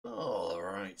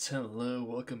Right, hello,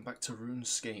 welcome back to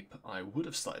RuneScape. I would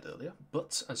have started earlier,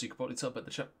 but as you can probably tell by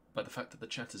the fact that the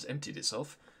chat has emptied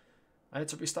itself, I had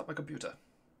to restart my computer.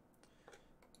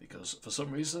 Because for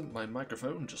some reason my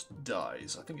microphone just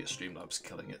dies. I think it's Streamlabs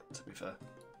killing it, to be fair.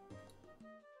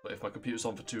 But if my computer's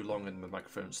on for too long and my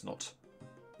microphone's not,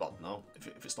 well, no, if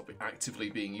it's not actively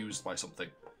being used by something,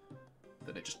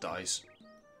 then it just dies.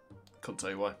 Couldn't tell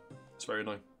you why. It's very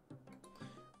annoying.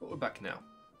 But we're back now.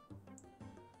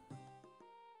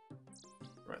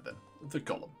 Right then, the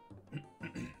golem.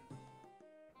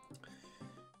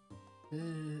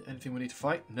 Anything we need to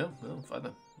fight? No, fine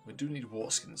then. We do need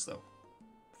war skins though,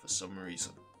 for some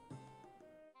reason.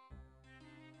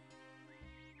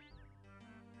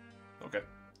 Okay,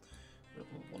 we'll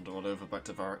wander on over back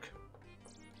to Varrock.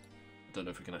 I don't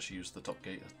know if we can actually use the top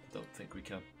gate. I don't think we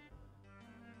can.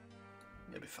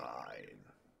 It'll be fine.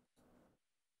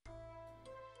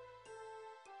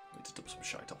 Need to dump some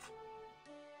shite off.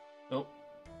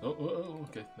 Oh,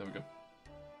 okay, there we go.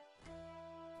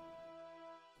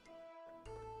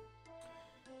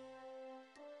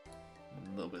 A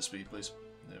little bit of speed, please.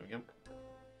 There we go.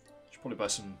 Should probably buy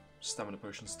some stamina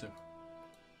potions too,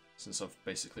 since I've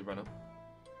basically run out.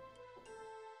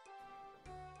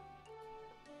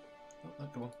 Oh,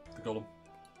 come on, the golem.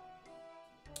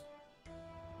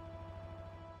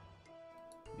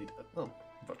 Oh,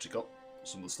 I've actually got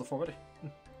some of the stuff already.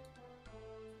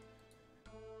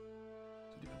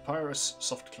 Papyrus,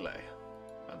 soft clay,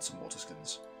 and some water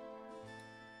skins.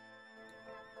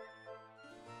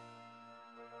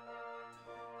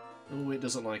 Oh, it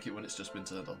doesn't like it when it's just been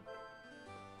turned on.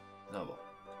 Oh well.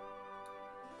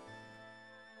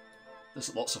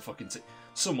 There's lots of fucking tea.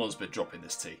 Someone's been dropping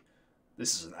this tea.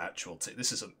 This is an actual tea.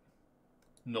 This isn't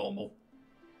normal.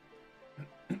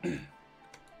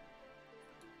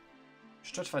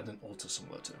 Should try to find an altar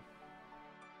somewhere too.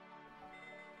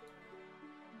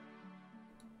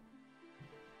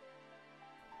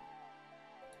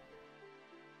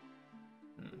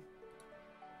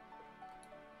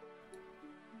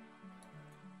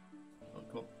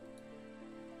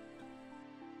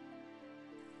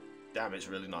 Damn, it's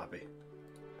really not happy.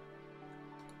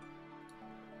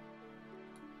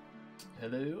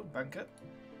 Hello, banker.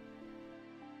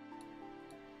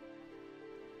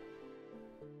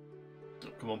 Oh,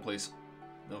 come on, please.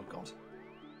 Oh, God.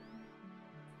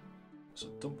 So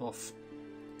dump off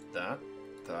that.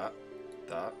 I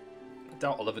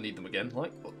doubt I'll ever need them again,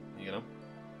 like, but, you know.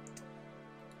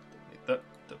 Don't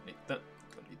need that,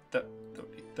 don't need that,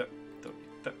 don't need that, don't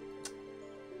need that,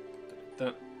 don't need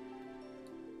that.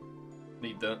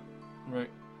 Need that.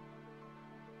 Right.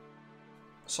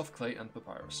 Soft clay and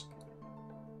papyrus.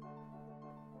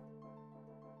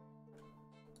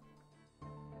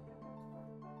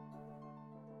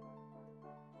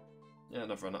 Yeah,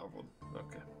 and I've run out of one.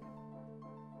 Okay.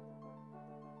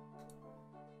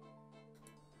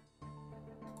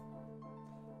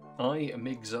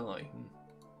 Mig's eye.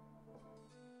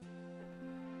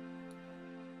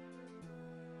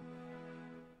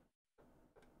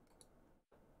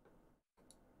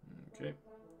 Okay.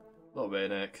 Little bit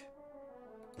of neck.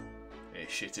 It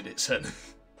shitted its head.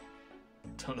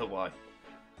 Don't know why.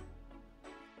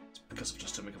 It's because I've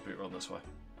just turned my computer on, that's why.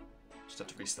 Just have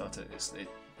to restart it.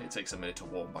 It takes a minute to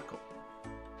warm back up.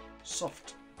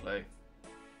 Soft play.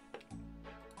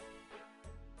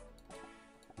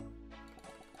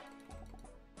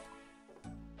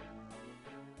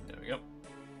 There we go.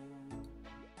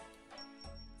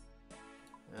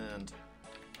 And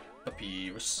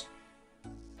papyrus.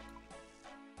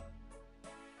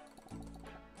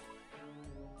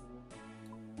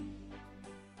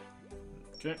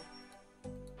 Okay.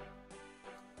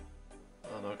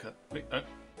 Oh no, okay. Wait,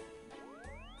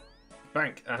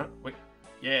 Bank, wait.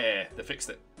 Yeah, they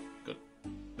fixed it. Good.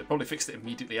 They probably fixed it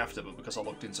immediately after, but because I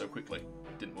logged in so quickly,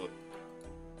 it didn't work.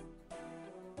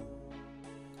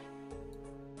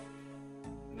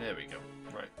 There we go.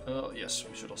 Right. Oh, yes,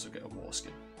 we should also get a war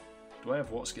skin. Do I have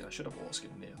war skin? I should have war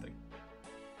skin in here, I think.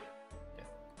 Yeah,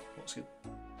 war skin.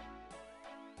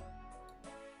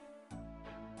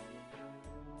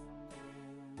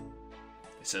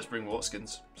 It says bring water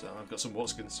skins, so I've got some water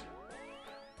skins.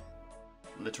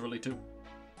 Literally two.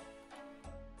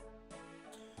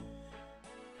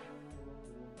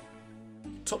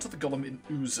 Talk to the golem in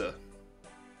Uza.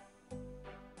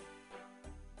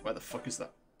 Where the fuck is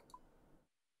that?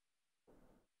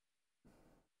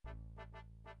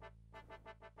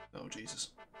 Oh, Jesus.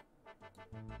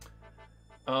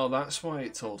 Oh, that's why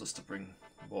it told us to bring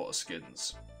water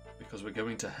skins. Because we're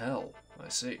going to hell, I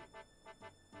see.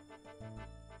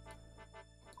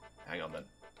 Hang on then.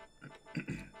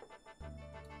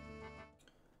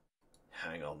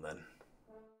 Hang on then.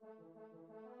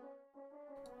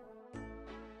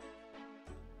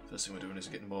 First thing we're doing is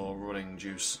getting more running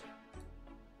juice.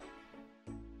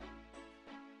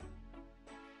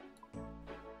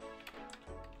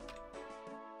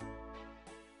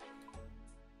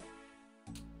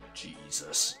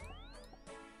 Jesus.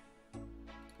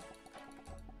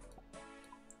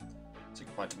 Say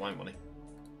goodbye to my money.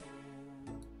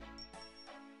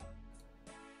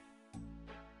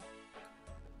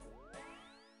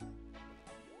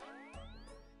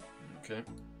 Okay.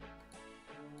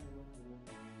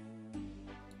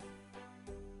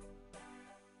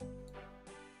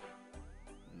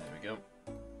 There we go.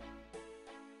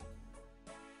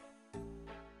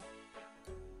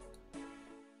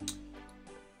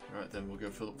 Right, then we'll go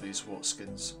fill up these water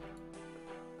skins.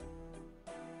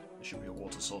 There should be a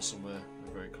water source somewhere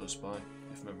very close by,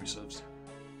 if memory serves.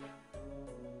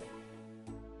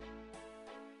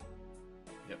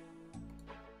 Yep.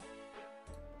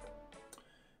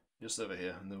 Just over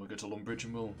here, and then we'll go to Lumbridge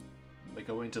and we'll make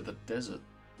our way into the desert.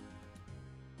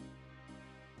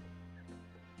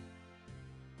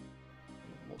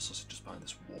 More sausages behind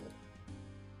this wall.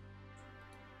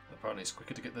 Apparently it's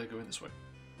quicker to get there going this way.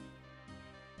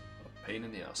 Pain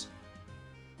in the ass.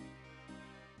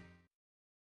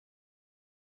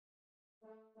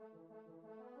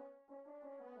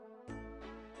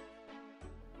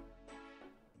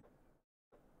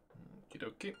 Okie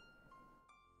dokie.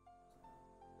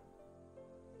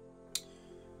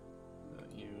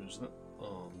 Use that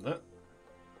on that.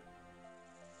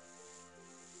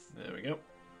 There we go.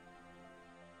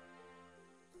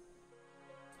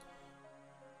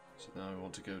 So now we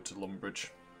want to go to Lumbridge.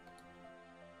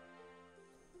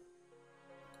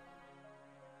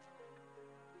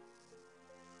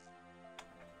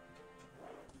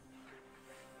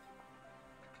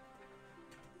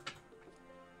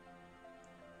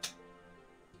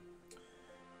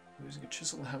 Using a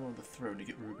chisel and hammer on the throne you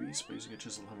get rubies, but using a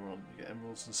chisel and hammer on you get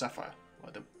emeralds and sapphire. Well,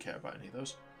 I don't care about any of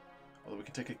those. Although we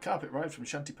can take a carpet ride from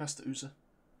Shanty Pass to Uza.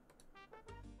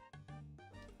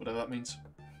 Whatever that means.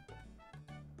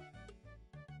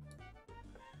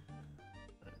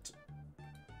 Right.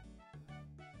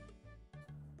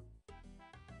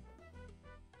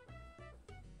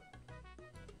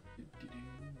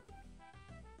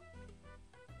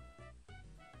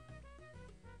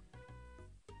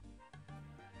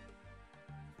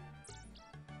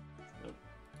 Nope.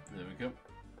 There we go.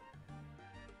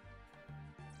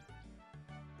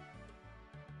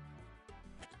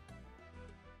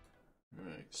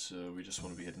 Right, so we just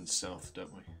want to be heading south,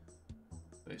 don't we?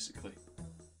 Basically.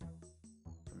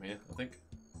 From here, I think.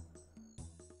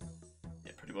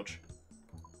 Yeah, pretty much.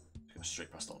 Just go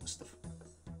straight past all this stuff.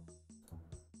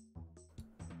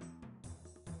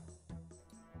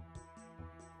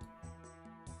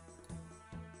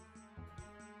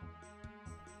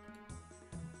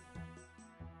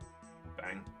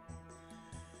 Bang.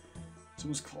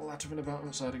 Someone's clattering about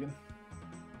outside again.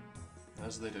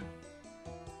 As they do.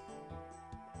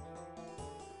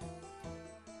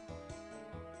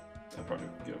 I'll probably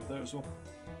get over there as well.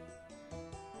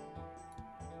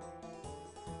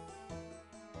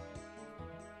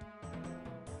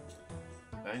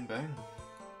 Bang, bang.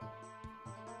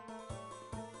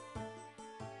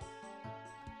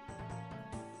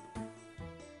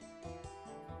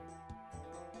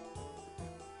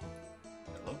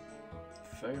 Hello?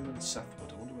 Fairland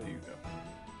Southwood. I wonder where you go.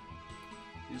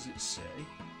 Does it say?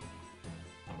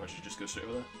 I might actually just go straight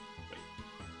over there. Wait.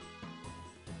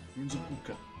 Runes of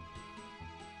Uka.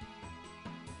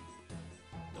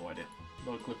 No idea.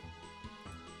 Not a clue.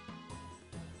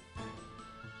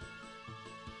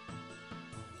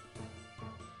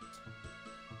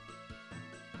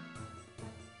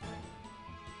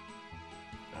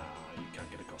 Ah, you can't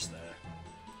get across there.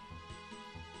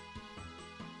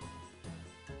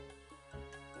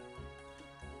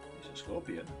 It's a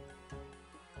scorpion.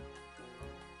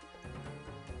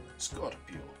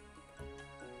 Scorpio.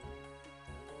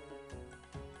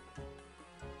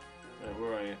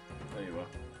 Where are you? There you are.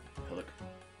 Hillock.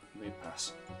 Lead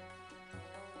pass.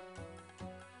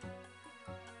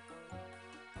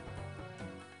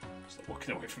 Stop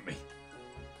walking away from me.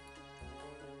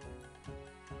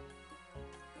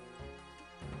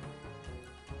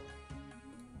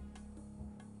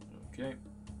 Okay.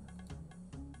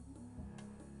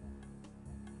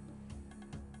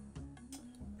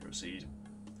 Proceed.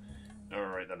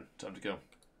 Alright then, time to go.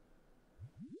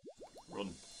 Run.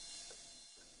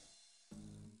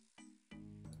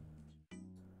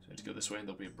 So we need to go this way and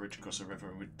there'll be a bridge across a river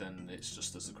and then it's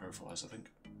just as the crow flies, I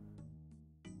think.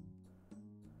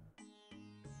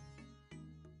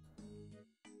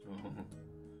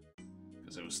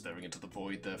 Because I was staring into the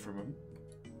void there for a moment.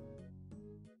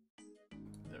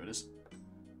 There it is.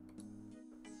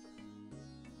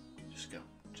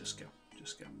 just go.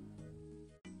 Just go.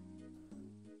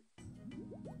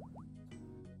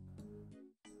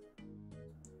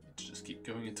 Just keep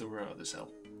going until we're out of this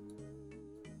hell.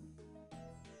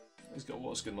 He's got a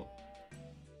water skin, look.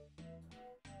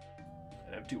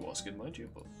 An empty water skin, mind you,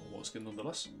 but a water skin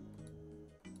nonetheless.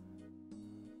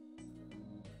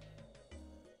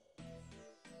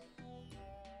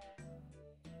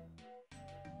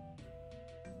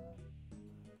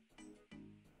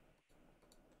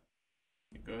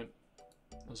 Keep going.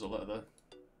 There's a letter there.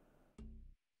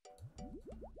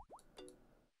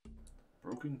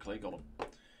 Broken clay golem.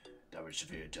 Damage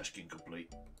severe, tasking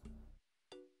complete.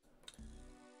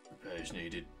 Repairs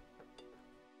needed.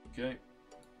 Okay.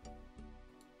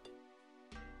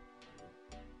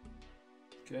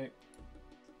 Okay.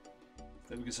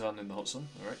 There we go, in the hot sun.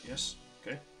 Alright, yes.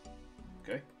 Okay.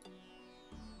 Okay.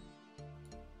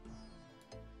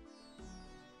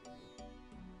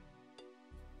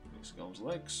 Next golem's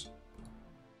legs.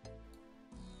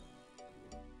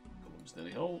 Golem's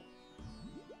nearly whole.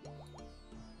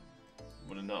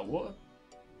 Running out of water.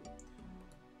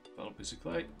 Final piece of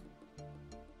clay.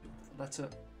 The letter.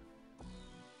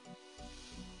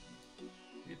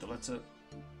 Need the letter.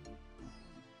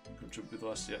 Jump with the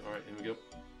last, yeah, alright, here we go.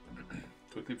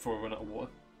 Quickly before I run out of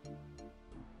water.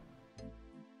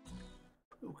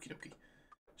 Okie dokie.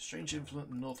 Strange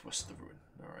influence northwest of the ruin.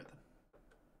 Alright then.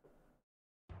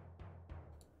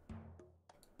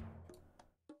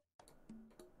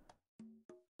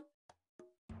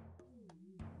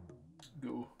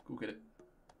 Go get it.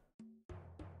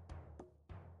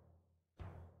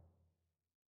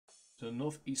 So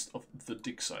northeast of the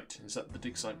dig site. Is that the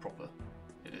dig site proper?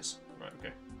 It is. Right,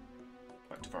 okay.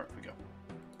 Back to Varric we go.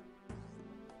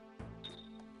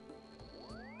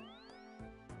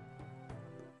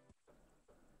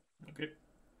 Okay.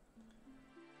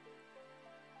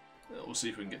 We'll see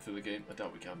if we can get through the game. I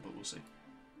doubt we can, but we'll see.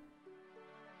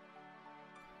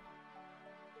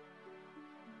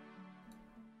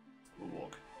 We'll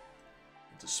walk.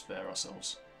 And to spare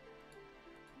ourselves.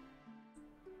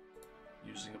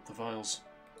 Using up the vials.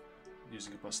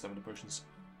 Using up our stamina potions.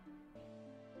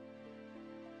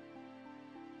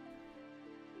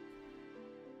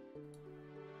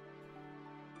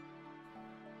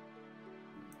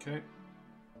 Okay.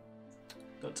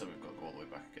 Don't tell me we've got to go all the way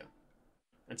back again.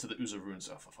 Into the Uza ruins,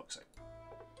 oh, for fuck's sake.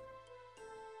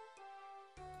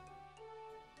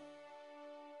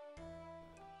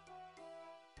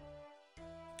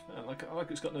 I like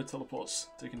it's got no teleports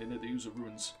taking in the Uza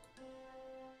ruins.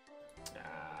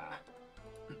 Ah.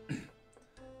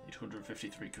 Need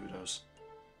 153 kudos.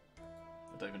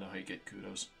 I don't even know how you get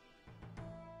kudos.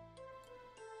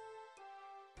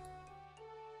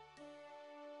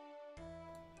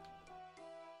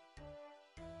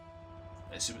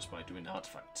 I assume it's by doing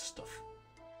artifact stuff.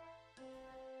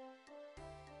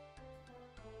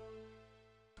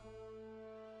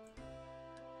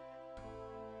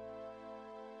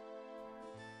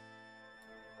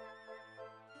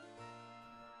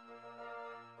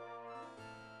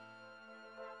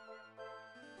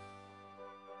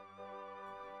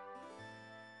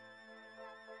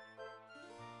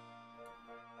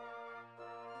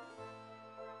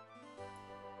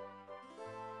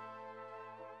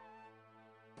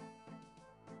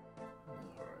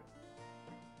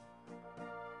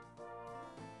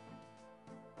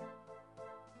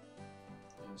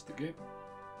 There's the gate.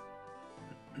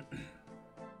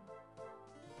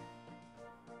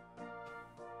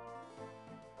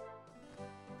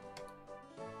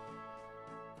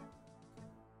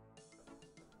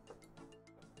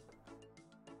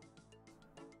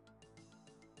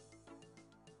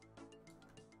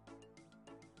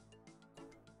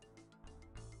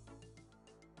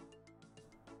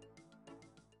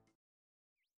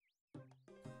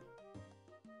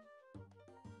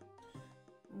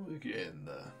 We're getting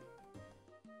there.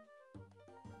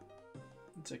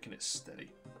 I'm taking it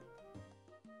steady.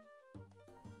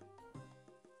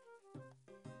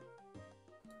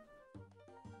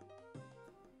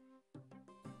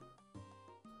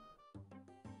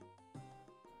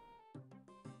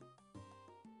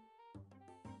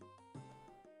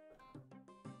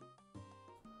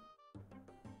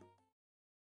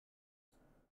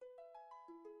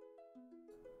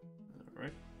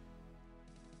 Alright.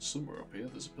 Somewhere up here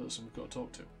there's a person we've got to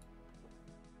talk to.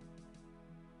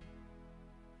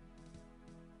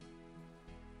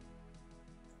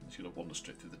 He's gonna wander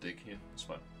straight through the dig here, that's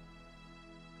fine.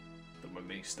 Don't mind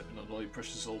me stepping on all your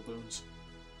precious old bones.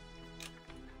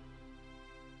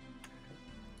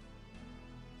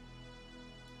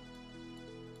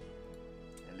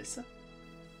 Alyssa?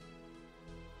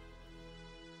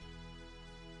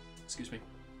 Excuse me.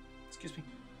 Excuse me.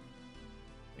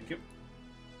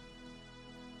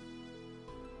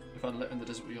 Find a letter in the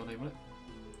desert with your name on it.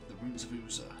 The Runes of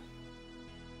Uza.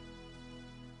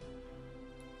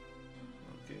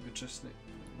 Okay, interesting.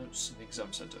 Notes in the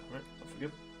exam centre. Right, don't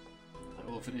forget. I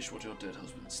will finish what your dead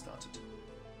husband started.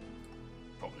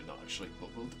 Probably not actually, but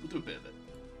we'll do a bit of it.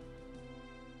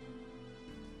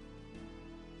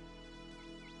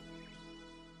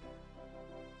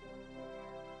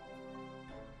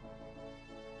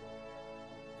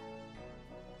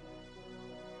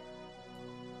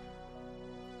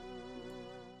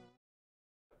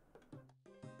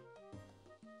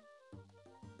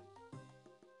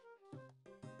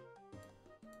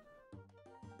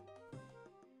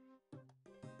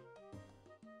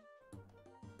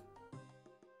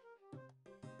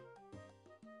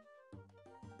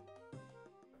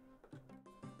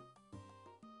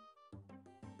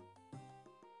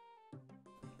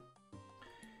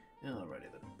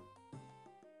 Alrighty then.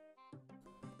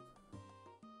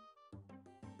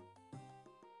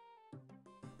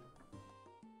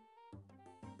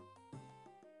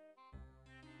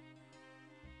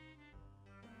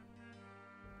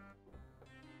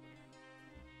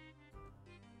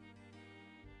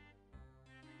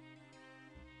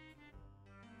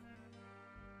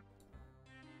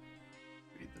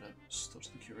 Read the notes, talk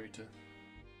to the curator.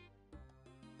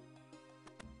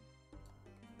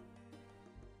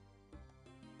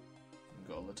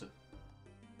 Got a letter.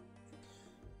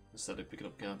 Instead of picking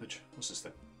up garbage. What's this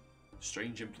thing?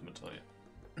 Strange implement, are you?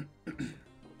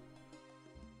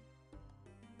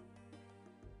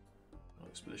 Oh,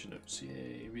 expedition notes.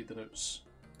 Yay, read the notes.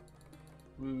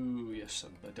 Woo, yes,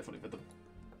 I definitely read them.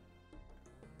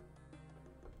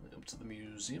 Up to the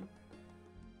museum.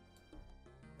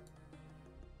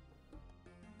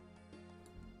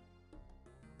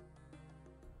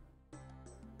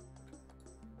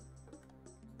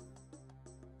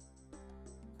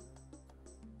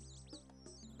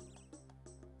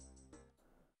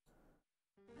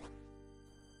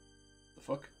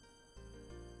 Fuck.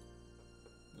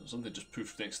 Something just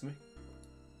poofed next to me.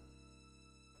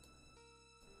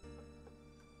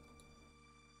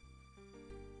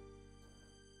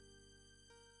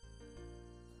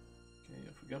 Okay,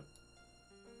 off we go.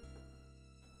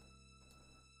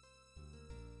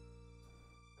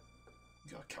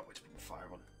 God, I can't wait to put the fire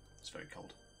on. It's very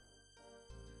cold.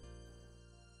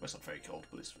 Well, it's not very cold,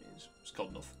 but it's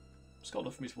cold enough. It's cold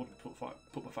enough for me to want to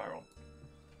put my fire on.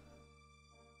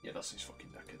 Yeah, that seems fucking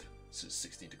knackered. This is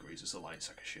 16 degrees, it's a lying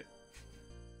sack of shit.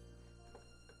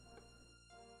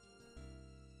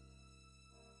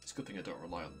 It's a good thing I don't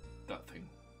rely on that thing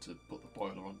to put the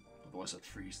boiler on, otherwise I'd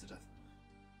freeze to death.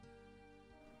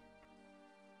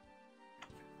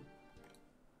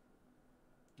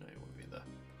 No, you won't be in there.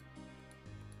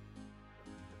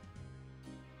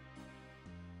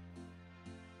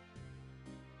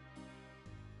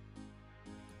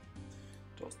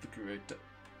 Towards the curator.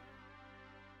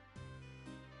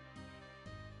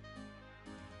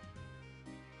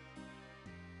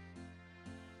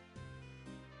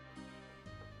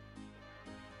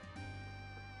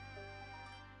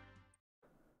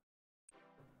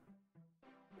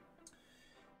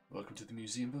 Welcome to the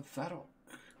Museum of Varrock.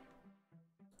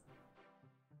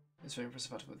 It's very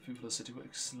impressive artifact. The people of the city were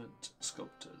excellent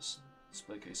sculptors.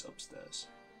 Display case upstairs.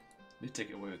 You need to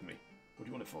take it away with me. What do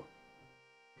you want it for?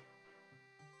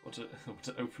 Want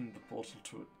to open the portal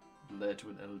to a lair to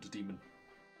an elder demon.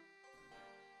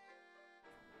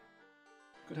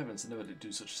 Good heavens, I never did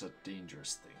do such a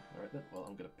dangerous thing. Alright then, well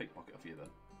I'm going to pickpocket off you then.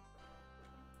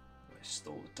 I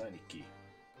stole the tiny key.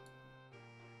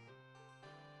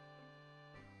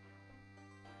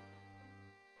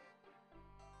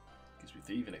 Gives me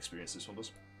thieving experience, this one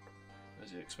does.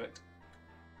 As you expect.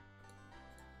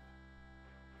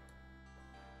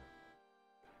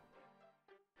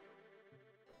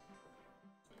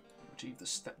 Achieve the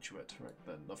statuette. Right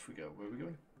then, off we go. Where are we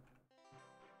going?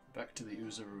 Back to the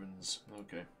Uza ruins.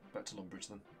 Okay, back to Lumbridge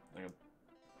then. Hang on.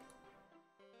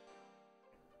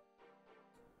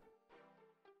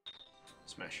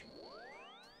 Smash.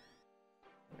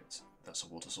 Right, that's a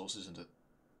water source, isn't it?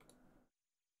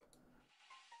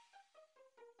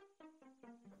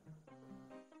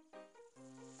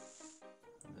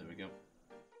 There we go.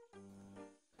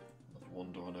 Another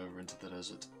wander on over into the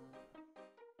desert.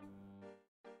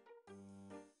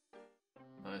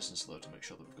 Nice and slow to make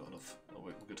sure that we've got enough. Oh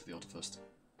wait, we'll go to the altar first.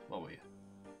 While we're here.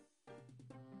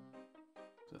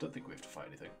 So I don't think we have to fight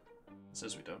anything. It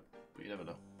says we don't, but you never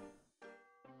know.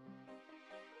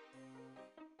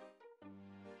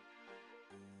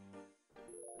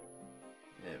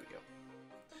 There we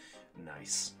go.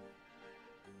 Nice.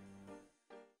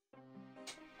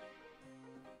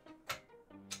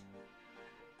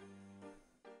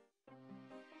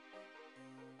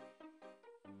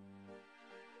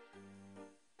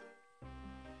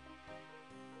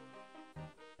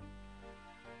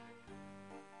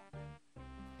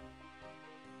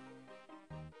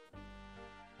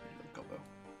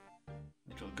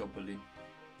 gobbling.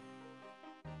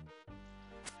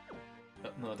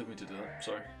 No, I didn't mean to do that.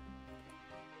 Sorry.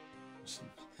 It's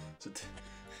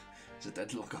a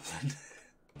dead little goblin.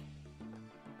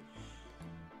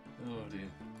 Oh dear.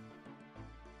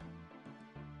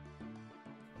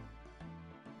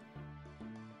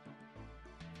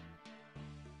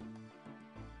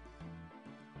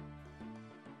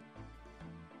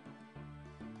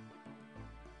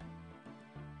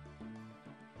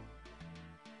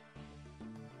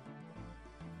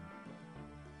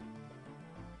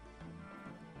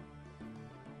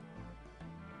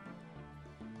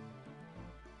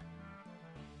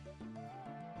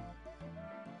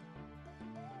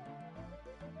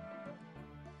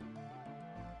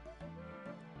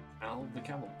 Al the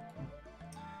camel.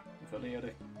 If only he had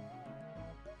a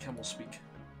camel speak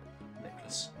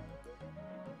necklace.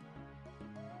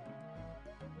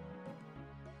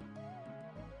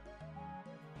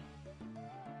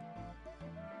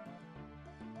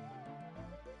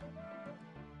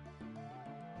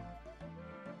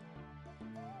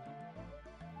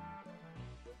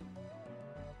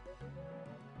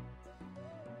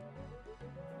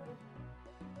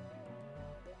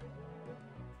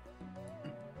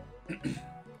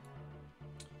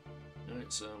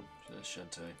 Alright, so there's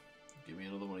Shantae. Give me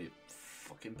another one of your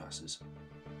fucking passes.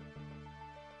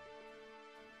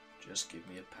 Just give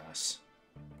me a pass.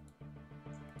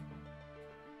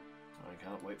 I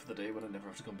can't wait for the day when I never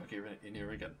have to come back here in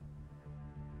here again.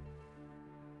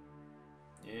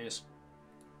 Yes.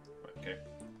 Right, okay.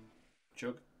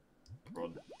 Chug.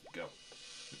 Run. Go.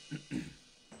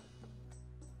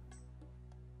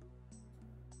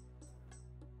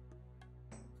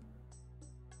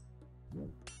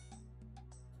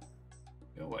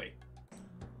 Go away.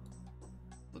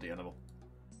 Bloody animal.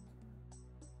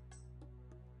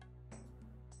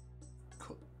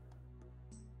 Cut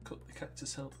the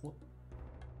cactus health. What?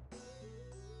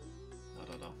 I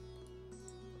don't know.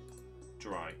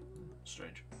 Dry.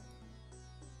 Strange.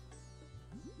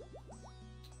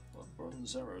 A lot of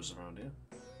bronze arrows around here.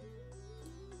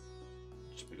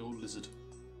 Just a big old lizard.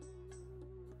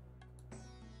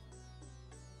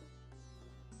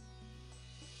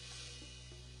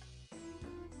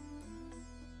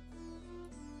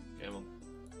 Come on.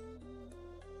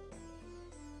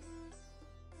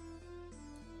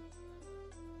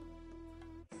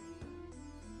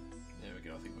 There we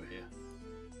go, I think we're here.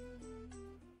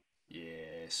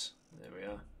 Yes, there we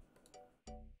are.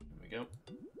 There we go.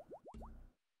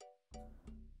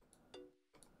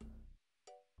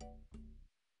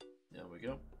 There we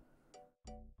go.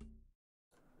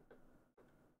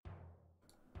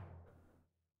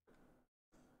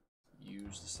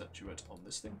 Use the statuette on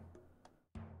this thing.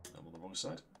 I'm on the wrong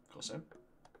side. Of course I am.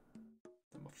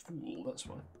 I'm a fool, that's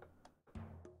why.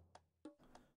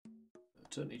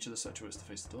 Turn each of the statuettes to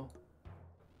face the door.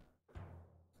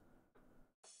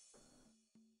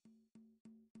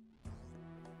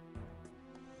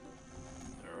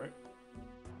 Alright.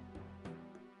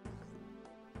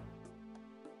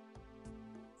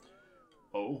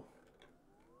 Oh.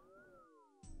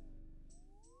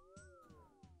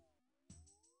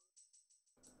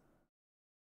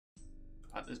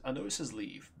 I know it says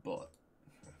leave, but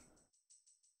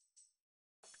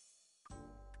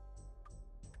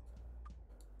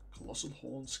colossal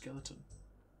horn skeleton.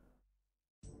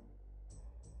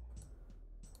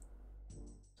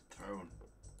 Throne.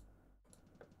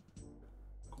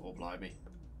 Oh blimey.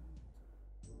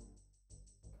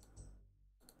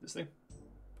 This thing.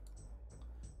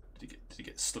 Did he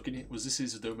get stuck in it? Was this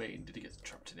his domain? Did he get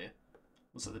trapped in here?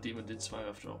 Looks like the demon did survive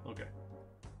after all. Okay.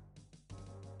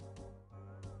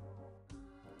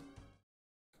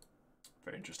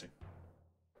 Very interesting.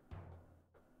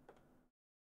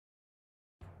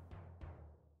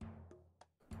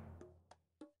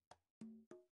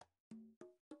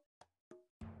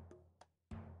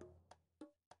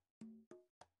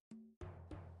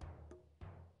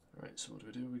 Alright, so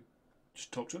what do? We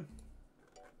just talk to him.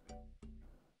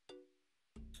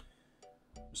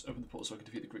 Just open the portal so I can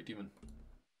defeat the great demon.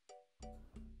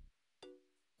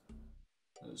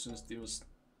 As soon as the demon's...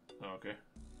 Oh, okay.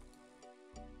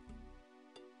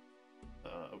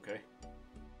 Okay.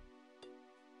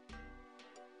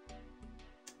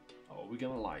 Oh, are we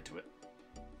gonna lie to it?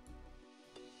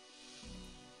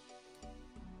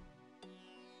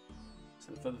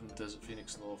 So the feather from the desert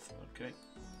phoenix north. Okay.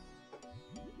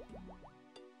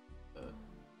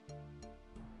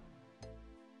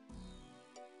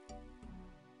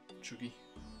 Chuggy.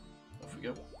 Off we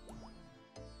go.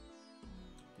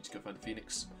 Need to go find the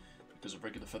phoenix because a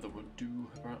regular feather won't do,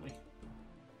 apparently.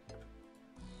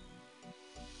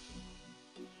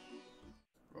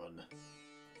 Run.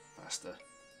 Faster.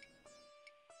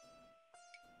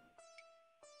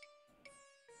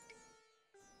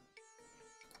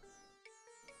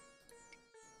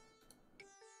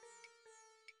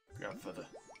 out further.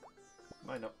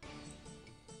 Might not.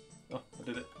 Oh, I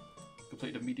did it.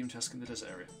 Completed a medium task in the desert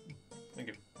area. Thank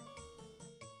you.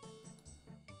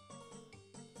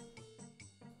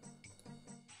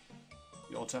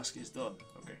 Your task is done.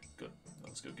 Okay, good.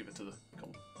 Let's go give it to the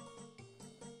column.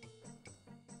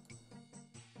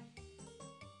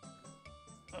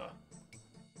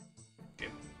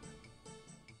 Game.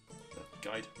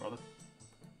 Guide, rather.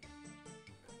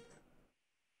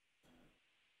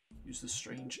 Use the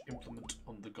strange implement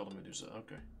on the golem user.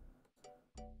 Okay.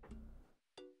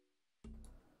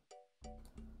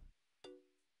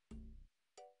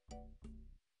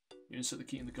 You insert the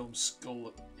key in the golem's skull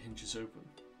that hinges open.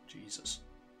 Jesus.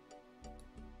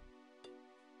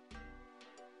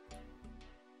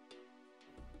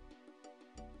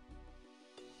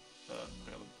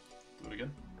 Hang on. Do it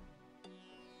again.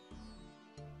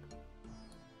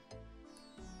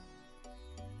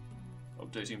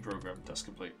 Updating program. Task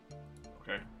complete.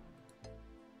 Okay.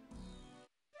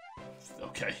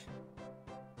 Okay.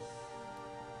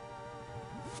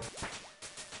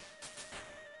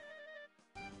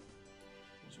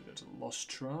 So we go to the Lost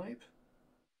Tribe.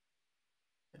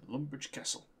 In Lumbridge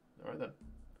Castle. Alright then.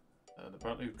 And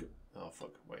apparently we've got... Oh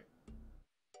fuck, wait.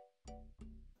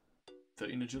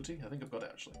 13 agility? I think I've got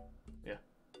it actually. Yeah.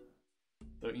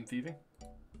 13 thieving?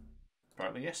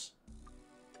 Apparently yes.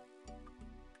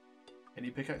 Any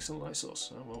pickaxe and light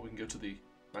source? Oh well, we can go to the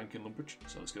bank in Lumbridge,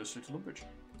 so let's go straight to Lumbridge.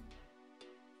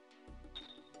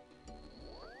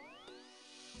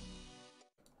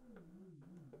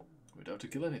 We don't have to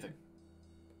kill anything.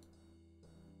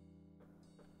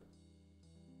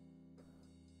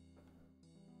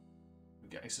 We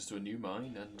get access to a new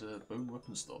mine and a bone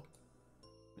weapon store.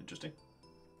 Interesting.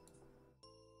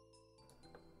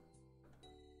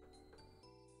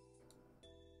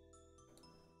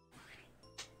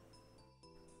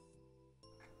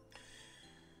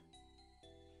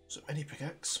 So any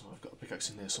pickaxe, well, I've got a pickaxe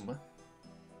in there somewhere.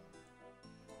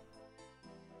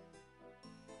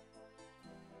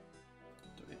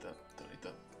 Don't need that, don't need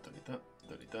that, don't need that,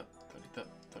 don't need that, don't need that,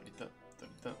 don't need that,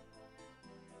 don't need that.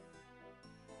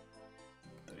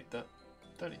 Don't need that,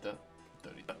 don't need that,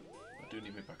 don't need that. I do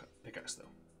need my pickaxe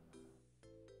though.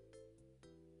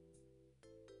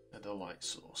 And a light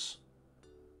source.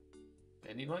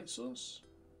 Any light source?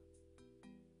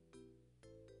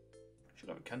 Should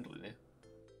have a candle in here.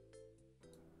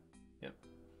 Yep.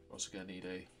 We're also going to need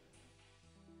a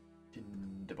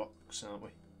tinder box, aren't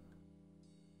we?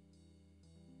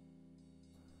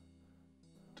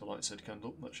 To light said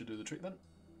candle. That should do the trick then.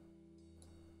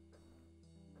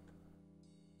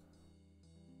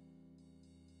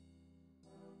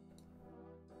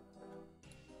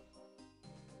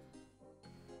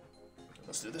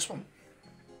 Let's do this one.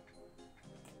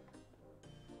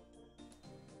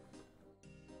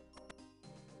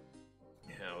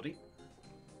 Howdy. Do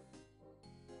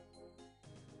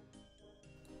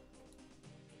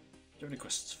you have any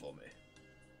questions for me?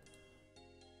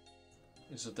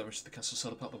 Is there damage to the castle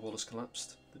cell apart? The wall has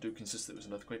collapsed. The Duke insists it was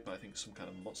an earthquake, but I think some kind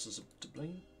of monsters are to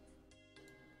blame.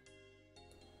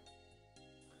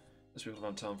 There's people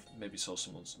around town. Maybe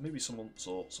someone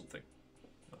saw something.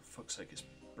 Oh, fuck's sake! It's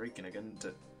breaking again.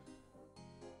 Isn't it?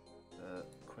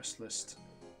 Quest list.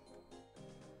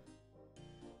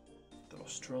 The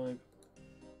Lost Tribe.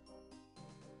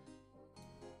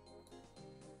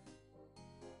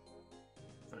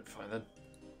 Right, fine then.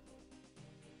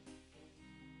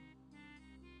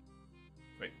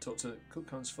 Wait, talk to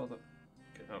Cookhound's father.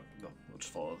 Okay, oh, no, we'll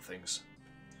just follow the things.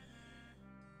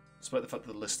 Despite the fact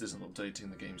that the list isn't updating,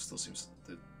 the game still seems...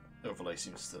 the overlay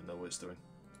seems to know what it's doing.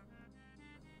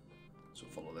 So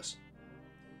we'll follow this.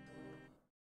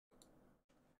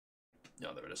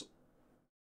 Yeah, there it is.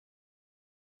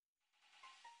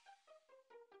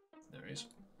 There he is.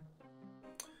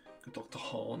 Good Dr.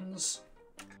 Hans.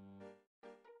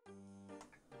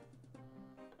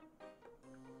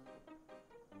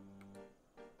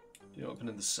 You open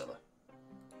in the cellar.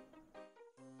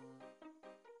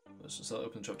 As the cellar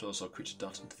opened, the trapdoor saw a creature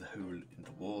dart into the hole in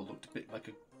the wall. Looked a bit like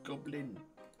a goblin.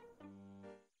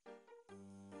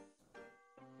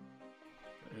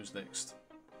 Right, who's next?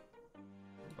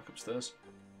 Back upstairs.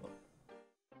 Oh.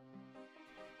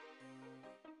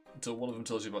 Until one of them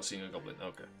tells you about seeing a goblin.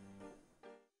 Okay.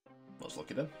 I was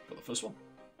lucky then. Got the first one.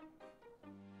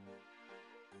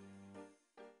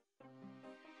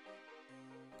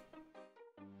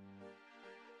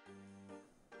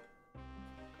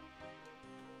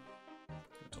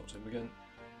 Talk to him again.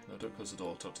 No, don't close the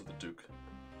door. Talk to the Duke.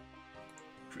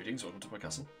 Greetings, welcome to my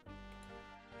castle.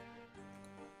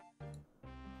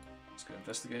 Let's go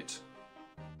investigate.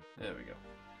 There we go.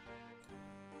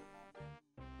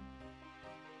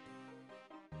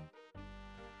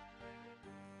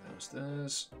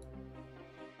 stairs.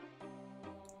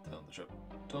 Down the trap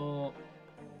door.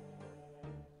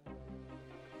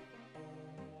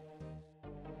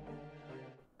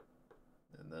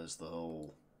 And there's the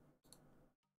hole.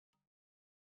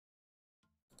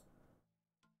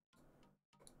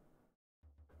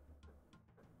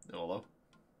 Hello.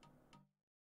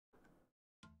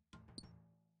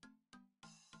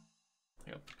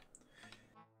 Yep.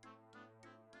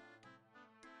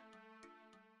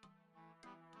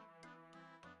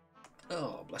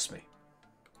 Oh, bless me.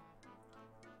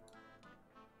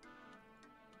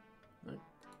 Right.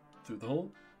 Through the hole.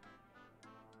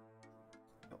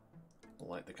 Oh,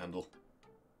 light the candle.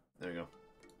 There we go.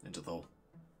 Into the hole.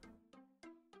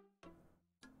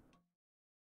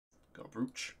 Got a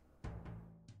brooch.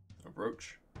 A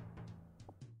brooch.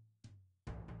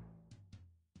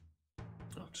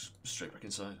 Oh, just straight back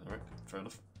inside. Alright, fair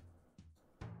enough.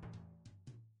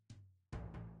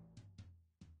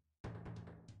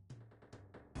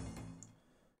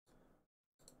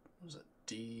 What was that?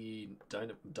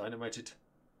 Dynamited?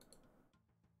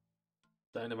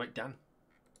 Dynamite Dan.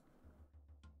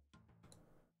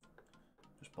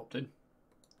 Just popped in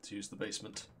to use the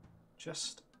basement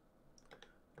chest.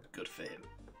 Good for him.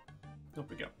 Up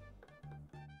we go.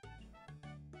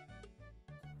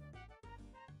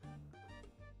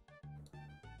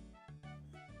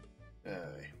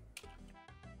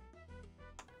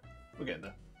 We're getting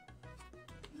there.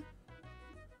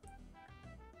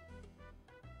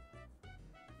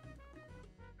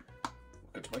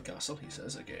 Welcome to my castle, he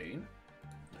says again.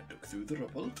 I dug through the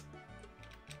rubble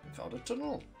and found a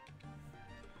tunnel.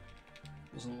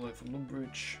 Doesn't look like from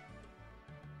Lumbridge.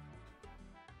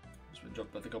 It's been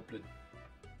dropped by the goblin.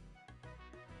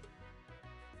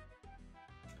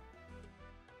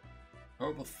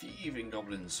 Horrible thieving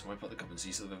goblins. Wipe out the goblins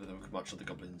east of the river, then we can march on the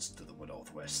goblins to the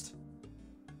northwest.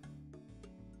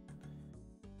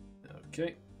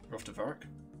 Okay, we're off to Varric.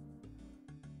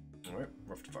 Alright,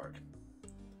 we're off to Varric.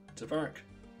 To Varric.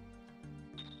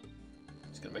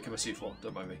 He's gonna make him a seafloor,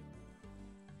 don't mind me.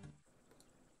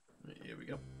 Right, here we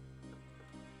go.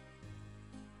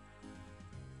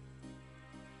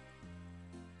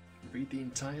 Read the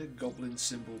entire Goblin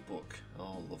Symbol book.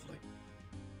 Oh, lovely.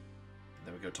 And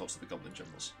then we go talk to the Goblin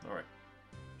Generals. Alright.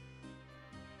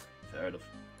 Fair enough.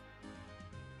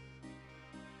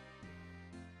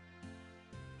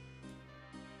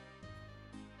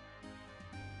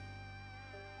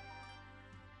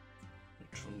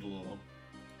 Trundle along.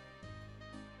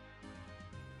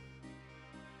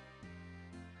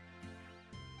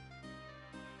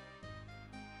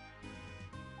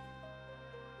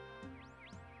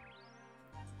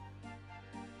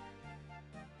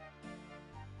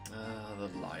 Ah, the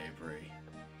library.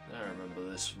 I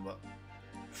remember this from that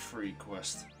free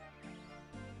quest.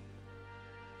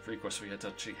 Free quest where you had to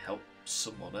actually help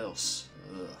someone else.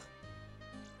 Ugh.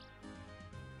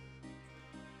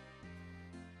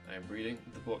 I am reading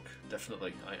the book,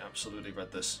 definitely. I absolutely read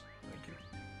this. Thank you.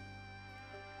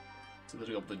 To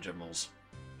the Goblin Generals.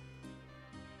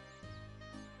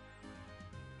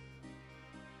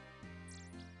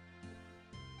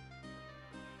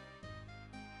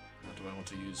 How do I want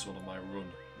to use one of my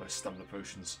stamina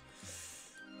potions?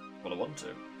 Well, I want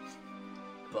to,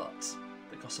 but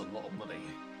they cost a lot of money.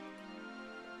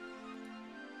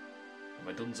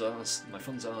 My funds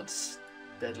are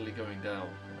steadily going down,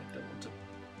 and I don't want to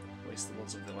waste them on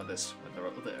something like this when there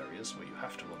are other areas where you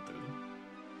have to run through them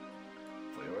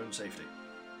for your own safety.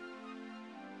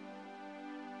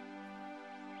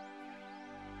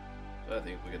 So I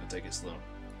think we're going to take it slow.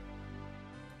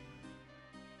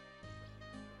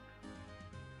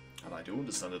 And I do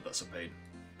understand that that's a pain,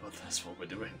 but that's what we're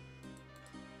doing.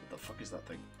 What the fuck is that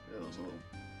thing? Yeah, there's a little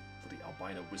bloody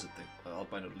albino wizard thing,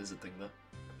 albino lizard thing there.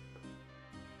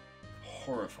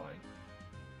 Horrifying.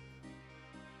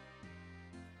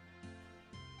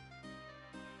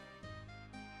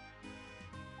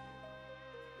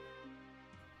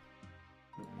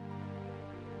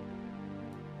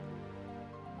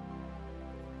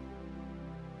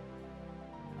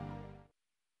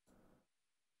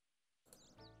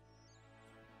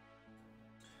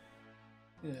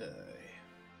 Yay.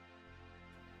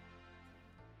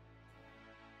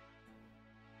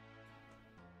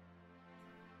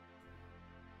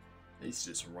 Need to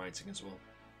do some writing as well.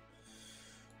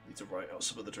 Need to write out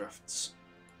some of the drafts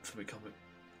for the comic,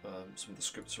 some of the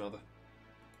scripts rather.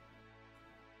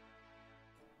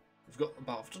 I've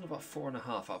done about 4.5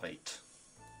 out of 8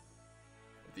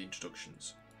 of the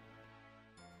introductions.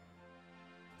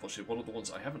 Unfortunately, one of the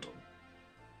ones I haven't done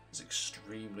is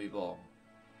extremely long.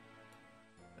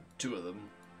 2 of them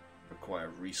require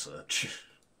research.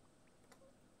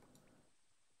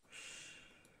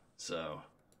 So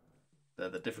they're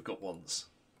the difficult ones.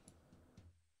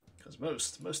 Because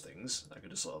most things I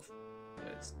can just sort of,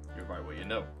 you're right where you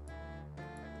know.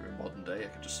 You're in modern day, I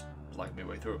can just blank my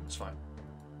way through them, it's fine.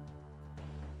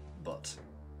 But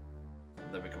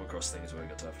then we come across things where we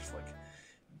got to have like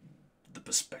the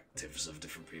perspectives of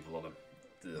different people on them.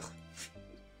 Ugh.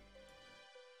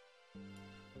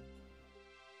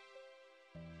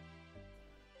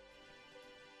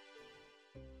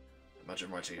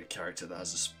 Imagine writing a character that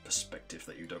has a perspective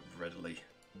that you don't readily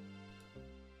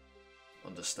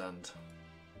understand.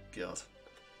 God.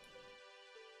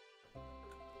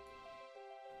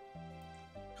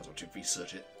 Because once you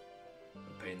research it, a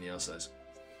pain in the ass that is.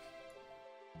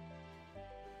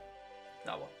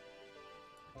 Ah well.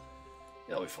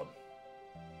 Yeah, it'll be fun.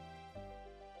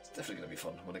 It's definitely going to be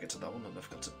fun when I get to that one, and I've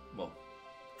got to... Well,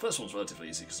 first one's relatively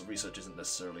easy because the research isn't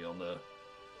necessarily on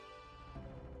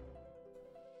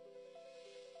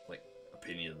like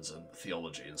opinions and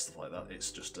theology and stuff like that.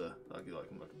 It's just I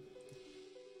can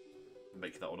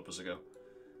make that one up as I go.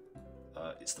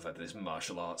 It's the fact that it's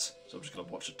martial arts, so I'm just going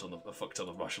to watch a fuck ton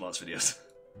of martial arts videos.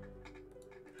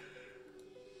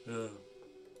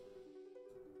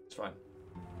 It's fine.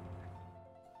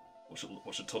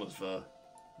 Watch a ton of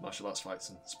martial arts fights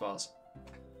and spars.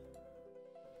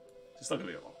 It's not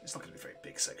going to be a very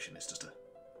big section. It's just a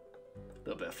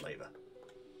little bit of flavour.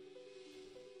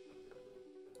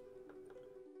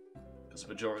 Because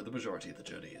the majority of the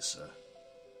journey is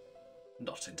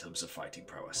not in terms of fighting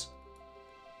prowess.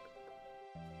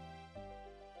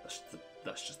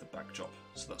 That's just the backdrop,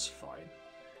 so that's fine.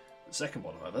 The second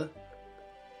one, however,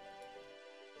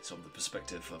 is from the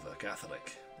perspective of a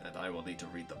Catholic, and I will need to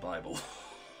read the Bible.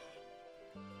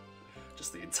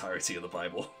 Just the entirety of the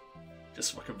Bible,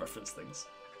 just so I can reference things.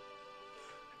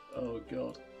 Oh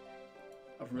god,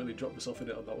 I've really dropped myself in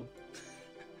it on that one.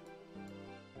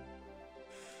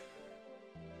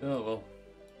 Oh well,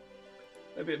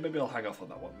 maybe I'll hang off on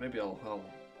that one. Maybe I'll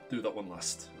do that one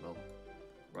last, and I'll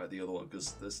write the other one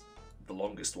because there's the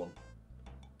longest one.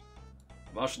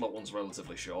 The martial art one's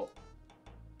relatively short.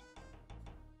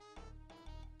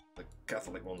 The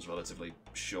Catholic one's relatively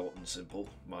short and simple,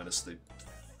 minus the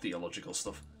theological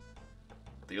stuff.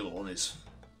 The other one is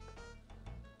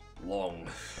long.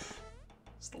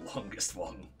 It's the longest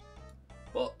one,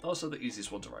 but also the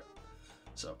easiest one to write.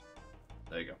 So,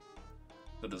 there you go.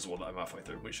 But there's one that I'm halfway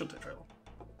through, which shouldn't take very long.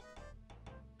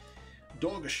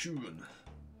 Dorgashun.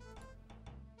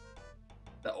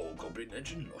 That old goblin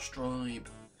legend lost tribe.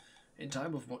 In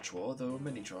time of much war, there were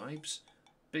many tribes.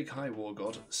 Big High War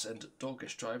God sent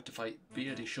Dorgish tribe to fight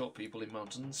beardy short people in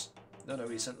mountains. No,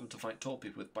 he sent them to fight tall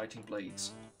people with biting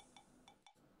blades.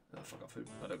 Oh, fuck off, who?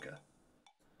 I don't care.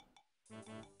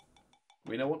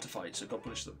 We know what to fight, so God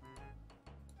punished them.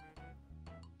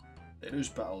 They lose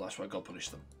battle, that's why God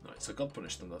punished them. Right, so God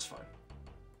punished them, that's fine.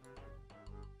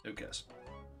 Who cares?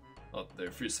 Oh, they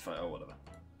refused to fight, oh whatever.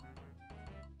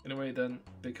 Anyway then,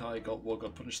 Big High War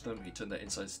God punished them, he turned their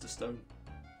insides to stone.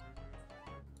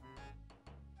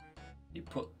 He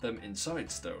put them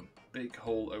inside stone. Big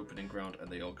hole opening ground and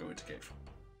they all go into cave.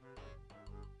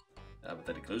 But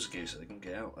then he closed the cave so they can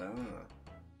get out.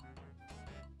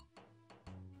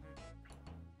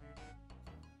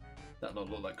 That not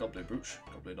look like Goblin Brooch.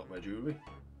 Goblin not wear jewellery.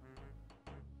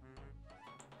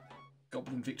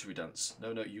 Goblin victory dance.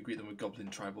 No, you greet them with Goblin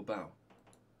tribal bow.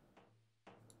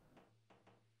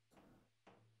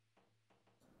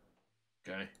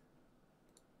 Okay.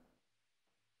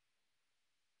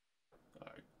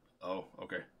 Alright. Oh,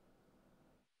 okay.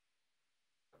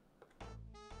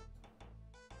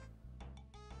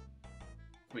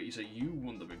 Wait, you say you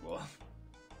won the big war?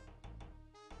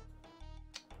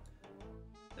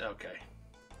 Okay.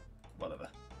 Whatever.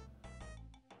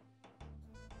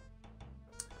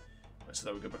 Right, so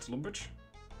now we go back to Lumbridge?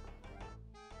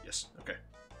 Yes, okay.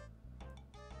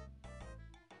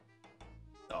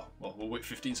 Oh, well, we'll wait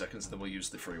 15 seconds and then we'll use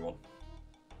the free one.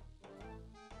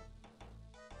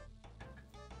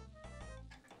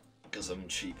 Because I'm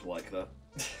cheap like that.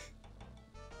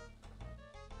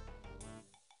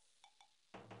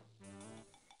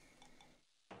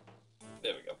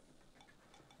 There we go.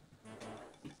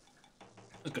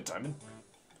 That's good timing.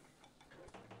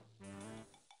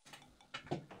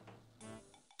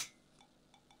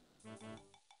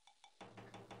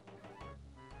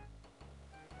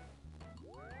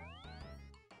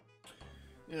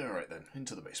 Yeah, alright then,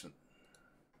 into the basement.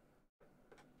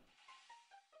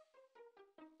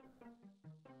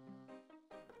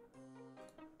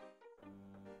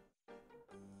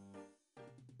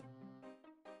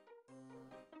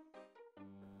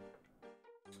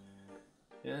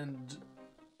 And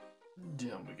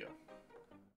down we go.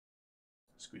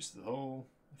 Let's Squeeze through the hole.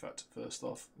 In fact, first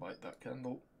off, light that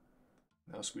candle.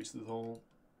 Now squeeze through the hole.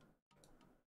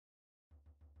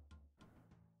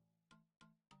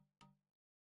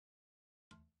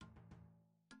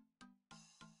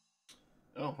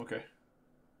 Oh, okay.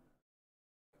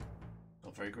 Oh,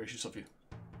 very gracious of you.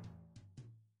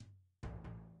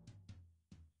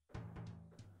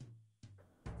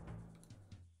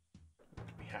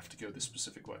 We have to go this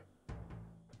specific way.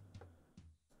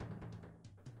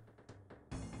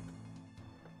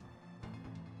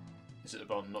 Is it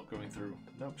about not going through?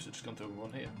 No, because it's just gone through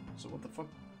one here. So what the fuck?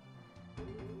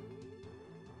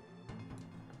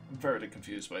 I'm very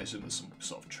confused, but I assume there's some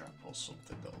sort of trap or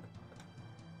something that'll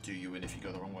do you in if you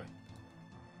go the wrong way.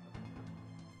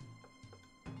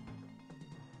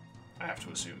 I have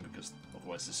to assume, because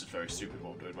otherwise this is very stupid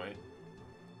what I'm doing, right?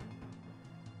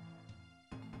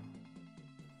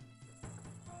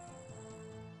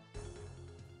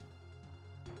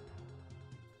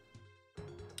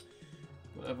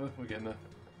 Whatever, we're getting there.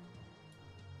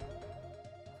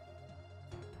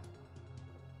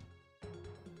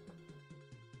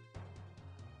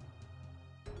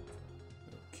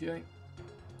 Okay.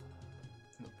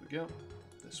 Up we go.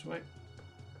 This way.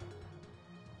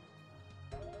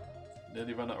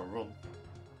 Nearly ran out of run.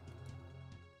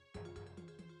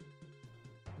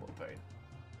 What a pain.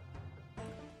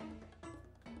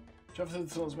 Travel through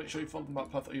the tunnels, make sure you follow the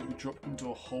map path or you'll be dropped into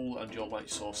a hole and your light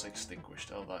source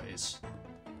extinguished. Oh, that is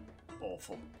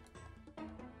awful.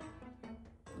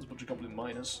 There's a bunch of goblin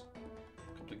miners,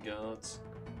 goblin guards.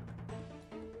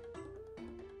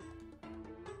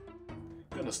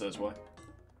 Goodness knows why.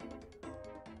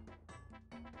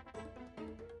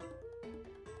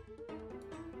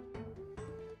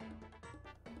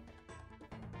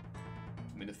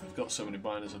 I mean, if they've got so many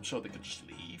miners, I'm sure they could just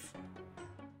leave.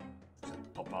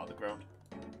 Just pop out of the ground.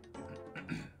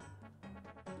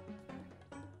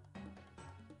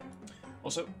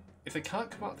 Also, if they can't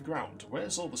come out of the ground,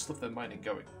 where's all the stuff they're mining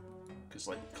going? Because,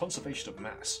 like, conservation of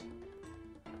mass.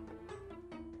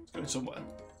 It's going somewhere.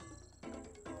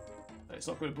 It's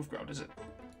not going above ground, is it?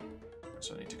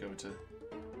 So I need to go into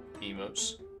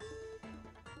emotes.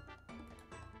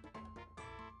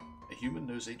 A human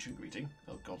knows ancient greeting.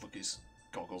 Oh god, look his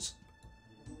goggles.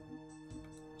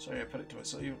 Sorry, I panicked when I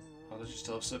saw you. Our legend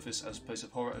still have surface as a place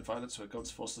of horror and violence where gods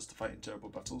forced us to fight in terrible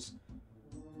battles.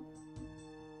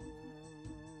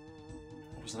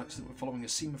 It was an accident. We're following a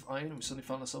seam of iron and we suddenly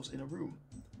found ourselves in a room.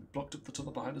 We blocked up the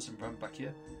tunnel behind us and ran back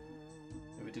here.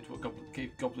 And we did what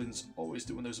cave goblins always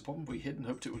do when there's a problem. We hid and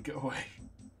hoped it would go away.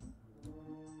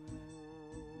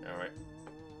 Alright.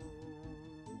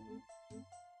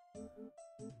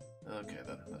 Okay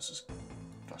then, let's just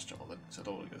fast travel then, because I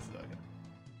don't want to go through that again.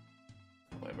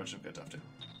 Well, I imagine I'm going to have to.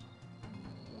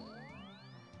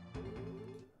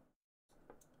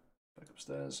 Back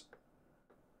upstairs.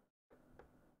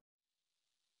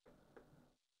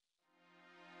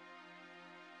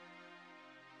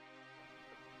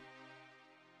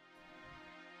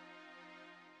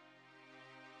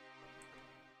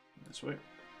 This way.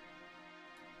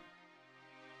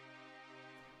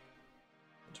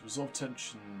 To resolve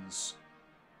tensions...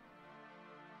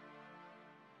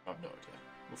 I have no idea.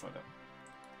 We'll find out.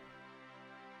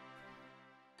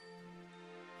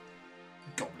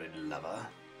 Goblin lover.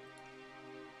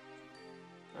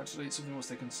 Actually, it's something else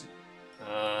they can see.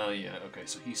 Yeah, okay,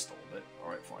 so he stole it.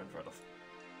 Alright, fine, fair enough.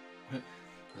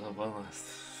 Well,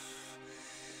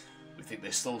 we think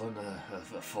they stole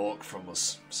a fork from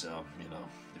us, so, you know,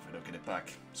 if we don't get it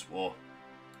back, it's war.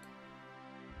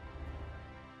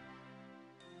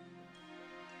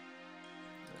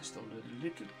 I stole a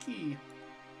little key.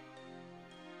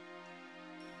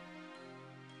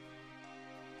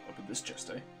 Open this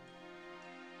chest, eh?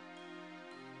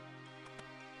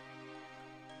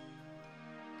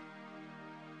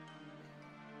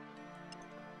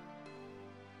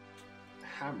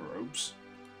 Ham robes.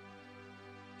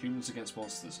 Humans against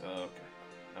monsters. Oh, okay.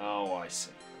 Oh, I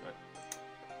see. Right.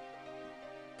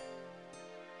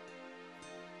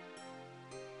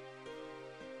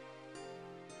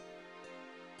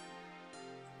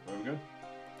 Where are we going?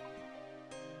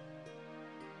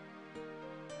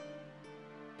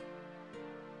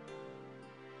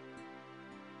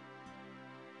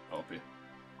 Oh, up here.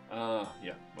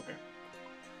 Yeah, okay.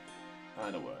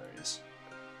 I know where it is.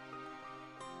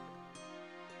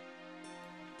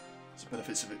 It's the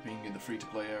benefits of it being in the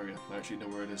free-to-play area. I actually know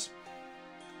where it is.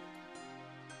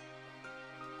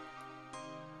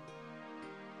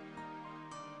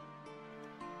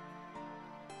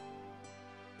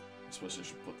 I suppose I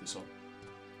should put this on.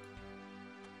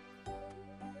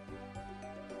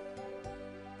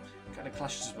 Kind of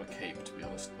clashes with my cape, to be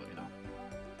honest, but you know.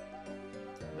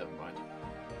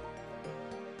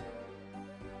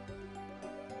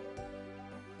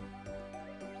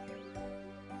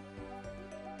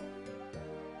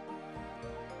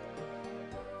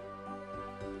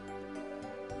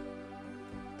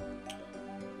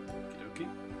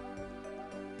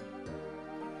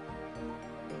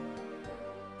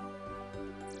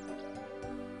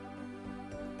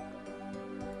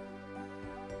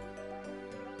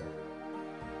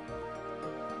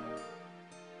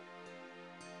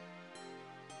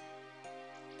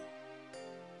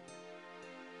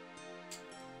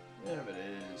 There it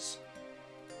is.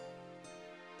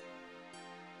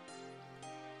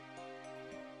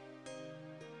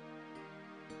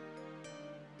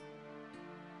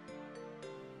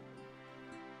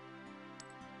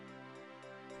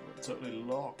 We're totally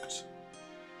locked.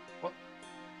 What?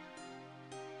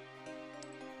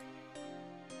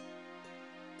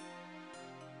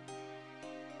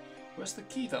 Where's the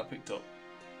key that I picked up?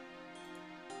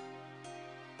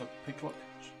 A picklock.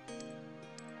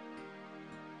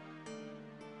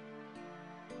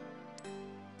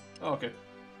 Oh, okay.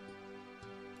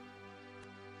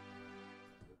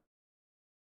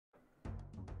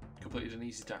 Completed an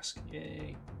easy task.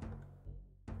 Yay.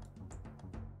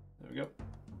 There we go.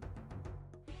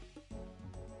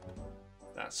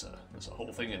 That's a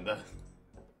whole thing in there.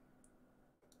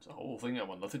 It's a whole thing I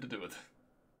want nothing to do with.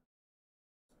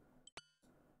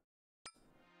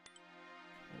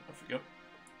 Off we go.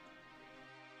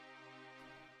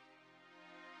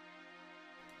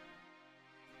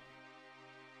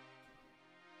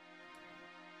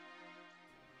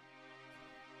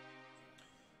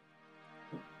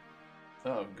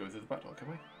 Oh, I can go through the back door, can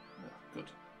we? No, good.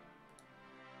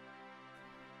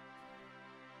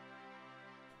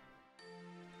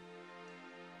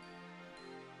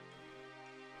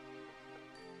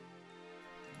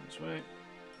 This way.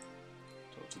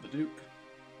 Talk to the Duke.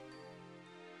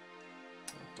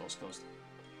 Oh, door's closed.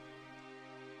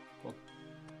 Come on.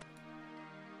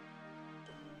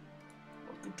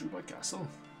 Welcome to my castle.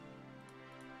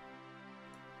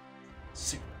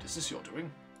 Sigmund, is this your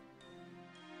doing?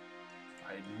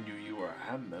 I knew you were a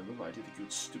ham member, but I didn't think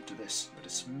you'd stoop to this. You're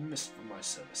dismissed from my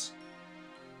service.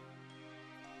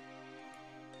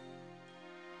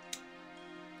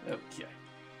 Okay.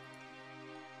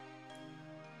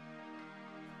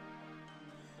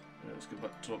 Let's go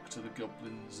back and talk to the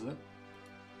goblins then.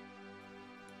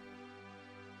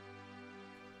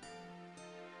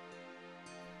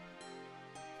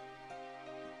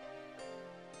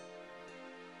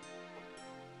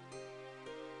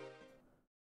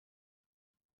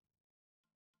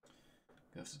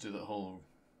 We have to do that whole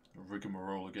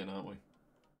rigmarole again, aren't we?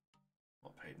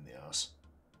 What a pain in the arse.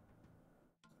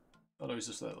 Oh no, he's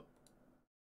just there.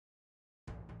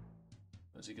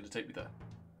 Is he going to take me there?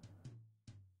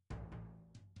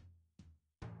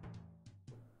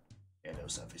 Yeah, no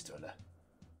surface to there.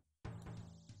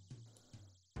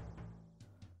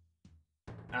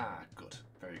 Ah, good.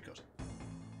 Very good.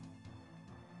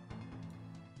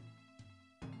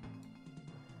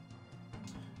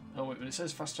 Oh wait, when it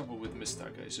says fast travel with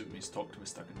Mistag, I assume it means talk to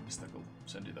Mistag and Mistag will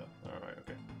send you there. Alright,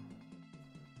 okay.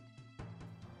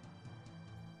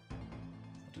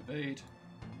 Evade.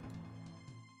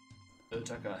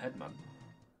 Attack our headman.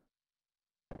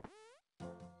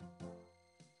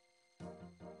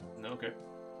 No, okay.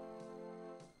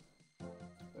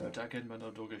 Attack headman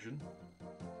on location.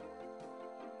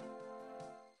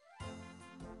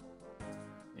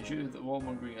 Ensure that the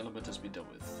warmongering element has been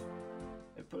dealt with.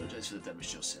 I apologize for the damage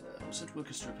to your cellar. I will send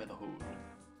workers to repair the hole.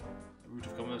 A route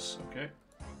of commerce, okay.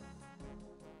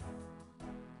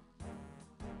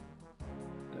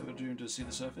 Never doomed to see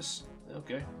the surface.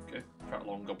 Okay, okay. Prat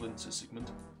along goblin, says Sigmund.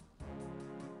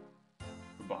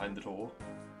 From behind the door.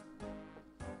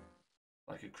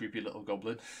 Like a creepy little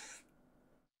goblin.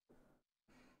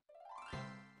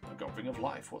 I've got a ring of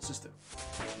life. What's this do?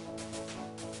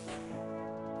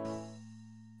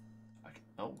 I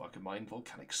can mine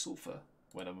volcanic sulfur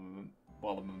while I'm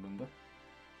a member.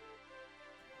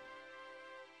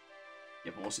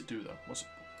 Yeah, but what's it do though? What's it?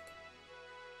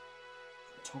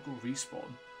 Toggle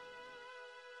respawn.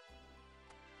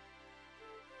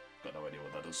 Got no idea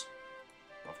what that does.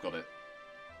 I've got it.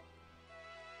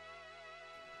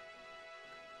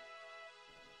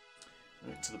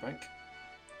 Right to the bank,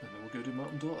 and then we'll go do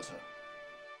Mountain Daughter.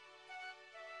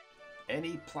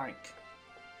 Any plank.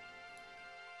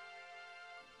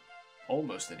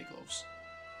 Almost any gloves.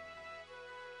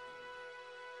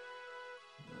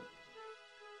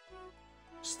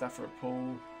 Staff or a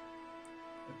pole.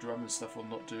 A drum and staff will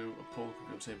not do. A pole can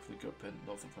be obtained from the gut pin.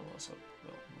 Nothing from that, so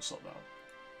well, we'll sort that out.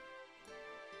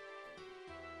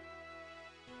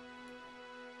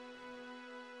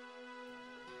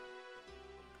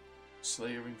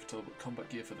 Slayer ring for teleport combat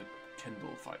gear for the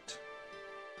Kendall fight.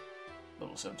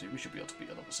 Level 70. We should be able to beat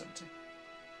a level 70.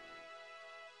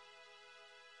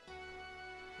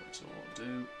 That's all I want to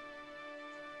do.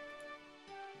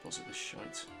 Deposit this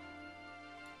shite.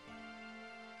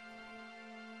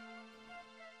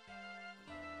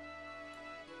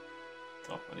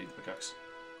 Oh, I need the pickaxe.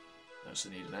 I also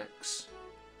need an axe.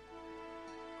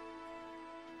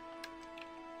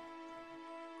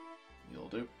 You'll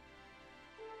do.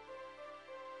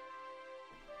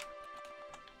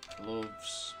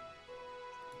 Gloves.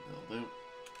 That'll do.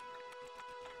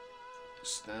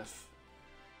 Staff.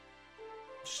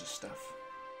 Just a staff.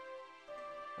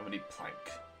 And we need plank.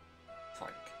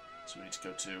 Plank. So we need to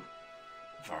go to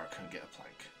Varrock and get a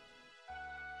plank.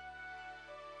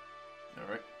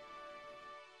 Alright.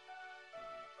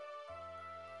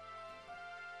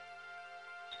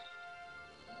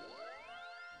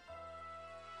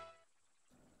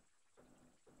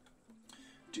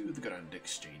 To the Grand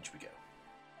Exchange we go.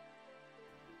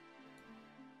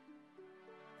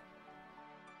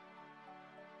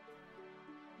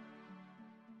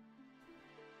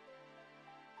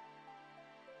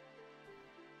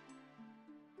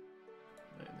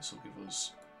 And this will give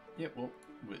us... Yep, well,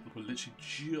 we're literally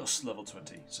just level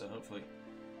 20, so hopefully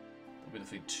there'll be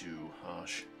nothing too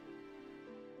harsh.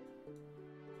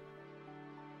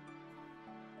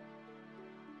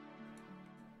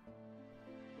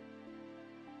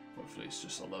 Hopefully it's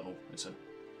just a level, it's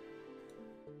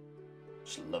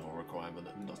just a level requirement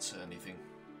and not anything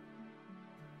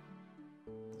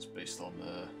that's based on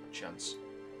chance.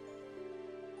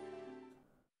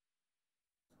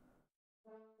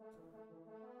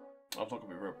 I'm not going to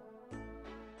be real.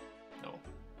 No.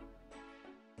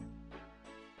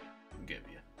 Give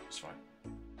you. It's fine.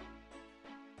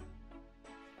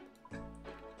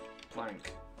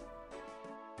 Plank.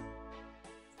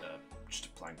 Just a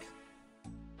plank.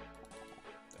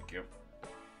 Thank you.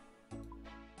 Alright,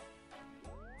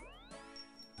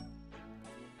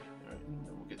 and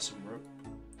then we'll get some rope.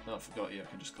 Oh, I forgot, yeah, I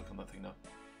can just click on that thing now.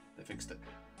 They fixed it.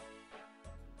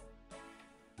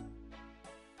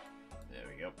 There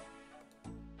we go.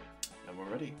 And we're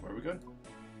ready. Where are we going?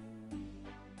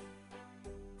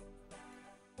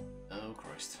 Oh,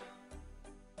 Christ.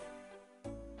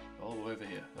 All the way over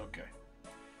here. Okay.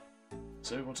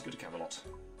 So we want to go to Camelot.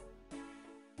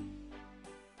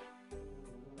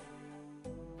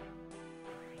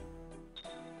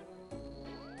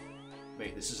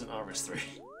 Wait, this isn't RS3.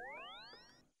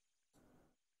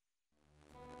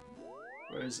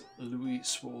 Where's Louis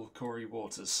Swall Corey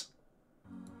Waters?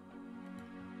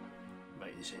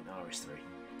 Mate, this ain't RS3.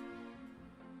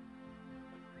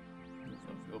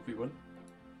 LP1.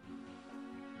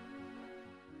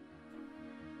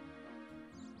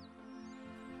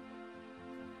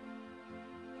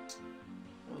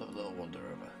 We'll have a little wander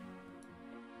over.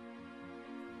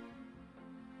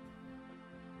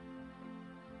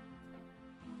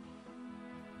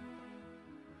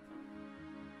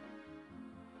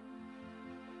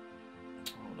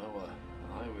 Oh no, a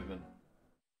highwayman.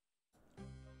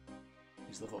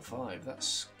 He's level 5,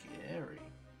 that's scary.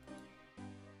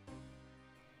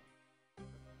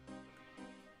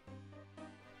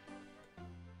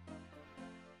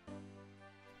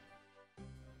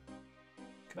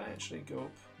 Can I actually go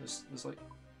up? There's like...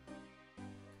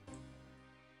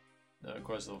 No, it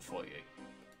requires level 48.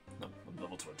 No, I'm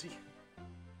level 20.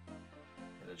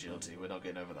 In agility, we're not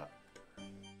getting over that.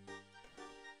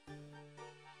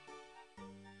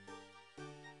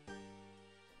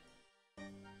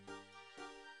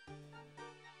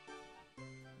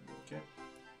 Okay.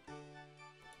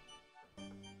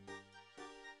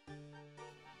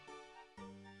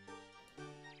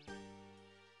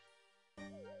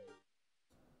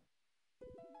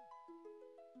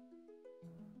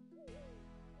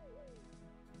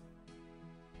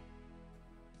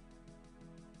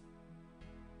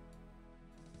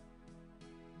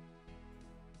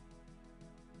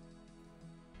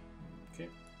 Okay.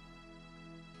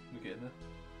 We're getting there.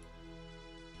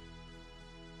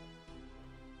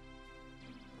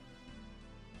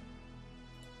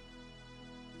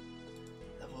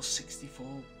 Level 64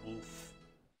 wolf.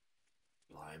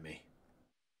 Blimey.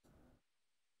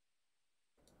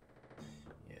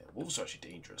 Yeah, wolves are actually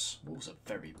dangerous. Wolves are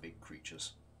very big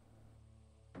creatures.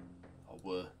 Or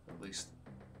were, at least.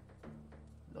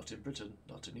 Not in Britain,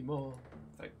 not anymore.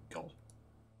 Thank God.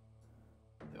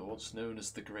 They were once known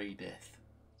as the Grey Death.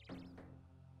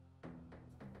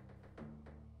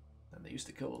 And they used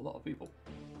to kill a lot of people.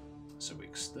 So we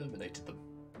exterminated them.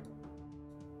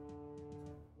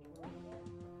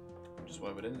 Which is why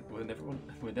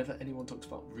whenever anyone talks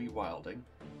about rewilding,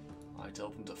 I tell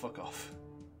them to fuck off.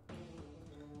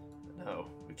 No,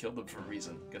 we killed them for a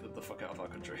reason. Get them the fuck out of our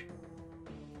country.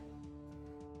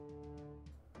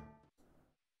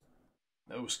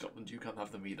 No, Scotland, you can't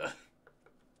have them either.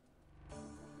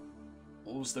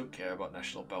 Wolves don't care about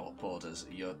national borders.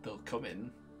 They'll come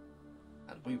in,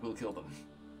 and we will kill them.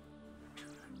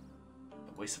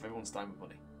 A waste of everyone's time and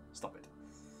money. Stop it.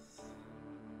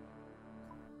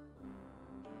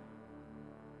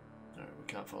 Alright, we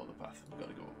can't follow the path. We've got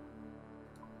to go up.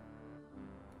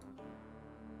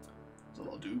 There's a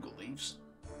lot of Dougal leaves.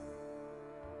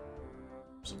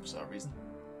 For some bizarre reason.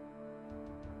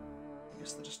 I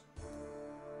guess they're just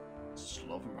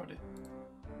love them around here.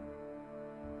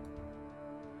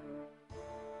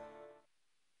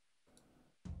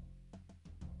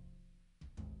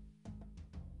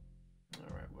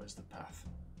 Alright, where's the path?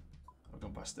 I've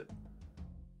gone past it.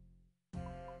 I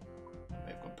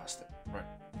may have gone past it. Right.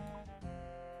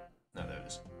 No, there it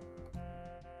is.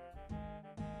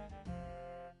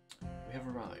 We have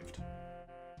arrived.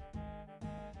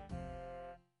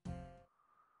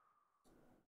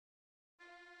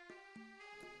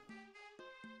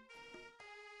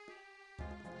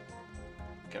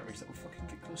 Can't reach that, we'll fucking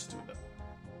get close to it though.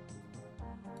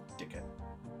 Dickhead.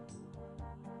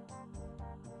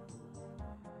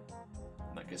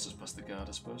 And that gets us past the guard,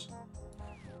 I suppose.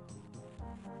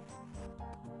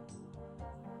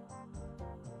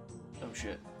 Oh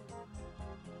shit.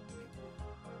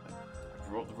 I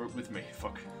brought the rope with me,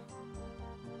 fuck.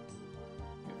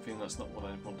 I feel that's not what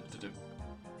I wanted to do.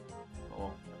 Oh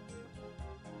well.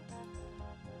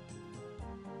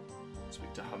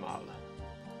 Speak to Hamal.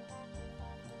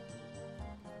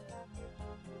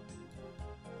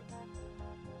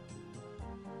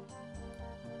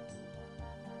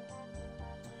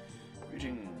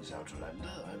 Greetings,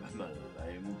 Outlander. I'm Hamal.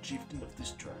 I am the chieftain of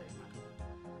this tribe.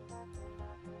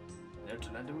 An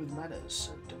Outlander with manners,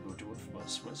 so don't go to one from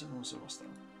us, where's everyone so hostile?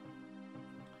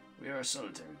 We are a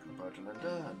solitary group,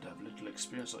 Outlander, and have little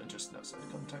experience or interest in outside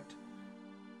contact.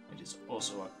 It is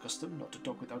also our custom not to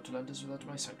talk with Outlanders without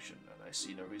my sanction, and I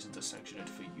see no reason to sanction it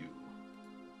for you.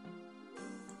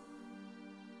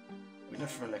 We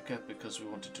left Releka because we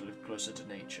wanted to live closer to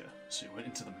nature, so we went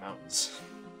into the mountains.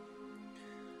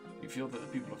 We feel that the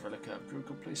people of Releka have grown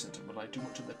complacent and rely too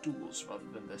much on their tools rather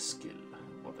than their skill.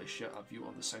 While they share our view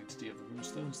on the sanctity of the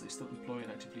runestones, they still employ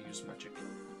and actively use magic.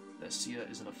 Their seer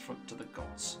is an affront to the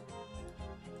gods.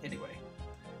 Anyway,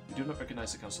 we do not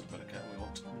recognize the Council of Releka and we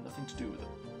want nothing to do with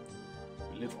them.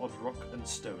 We live on rock and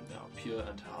stone now, pure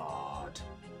and hard.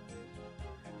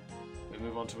 We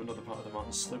move on to another part of the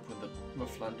mountain slope when the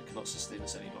rough land cannot sustain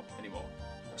us anymore.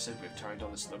 I said we have tarried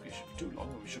down this location for too long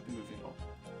and we should be moving on.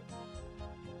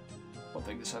 One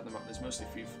thing, this side of the mountain is mostly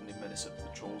free from the menace of the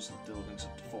trolls and the delvings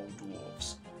of deformed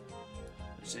dwarves.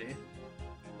 You see,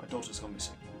 my daughter's gone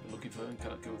missing. We've been looking for her and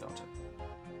cannot go without her.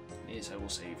 Here's how we'll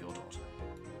save your daughter.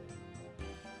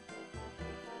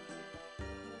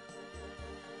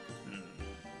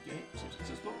 Okay, seems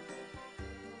successful.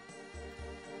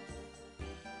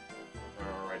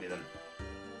 Alrighty then.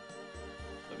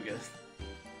 There we go.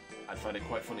 I'd find it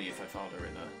quite funny if I found her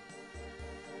in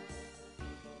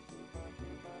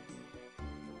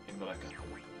Malacca.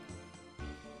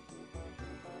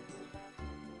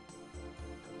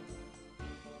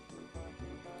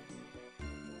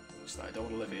 Just that I don't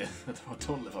want to live here. I don't want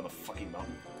to live on a fucking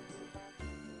mountain.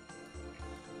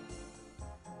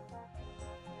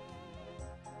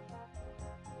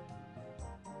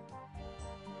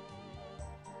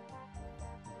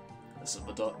 Listen,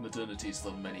 modernity's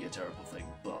done many a terrible thing,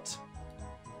 but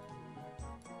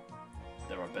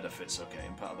there are benefits, okay,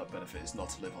 and part of that benefit is not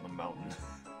to live on a mountain.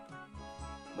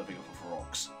 Living off of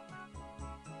rocks.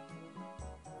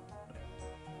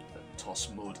 Then toss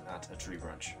mud at a tree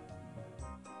branch.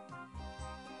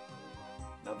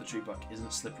 Now the tree bark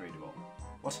isn't slippery anymore.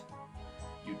 What?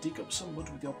 You dig up some mud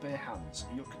with your bare hands.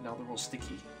 Yuck, now they're all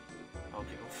sticky.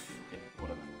 Okay, okay,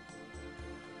 whatever.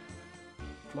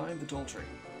 Climb the tall tree.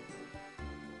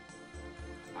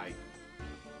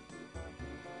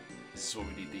 This is what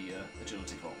we need the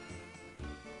agility for.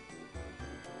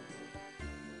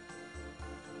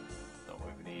 Not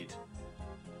what we need.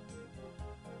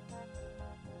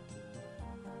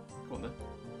 Go on then.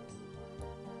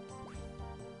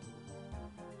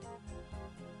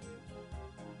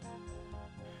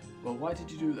 Well, why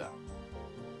did you do that?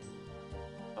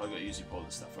 Oh, I got to use your pole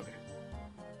and stuff, okay.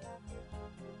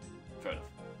 Fair enough.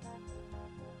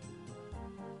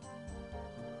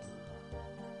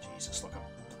 Jesus, look how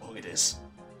long it is.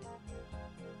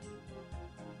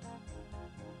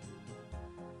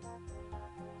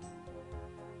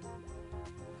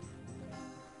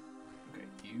 Okay,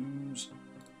 use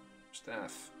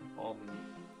staff on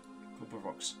clump of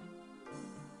rocks.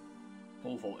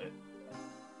 Pole vault it.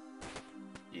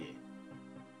 Yeah.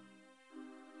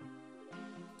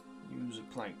 Use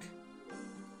a plank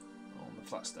on the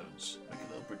flat stones. Make a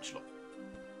little bridge look.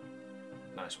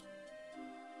 Nice one.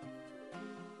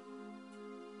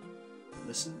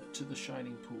 Listen to the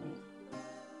shining pool.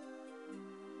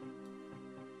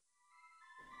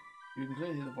 You can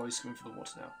clearly hear the voice coming from the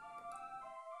water now.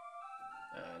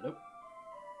 Nope.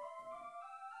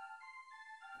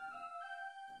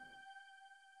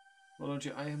 Well, don't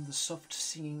you? I am the soft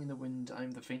singing in the wind. I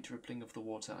am the faint rippling of the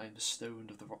water. I am the stone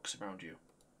of the rocks around you.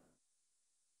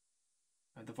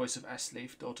 I am the voice of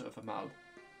Asleif, daughter of Amal.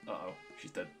 Uh-oh,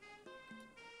 she's dead.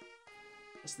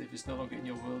 Asleif is no longer in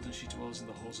your world, and she dwells in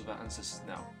the halls of our ancestors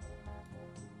now.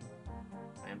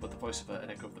 I am but the voice of her,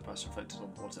 an echo of the past reflected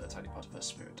on the water, a tiny part of her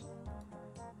spirit.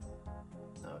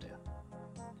 Oh dear.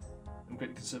 I'm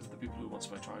greatly concerned for the people who once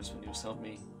my tribesmen. You must help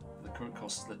me, for the current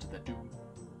cost has led to their doom.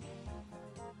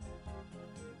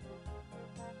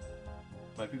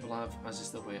 My people have, as is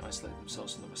their way, isolated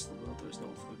themselves from the rest of the world. There is no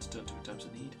one for them to turn to in times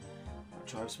of need. Our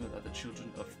tribesmen are the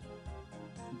children of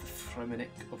the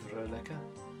Fremennik of Rurleka.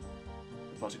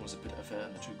 The parting was a bitter affair,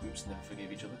 and the two groups never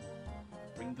forgave each other.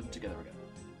 Bring them together again.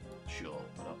 Sure,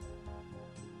 why not?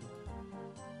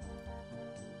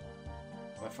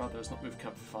 My father has not moved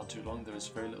camp for far too long. There is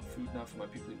very little food now for my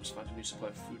people. He must find a new supply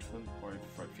of food for them, or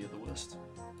I fear the worst.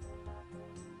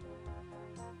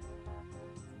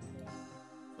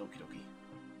 Okie dokie.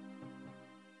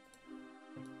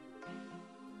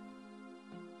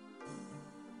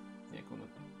 Yeah, come on.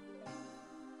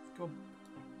 Come on.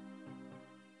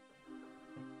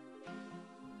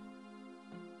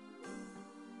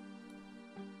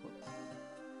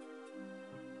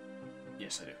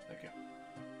 Yes, I do. Thank you.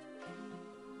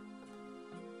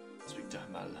 Speak to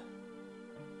Hamal.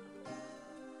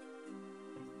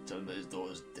 Tell him that his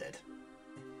daughter's dead.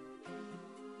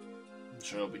 I'm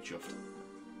sure I'll be chuffed.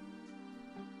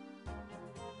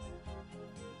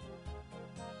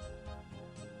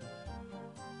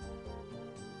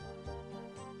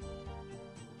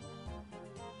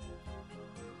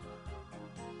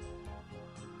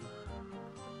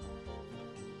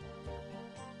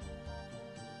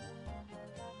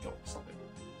 Go, stop it.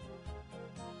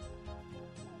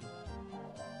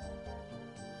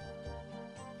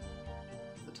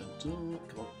 Come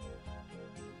on.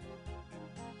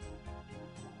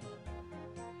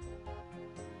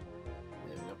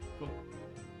 There we go. Cool.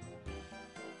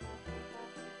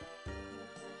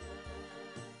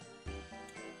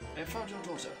 I found your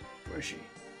daughter. Where is she?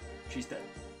 She's dead.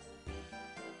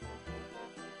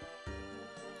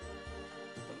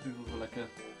 But the people were like,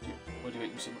 why do you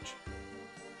hate them so much?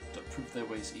 Don't approve their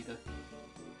ways either.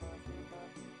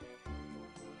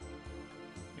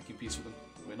 Making peace with them.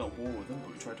 We're not at war with them,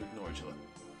 but we try to ignore each other.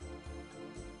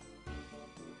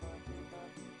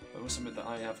 I must admit that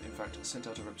I have, in fact, sent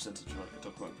out a representative to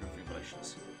talk about improving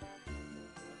relations.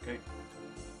 Okay.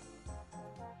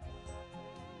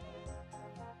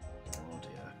 Oh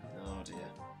dear. Oh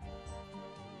dear.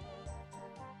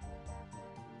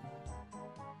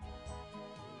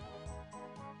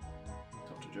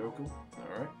 Talk to Jokel.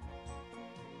 Alright.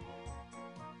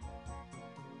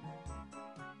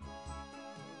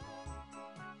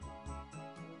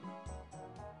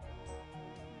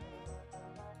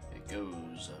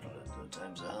 Goes. The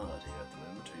times are hard here at the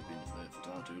moment. We've been for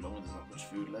far too long and there's not much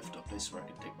food left or place where I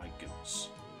can take my goats.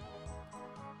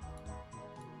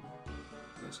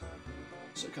 There's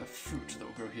some kind of fruit that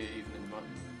will grow here even in the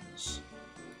mountains.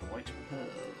 The white pearl.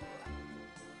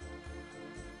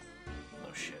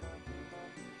 Oh shit.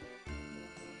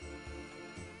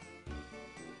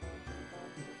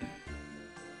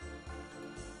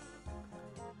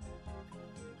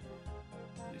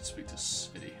 I need to speak to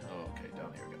Smitty. Oh, okay,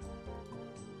 down here we go.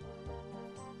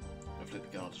 Hopefully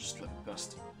the guard will just let me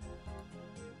past.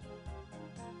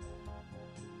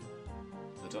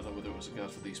 I don't know whether it was a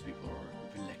guard for these people or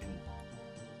a Villekan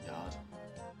guard.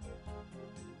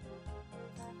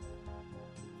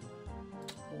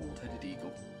 Bald-headed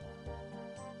eagle.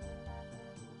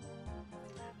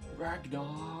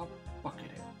 Ragnar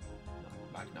Buckethead. No,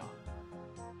 Ragnar.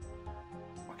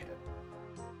 Buckethead.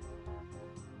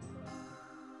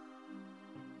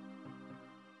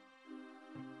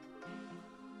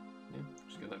 Yeah,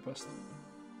 just get that past.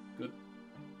 Good.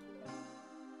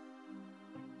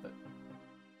 There.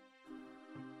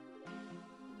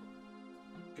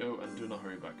 Go and do not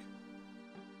hurry back.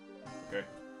 Okay.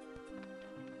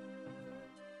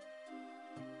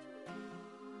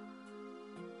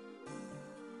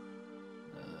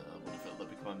 I would have felt let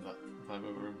me climb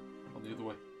over him on the other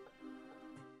way.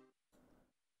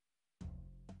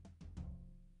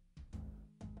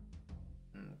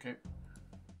 Okay.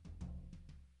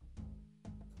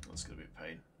 That's gonna be a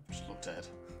pain. I've just looked ahead.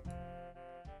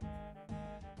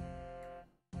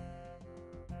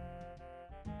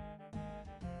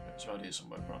 It's around here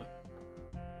somewhere, probably.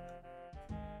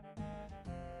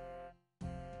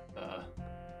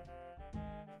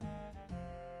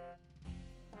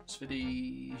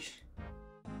 Smitty.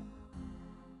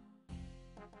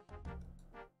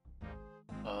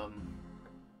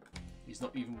 He's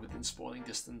not even within spawning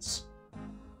distance.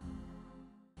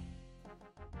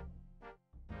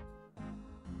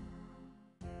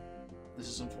 This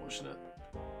is unfortunate.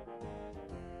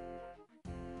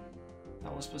 How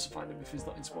am I supposed to find him if he's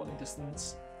not in spawning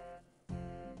distance?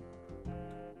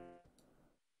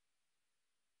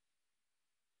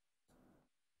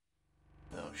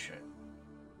 Oh shit.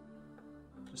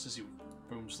 Just as he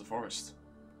roams the forest.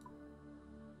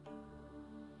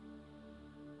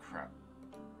 Crap.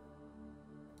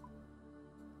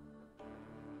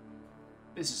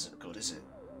 This isn't good, is it?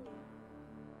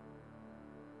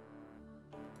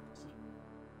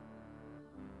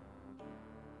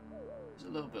 It's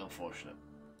a little bit unfortunate.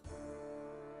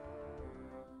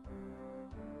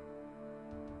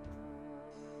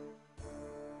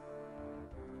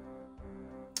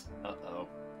 Uh-oh.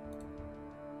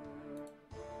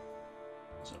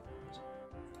 There's a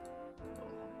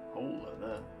hole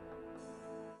there.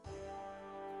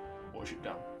 Or shoot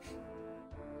down.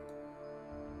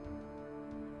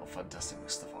 Oh, fantastic,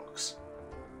 Mr. Fox.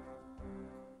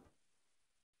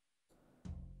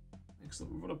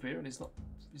 Excellent. We run up here and he's not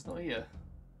here.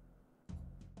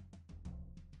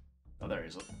 Oh, there he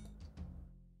is. Look.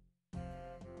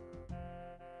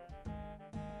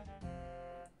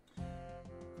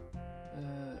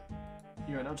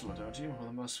 You're an outlaw, aren't you? Well,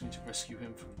 I'm asking you to rescue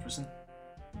him from prison.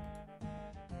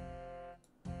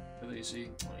 There you see.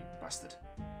 Oh, you bastard.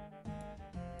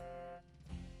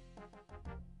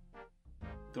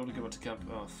 Don't want to go back to camp.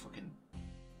 Oh, fucking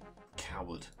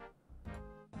coward.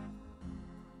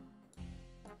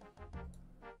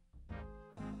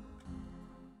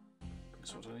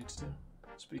 Guess what I need to do?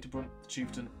 Speak to Brunt, the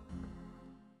chieftain.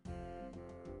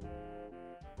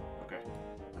 Okay.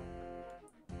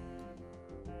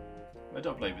 I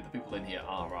don't blame you, the people in here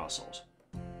are arseholes.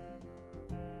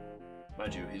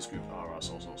 Mind you, his group are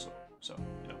arseholes also. So,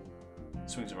 you know,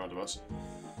 swings and roundabouts.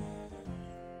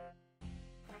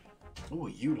 Oh,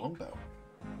 you longbow.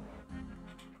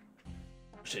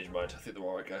 I've changed my mind, I think they're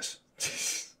alright, guys.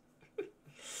 It's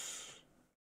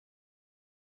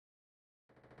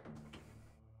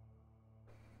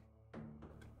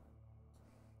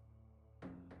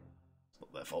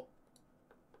not their fault.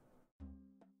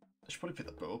 I should probably pick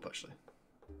that bow up, actually.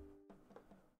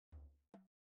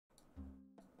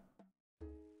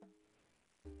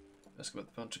 Ask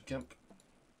about the mountain camp.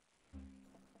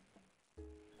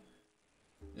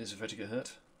 Is afraid to get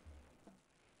hurt.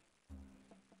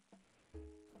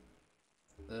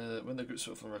 When the group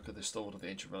spoke from the record, they stole one of the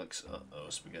ancient relics. Uh-oh,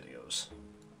 SpaghettiOs.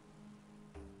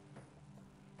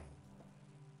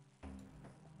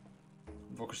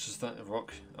 Rock is just that, a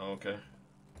rock? Oh, okay.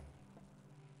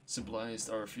 Symbolized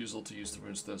our refusal to use the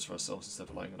rune stones for ourselves instead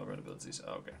of relying on our own abilities.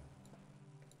 Oh, okay.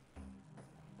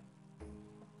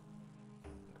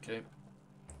 Okay.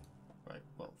 Right,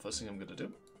 well, first thing I'm going to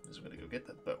do is I'm going to go get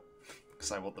that bow.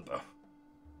 Because I want the bow.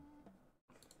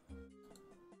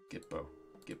 Get bow.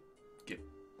 Get.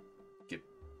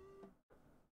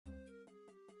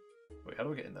 Wait, how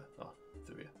do I get in there? Oh,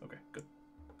 through here. Okay, good.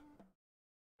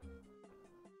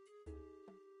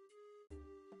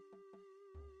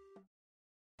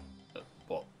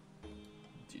 What?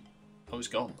 Oh, it's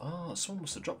gone. Ah, someone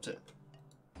must have dropped it.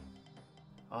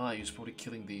 Ah, he was probably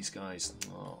killing these guys.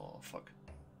 Oh, fuck.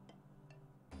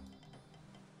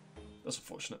 That's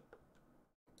unfortunate.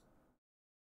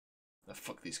 Ah,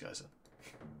 fuck these guys then.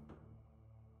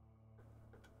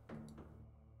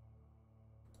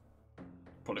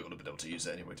 Probably would have been able to use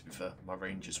it anyway, to be fair. My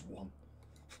range is 1.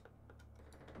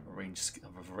 I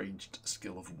have a ranged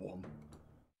skill of 1.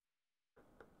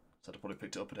 So I'd have probably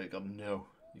picked it up and I'd gone, no,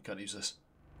 you can't use this.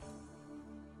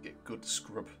 Get good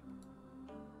scrub.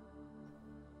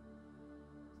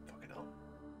 Fucking hell.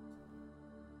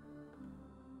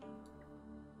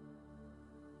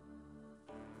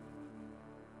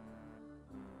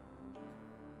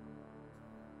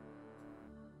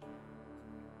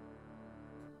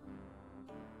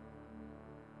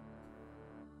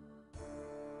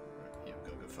 Yeah, we've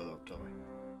got to go further up, don't we?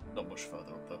 Not much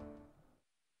further up, though.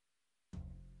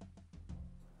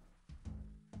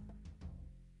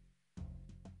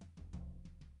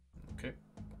 Okay.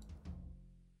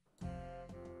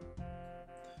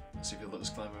 Let's see if he'll let us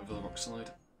climb over the rock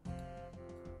slide.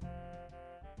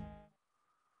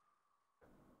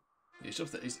 It's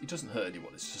just that he doesn't hurt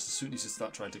anyone, it's just as soon as you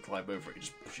start trying to climb over it, he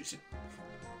just pushes you.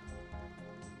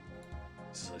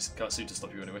 So he can't seem to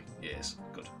stop you anyway. Yes,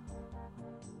 good.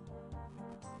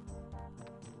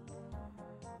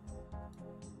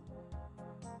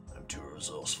 I'm too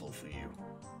resourceful for you.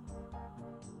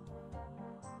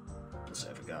 Plus I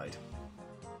have a guide.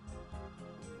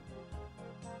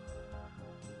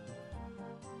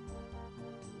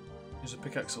 There's a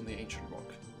pickaxe on the ancient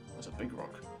rock. There's a big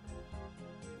rock.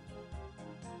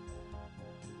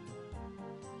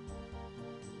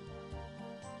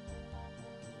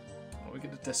 we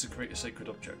get to desecrate a sacred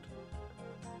object.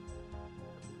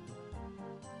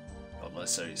 Not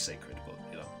necessarily sacred, but,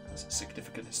 you know, has a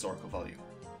significant historical value.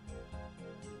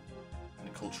 And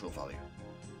a cultural value.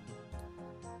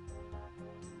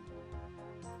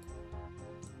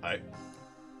 Alright.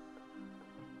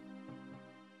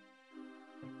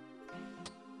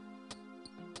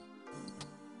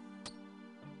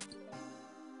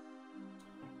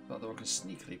 That the rock is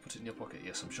sneakily put in your pocket.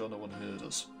 Yes, I'm sure no one heard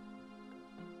us.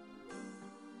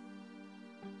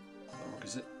 What rock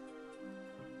is it?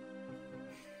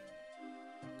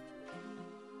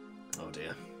 Oh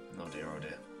dear. Oh dear, oh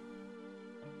dear.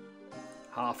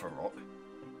 Half a rock.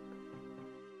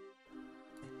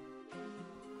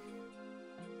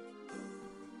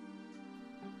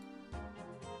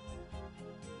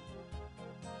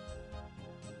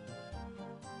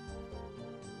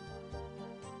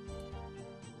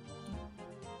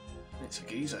 It's a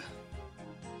geezer.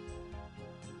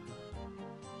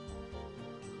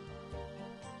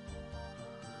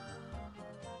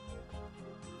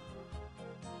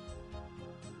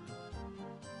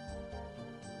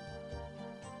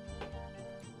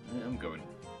 Yeah, I'm going.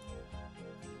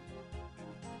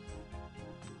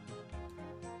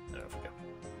 There we go.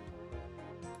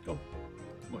 Go.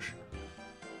 Mush.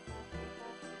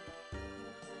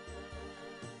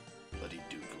 Bloody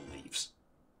Dougal leaves.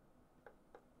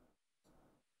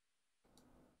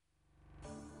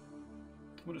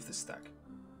 What if this stack?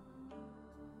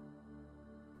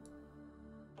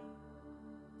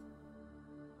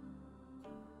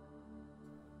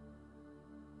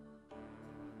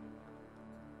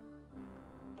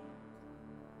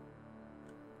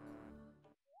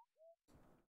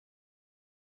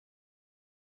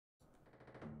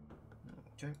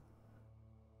 Okay.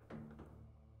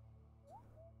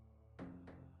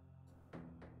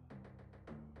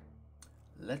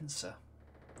 Lensa.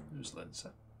 Who's Lensa?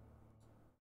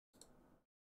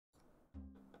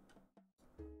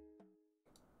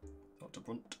 Dr.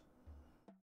 Brunt.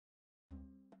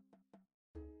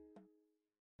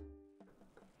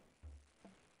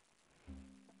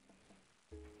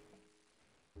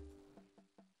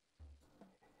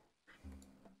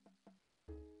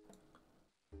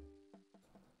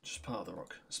 Just part of the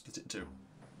rock. Split it in two.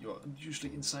 You are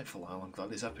unusually insightful, Al. I'm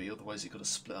glad he's happy, otherwise he could have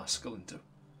split our skull in two.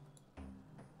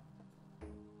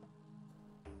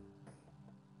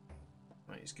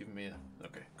 Right, he's giving me a...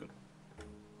 Okay, good.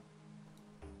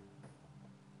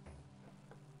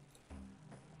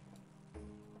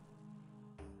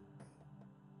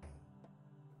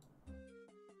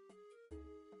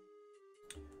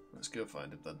 Let's go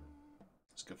find him then.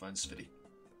 Let's go find Sviddy.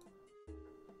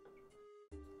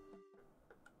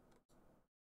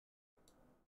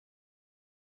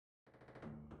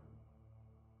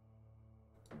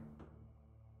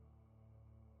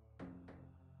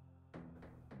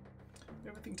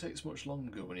 Everything takes much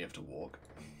longer when you have to walk.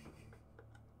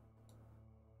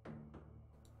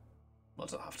 Well,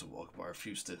 I don't have to walk, but I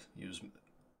refuse to use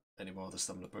any more of the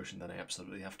stamina potion than I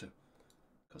absolutely have to.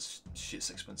 Because shit's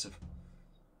expensive.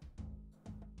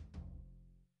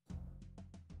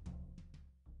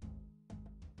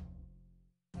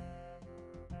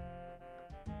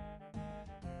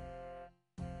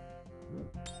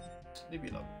 Leave me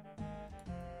alone.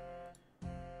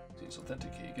 See, it's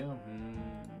authentic, here you go.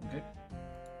 Okay.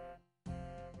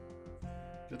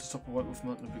 Go to the top of White Wolf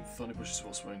Mountain and pick the thorny bushes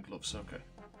whilst wearing gloves. Okay.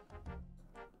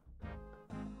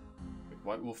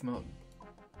 White Wolf Mountain.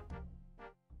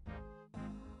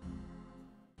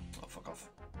 Oh, fuck off.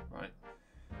 Right.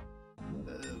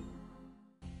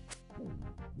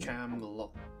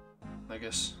 Camelot, I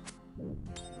guess.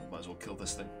 Might as well kill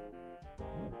this thing.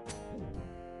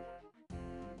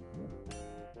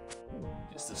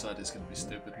 It's decided it's going to be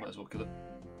stupid, might as well kill it.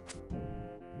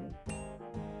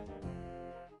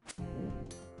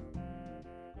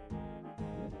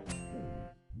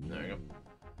 There we go.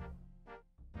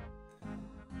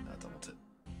 I don't want it.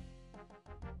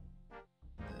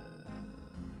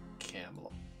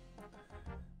 Camelot.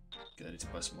 Gonna need to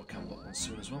buy some more Camelot ones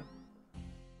soon as well.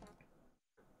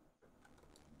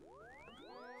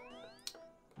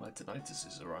 My tinnitus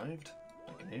has arrived.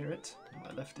 I can hear it in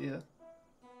my left ear.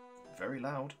 Very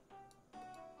loud.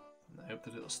 And I hope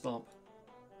that it'll stop.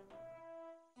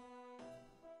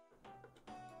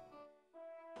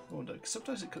 I wonder, 'cause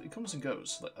sometimes it comes and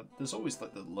goes. Like there's always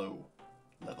like the low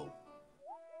level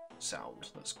sound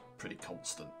that's pretty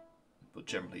constant, but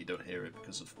generally you don't hear it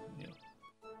because of, you know,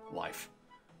 life.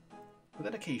 But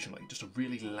then occasionally, just a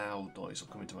really loud noise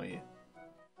will come into my ear.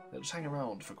 It'll just hang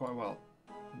around for quite a while,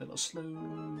 and then it'll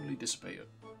slowly dissipate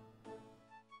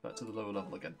back to the lower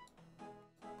level again.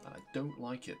 And I don't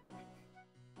like it,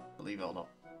 believe it or not.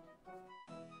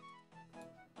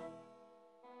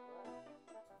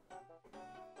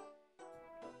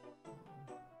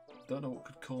 don't know what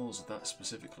could cause that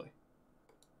specifically.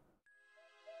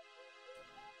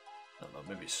 I don't know,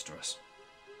 maybe it's stress.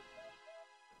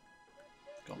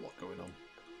 Got a lot going on.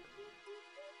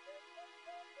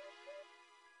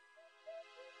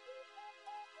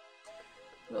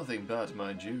 Nothing bad,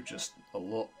 mind you, just a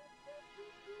lot.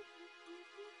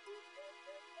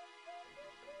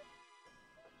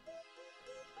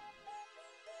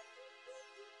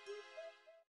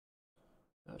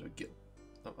 How do I get...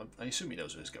 I assume he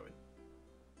knows where he's going.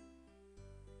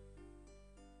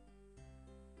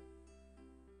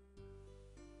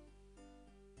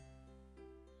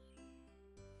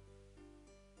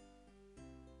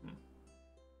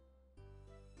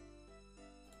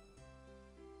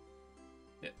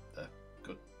 Yeah, there.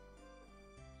 Good.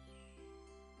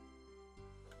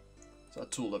 Is that a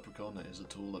tool leprechaun? It is a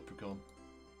tool leprechaun.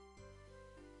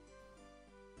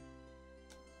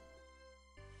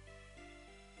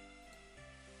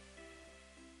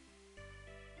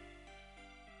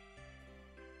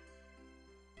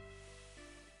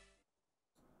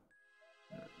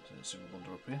 There's a single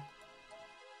wonder up here.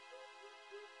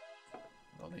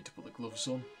 I'll need to put the gloves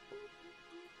on.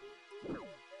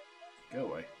 Go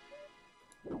away.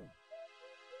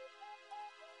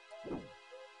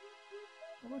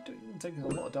 I'm taking a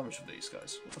lot of damage from these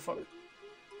guys. What the fuck?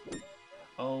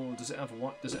 Oh, does it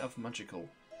have magical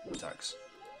attacks?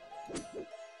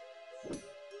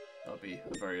 That'd be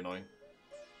very annoying.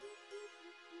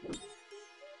 Put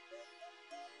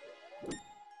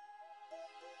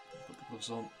the gloves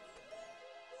on.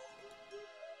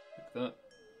 Like that.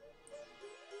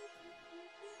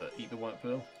 Eat the white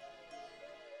pearl.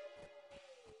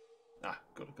 Ah,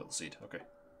 good, I've got the seed, okay.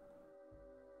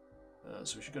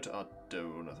 So we should go to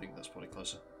Ardone, I think that's probably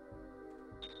closer.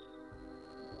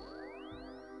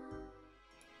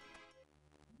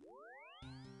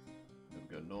 Then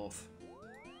we go north.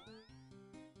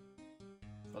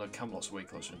 Oh no, Camelot's way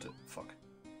closer, isn't it? Fuck.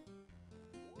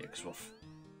 Yeah, because we're off.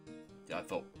 Yeah, I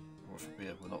thought we're off up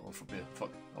here, we're not off up here.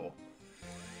 Fuck, oh well.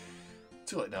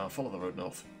 Too late now, follow the road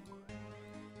north.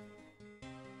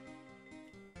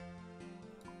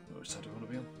 Which side do we want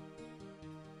to be on?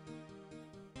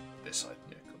 This side,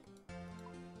 yeah, good.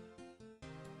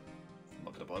 I'm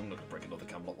not gonna break another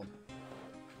Camelot one.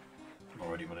 I'm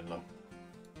already running low.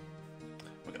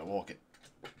 We're gonna walk it.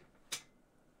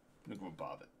 I'm gonna go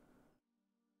barb it.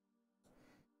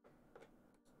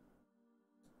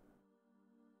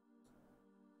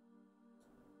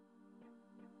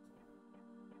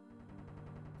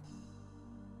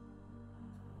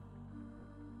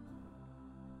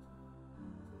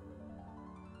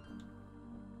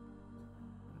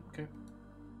 Okay.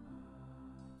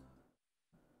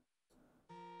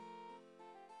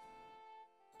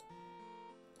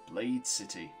 Blade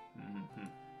City. Mm-hmm.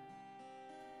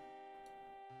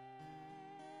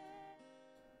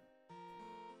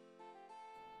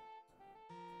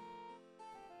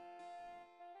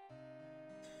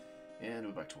 And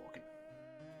we're back to walking.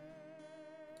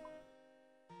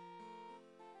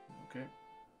 Okay.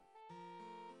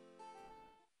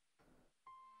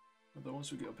 But then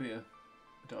once we get up here,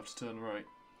 we don't have to turn right.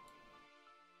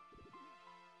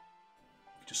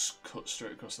 We just cut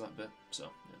straight across that bit, so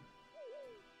yeah.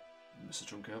 Miss a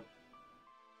chunk out.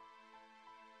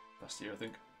 Past here, I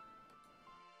think.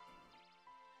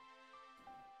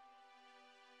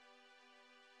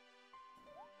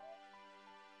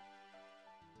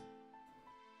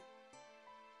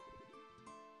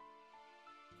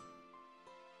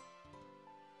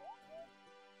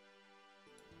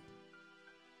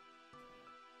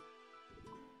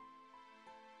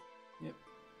 Yep.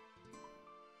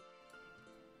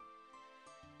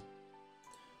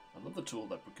 I love the tool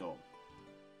leprechaun.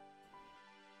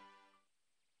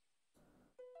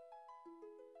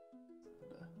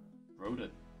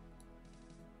 Rodent.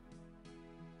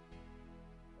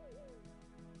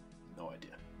 No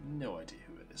idea. No idea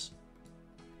who it is.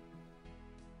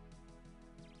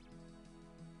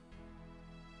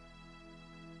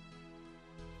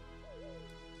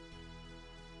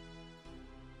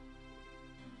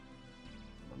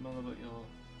 I'm not about your...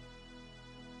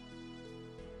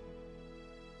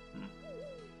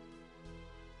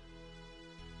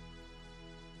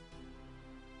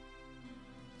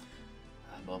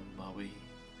 I'm on my way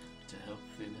to help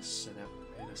finish and out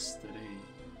in a study.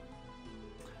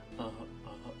 I'll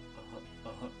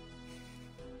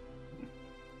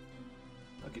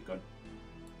keep going.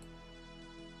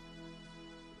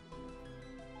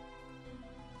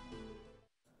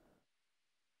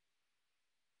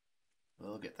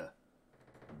 We'll get there.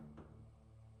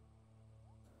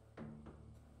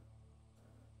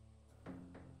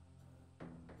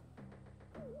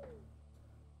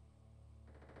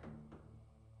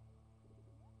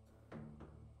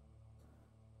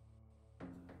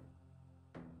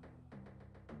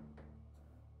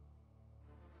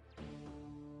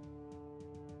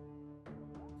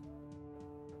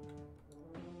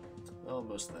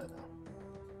 almost there now.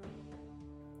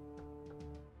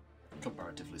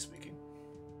 Comparatively speaking.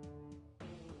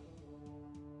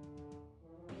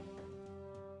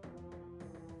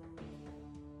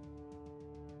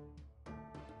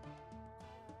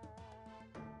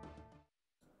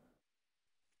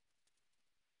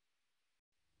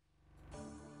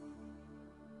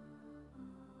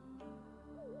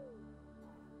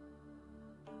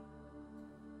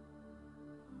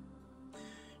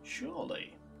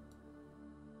 Surely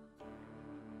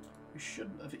we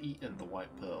shouldn't have eaten the white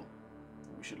pearl.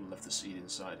 We should have left the seed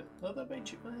inside it. Oh, that made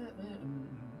you...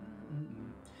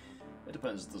 It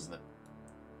depends, doesn't it?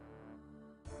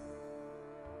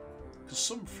 Because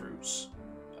some fruits,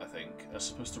 I think, are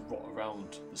supposed to rot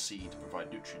around the seed to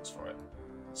provide nutrients for it.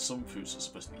 And some fruits are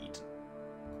supposed to be eaten.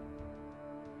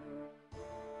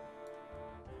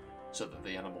 So that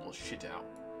the animal will shit out.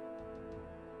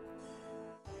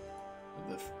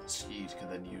 And the seed can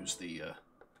then use the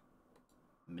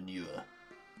manure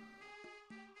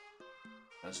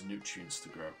as nutrients to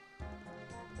grow.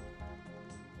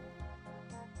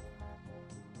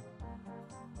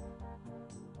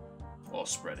 Or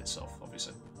spread itself,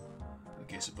 obviously. In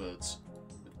the case of birds,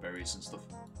 with berries and stuff.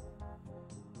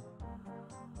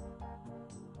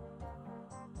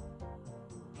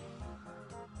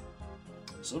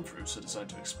 Some fruits are designed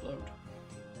to explode.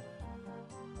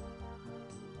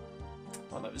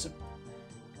 Oh no, is it...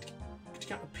 Could you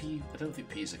count a pea? I don't think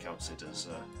peas are counted as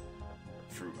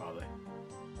fruit, are they?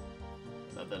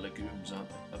 No, they're legumes, aren't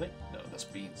they? Are they? No, that's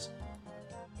beans.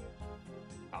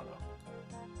 I don't know.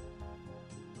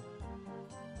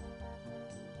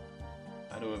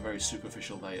 I know a very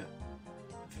superficial layer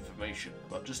of information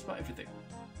about just about everything.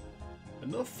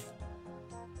 Enough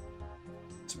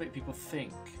to make people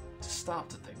think, to start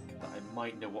to think, that I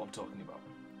might know what I'm talking about.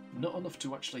 Not enough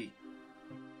to actually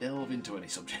delve into any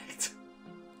subject.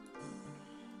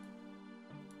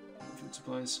 Food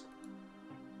supplies.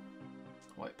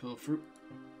 White pearl fruit.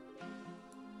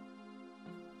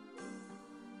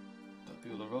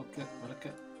 Papula roca.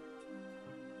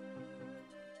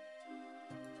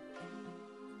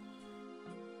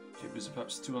 Is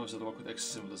perhaps 2 hours of the walk with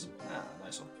extra symbolism. Ah,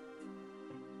 nice one.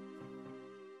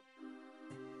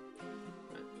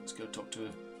 Right, let's go talk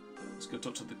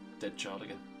to the dead child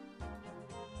again.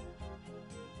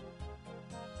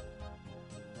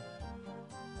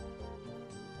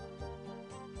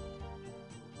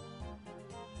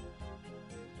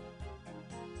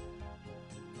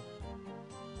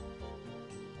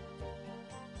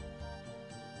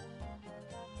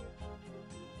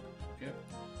 Okay.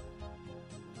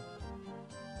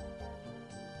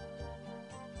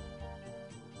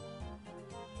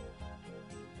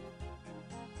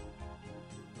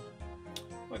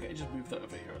 Okay, just move that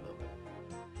over here a little bit.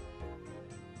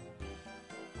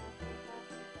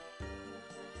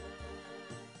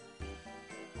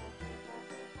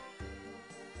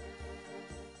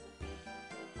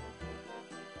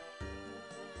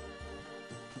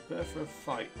 Prepare for a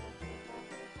fight.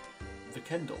 The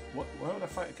Kendall. Why would I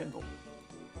fight a Kendall?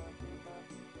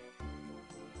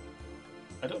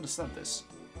 I don't understand this.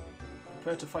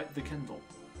 Prepare to fight the Kendall.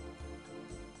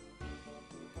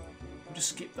 Just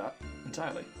skip that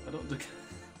entirely. I don't think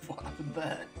what happened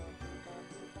there.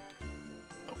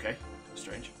 Okay,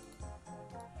 strange.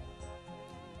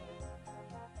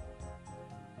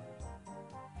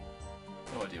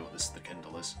 No idea what the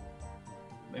Kendall is.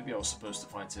 Maybe I was supposed to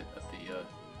fight it at the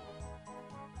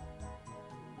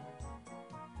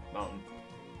mountain,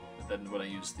 but then when I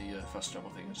used the fast travel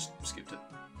thing, I just skipped it.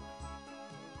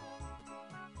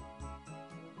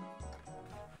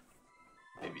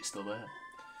 Maybe it's still there.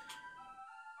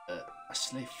 A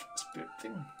slave spirit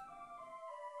thing?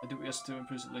 I do what we have to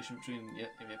improve the relation between... Yeah.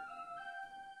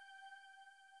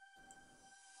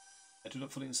 I do not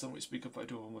fully understand what you speak of, but I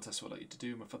do have one more test I would like you to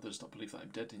do. My father does not believe that I'm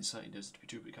dead. Inside he knows it to be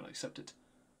true, but he cannot accept it.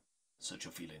 Search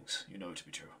your feelings. You know it to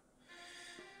be true.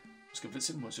 Just convince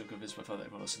him. Once you're convinced my father,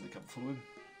 everyone else in the camp follow him.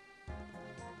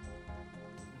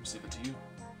 I'll leave it to you.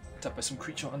 Attacked by some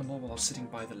creature or animal while I was sitting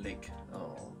by the lake.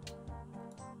 Oh.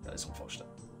 That is unfortunate.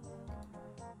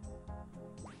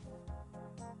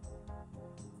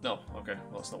 No, okay.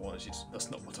 Well, that's not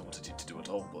what I wanted you to do at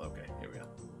all, but okay, here we are.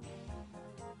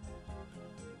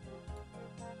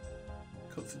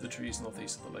 Cut through the trees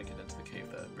northeast of the lake and enter the cave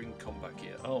there. Bring Con back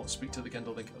here. Oh, speak to the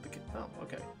Kendall link of the kid. Oh,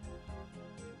 okay.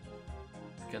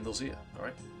 The Kendall's here,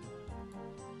 alright.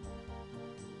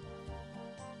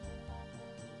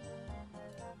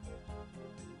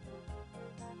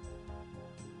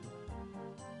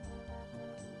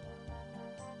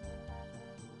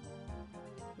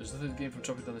 There's nothing to gain from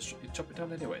chopping down the street. Chop it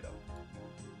down anyway, though.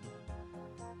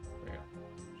 There we go.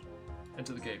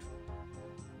 Enter the cave.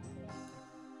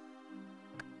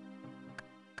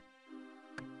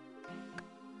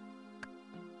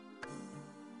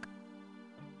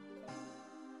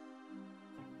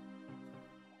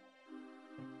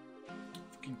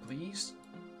 Fucking please.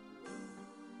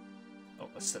 Oh,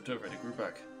 I stepped over it. It grew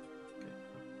back.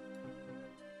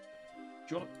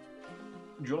 Okay.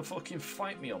 Do you wanna fucking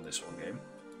fight me on this one, game?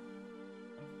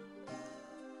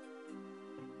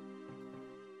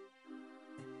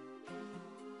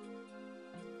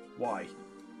 Why?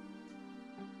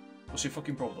 What's your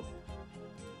fucking problem?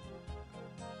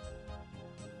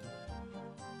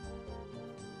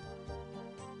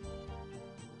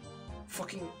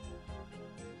 Fucking...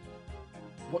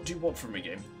 What do you want from me,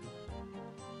 game?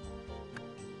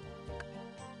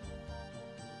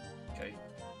 Okay.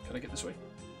 Can I get this way?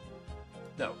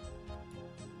 No.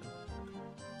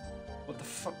 What the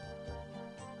fuck?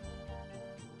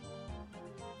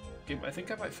 Game, I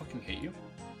think I might fucking hate you.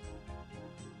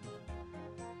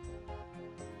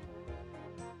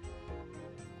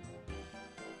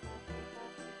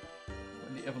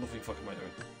 What the ever-loving fuck am I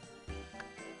doing?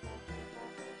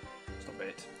 Stop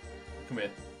it. Come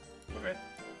here. Come here.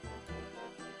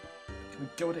 Can we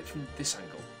go at it from this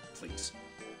angle, please?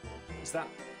 Is that...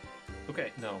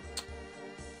 Okay, no.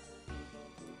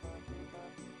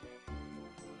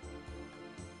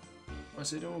 I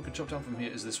say the only one we can chop down from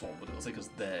here is this one, but it'll take us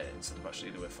there instead of actually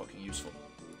anywhere fucking useful.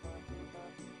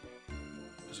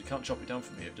 Because we can't chop it down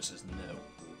from here, it just says no.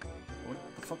 What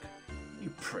the fuck? You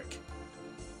prick.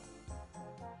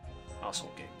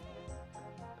 Arsehole game.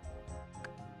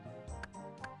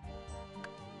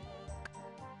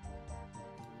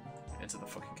 Enter the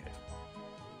fucking cave.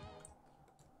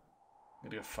 I'm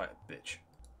gonna go fight a bitch.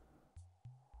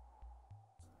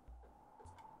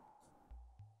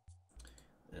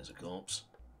 There's a corpse.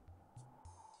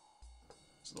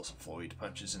 There's lots of void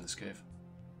patches in this cave.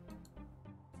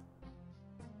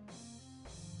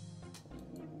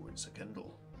 Ooh, it's a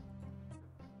Kendall.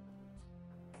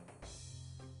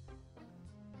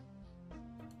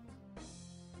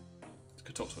 Let's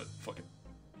go talk to it. Fuck it.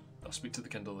 I'll speak to the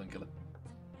Kendall and kill it.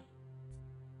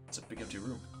 It's a big empty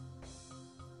room.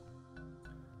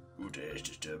 Who dares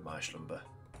disturb my slumber?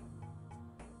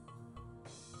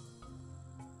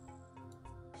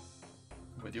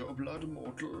 With your blood,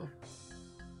 mortal.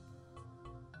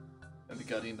 I'm the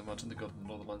guardian, the mountain, the god of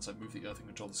all the lands. I move the earth and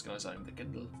control the skies. I am the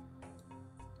Kindle.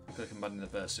 Look like a man in a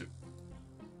bear suit.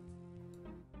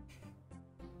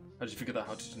 How did you figure that?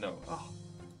 How did you know? Oh.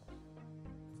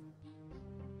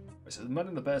 Wait, so the man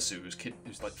in the bear suit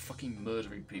who's like fucking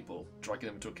murdering people, dragging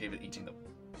them into a cave and eating them.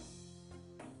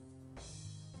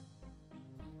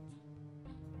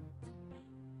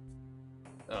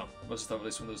 Oh, must have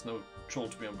this when there was no troll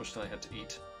to be ambushed and I had to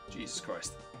eat. Jesus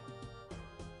Christ.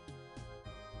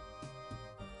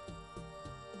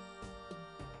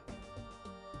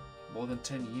 More than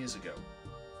 10 years ago.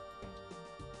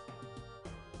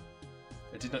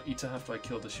 I did not eat her after I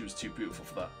killed her, she was too beautiful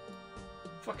for that.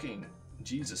 Fucking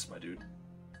Jesus, my dude.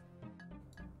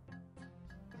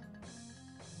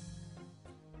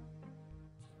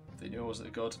 If they knew I wasn't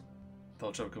a god,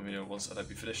 they'll try to come here once and I'd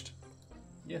be finished.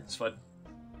 Yeah, it's fine.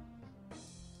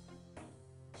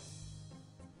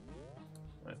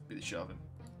 Right, beat the shit out of him.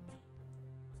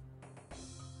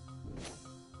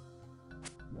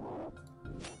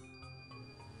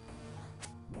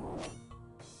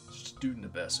 It's just a dude in a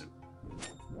bear suit.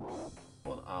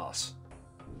 What an arse.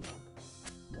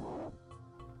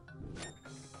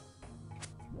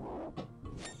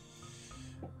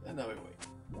 And now we wait.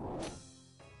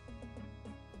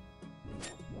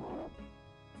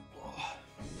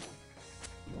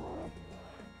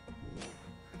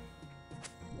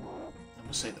 I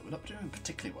must say that we're not doing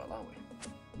particularly well, are we?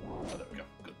 Oh, there we go.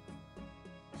 Good.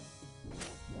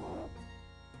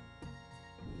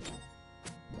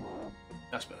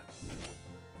 That's better.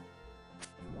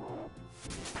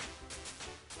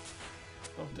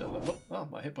 Oh, did I level up? Oh,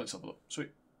 my hit points level up.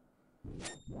 Sweet.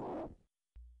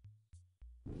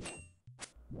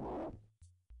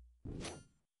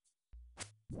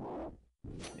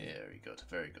 Very good,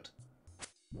 very good.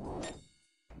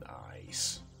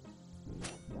 Nice.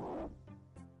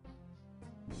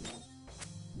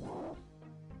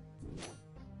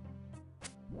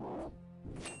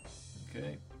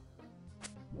 Okay.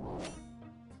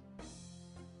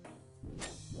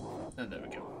 And there we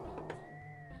go.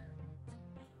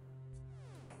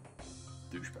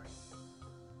 Douchebag.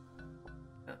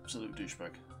 Absolute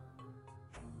douchebag.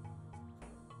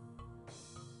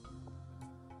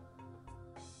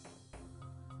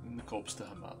 And the corpse to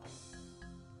Hamal.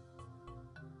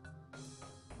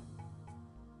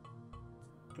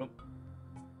 Come on.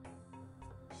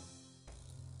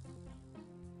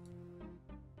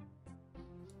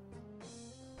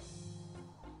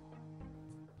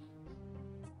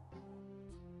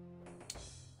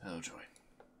 Oh joy.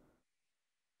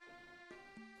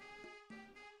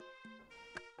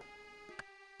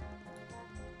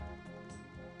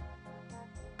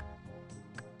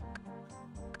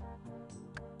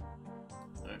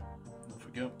 Alright, off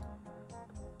we go.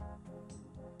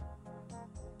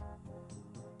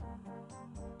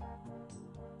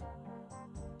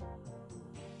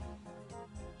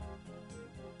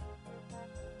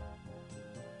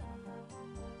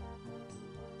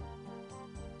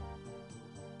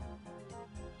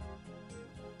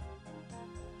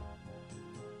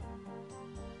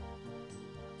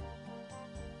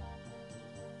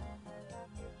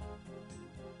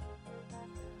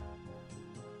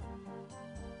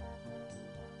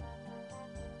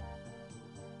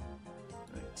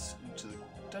 Right, into the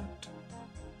dent.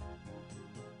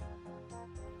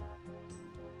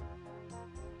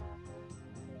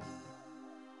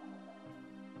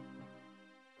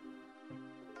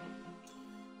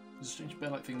 There's a strange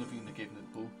bear-like thing living in the cave near the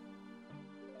pool.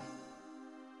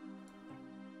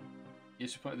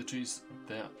 Yes, we planted the trees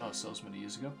there ourselves many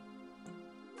years ago.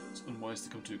 It's unwise to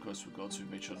come too close to a god, so we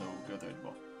made sure no one would go there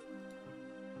anymore.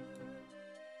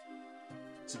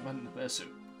 It's a man in a bear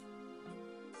suit.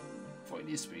 I thought it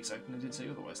needs to be exact, and I didn't say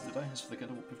otherwise, did I? As for the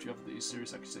kind of what proved you have these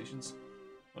serious accusations,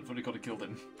 I've only got to kill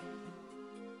him.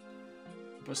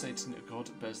 Impersonating a god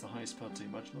bears the highest penalty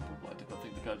imaginable, but I did not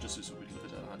think the guard justice would be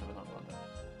delivered at the hand of an outlander.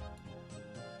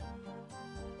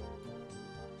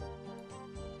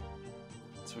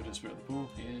 So to spirit of the pool,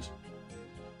 he is.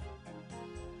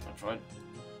 I'm fine.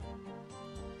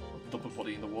 I'll dump a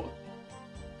body in the water.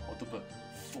 I'll dump a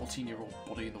 14-year-old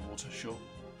body in the water, sure.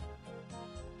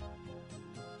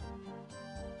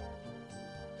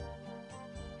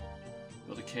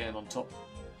 Got a cairn on top.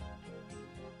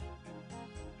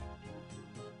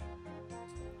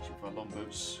 Should our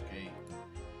longboats, okay.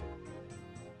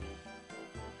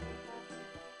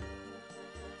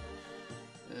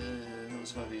 That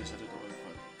was 5 years, I don't know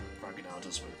if bragging out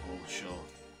does with the pool, sure.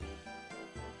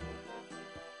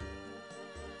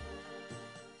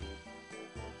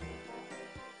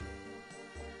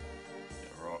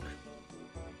 Get a rock.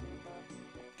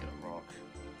 Get a rock.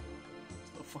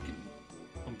 There's a fucking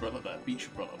umbrella there, beach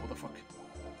umbrella, what the fuck?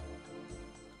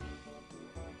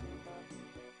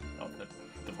 Oh,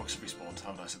 the rocks have respawned,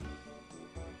 how nice of them.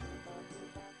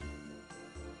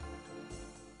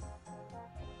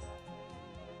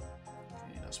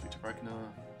 Okay, now speak to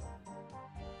Ragnar.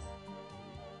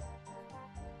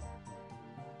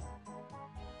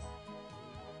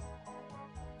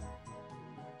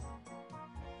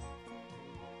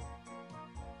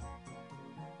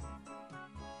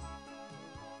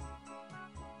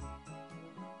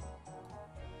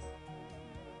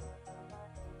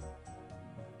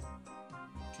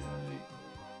 Okay.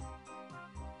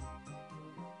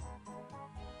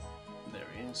 There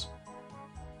he is.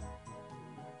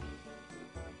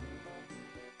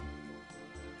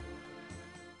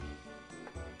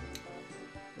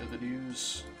 The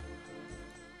news.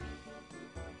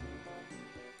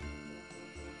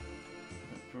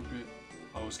 Appropriate.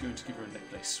 I was going to give her a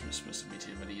necklace. We were supposed to meet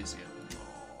here many years ago.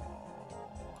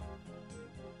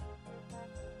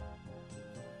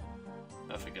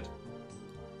 I figured.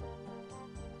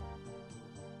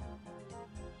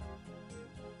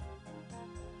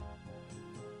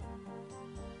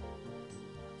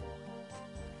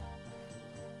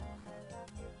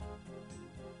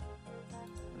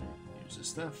 Use the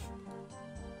stuff.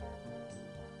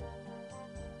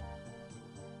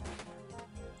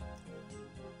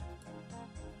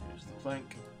 Use the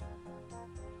plank.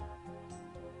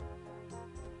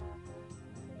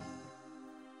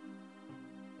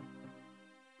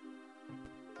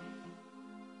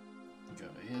 Go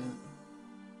over here.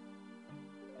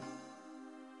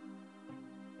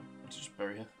 Just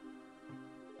bury her.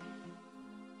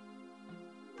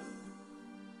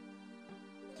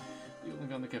 The only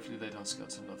gun that carefully laid down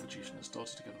scouts and another chief and his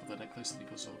daughter together with a necklace that he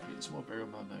goes over create a small burial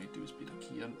mound. Now you do is beat a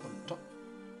key on top.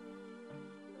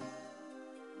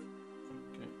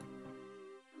 Okay.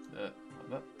 Like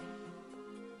that.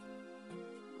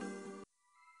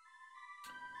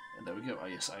 And there we go. Ah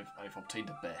yes, I've obtained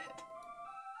a bear head.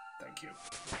 Thank you.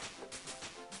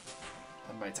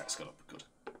 And my attack's gone up. Good.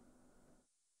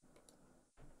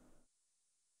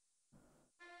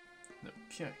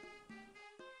 Okay.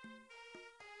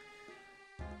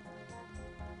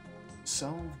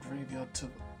 Salve graveyard to... Oh,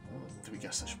 do we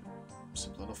guess that should be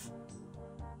simple enough?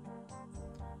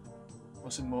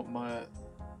 What's in my...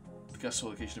 The guest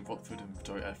location and brought the food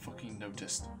inventory, I fucking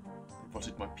noticed. They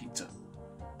rotted my pizza.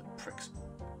 The pricks.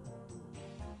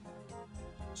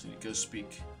 So you go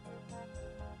speak.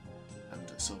 And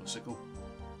Silver Sickle.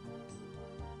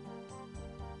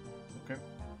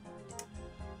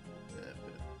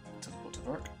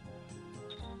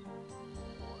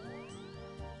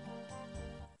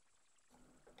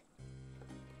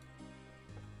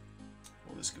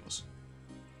 this give us?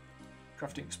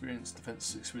 Crafting experience,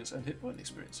 defense experience, and hit point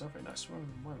experience. Oh, very nice. Why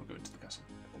am I going to the castle?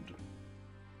 I'm doing.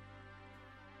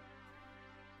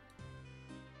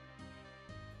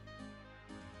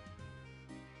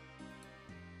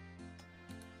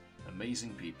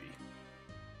 Amazing PP.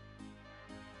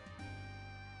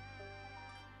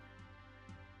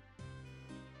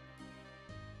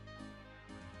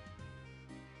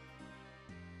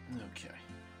 Okay.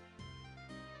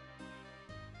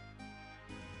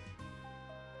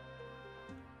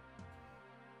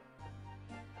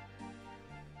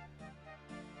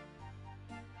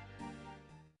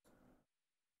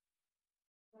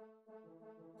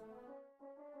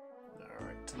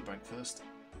 Alright, to the bank first.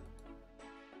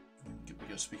 Give me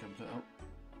go speak and put out.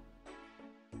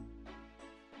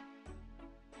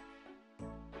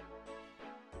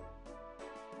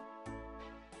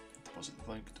 Deposit the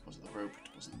plank, deposit the rope,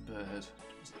 deposit the bear head,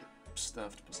 deposit the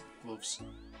staff, deposit the gloves,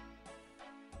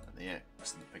 and the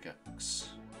axe and the pickaxe.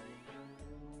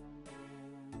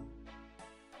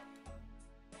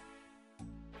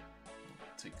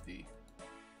 I'll take the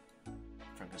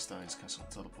Frankenstein's castle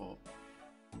teleport.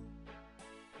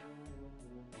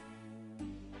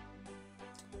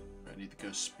 I need the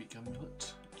ghost speak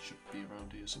amulet. It should be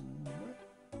around here somewhere.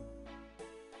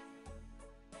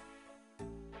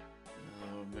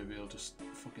 Maybe I'll just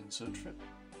fucking search for it.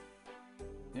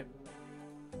 Yep.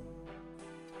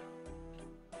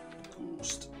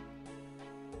 Ghost.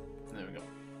 There we go.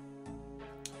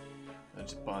 I need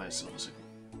to buy a silver sickle.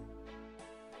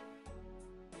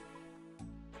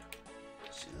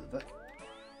 Silver.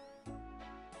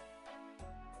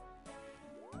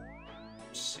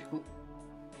 Sickle.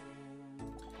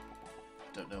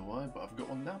 Don't know why, but I've got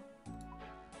one now.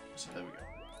 So there we go.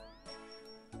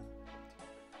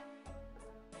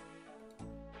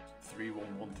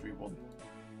 31131.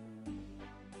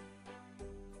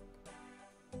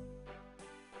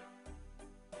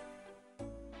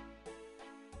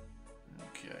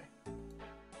 Okay.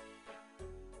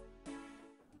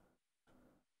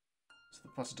 So the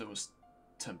Platydomus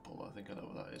Temple, I think I know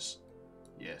what that is.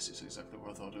 Yes, it's exactly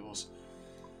where I thought it was.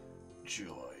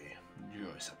 Joy.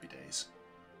 Joyous happy days.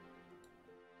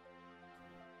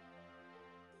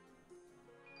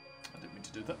 I didn't mean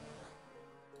to do that.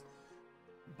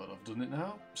 But I've done it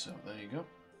now, so there you go.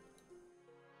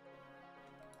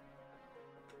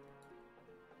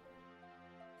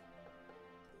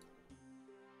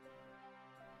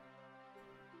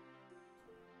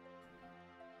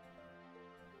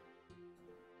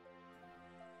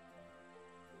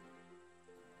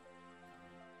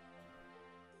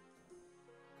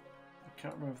 I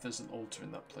can't remember if there's an altar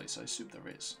in that place. I assume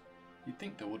there is. You'd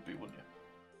think there would be, wouldn't you?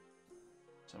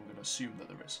 So I'm going to assume that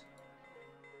there is.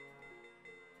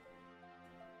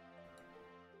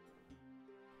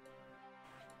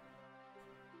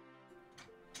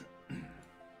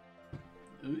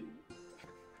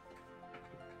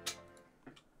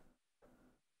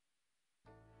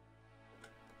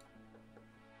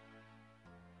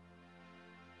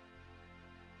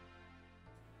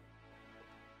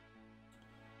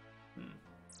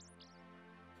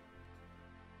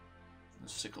 The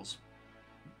sickle's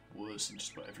worse in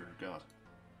just about every regard.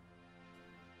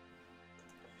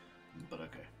 But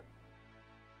okay.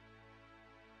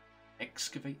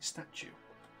 Excavate statue.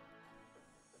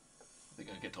 I think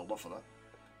I get told off for that.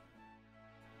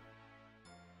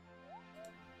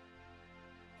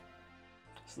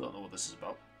 Still don't know what this is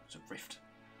about. It's a rift.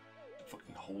 It's a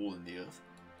fucking hole in the earth.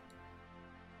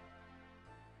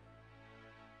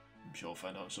 I'm sure I'll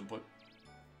find out at some point.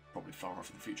 Probably far off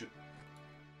in the future.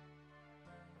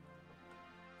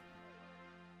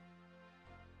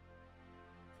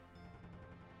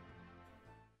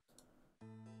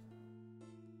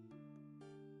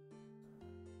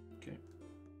 Okay.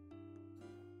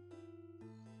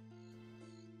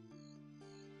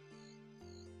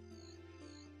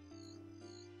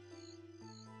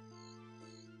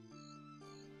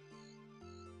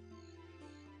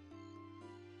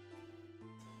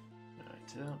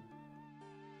 Right.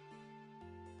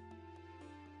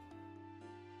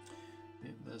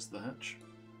 Yeah, there's the hatch.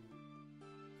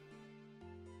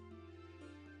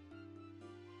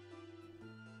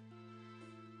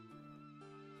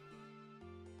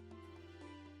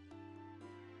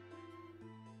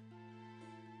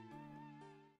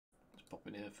 Let's pop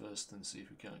in here first and see if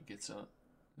we can't get out.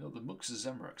 No, the Mux of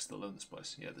Zamorak still own this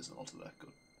place. Yeah, there's an altar there.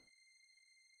 Good.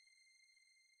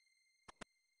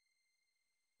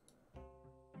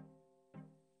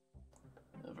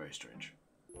 Very strange.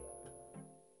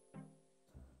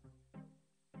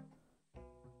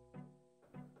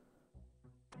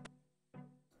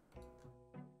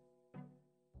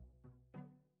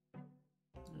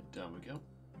 Down we go.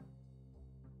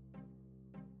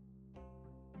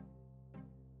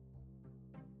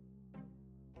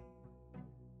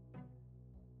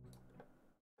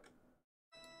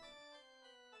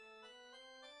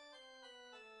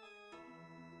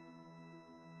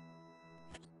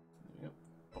 There we go.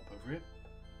 Pop over here.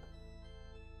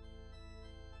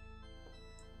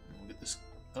 And we'll get this.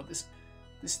 Oh, this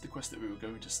is the quest that we were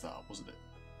going to start, wasn't it?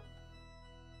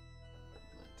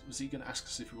 Was he going to ask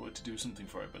us if we wanted to do something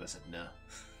for it? But I said no.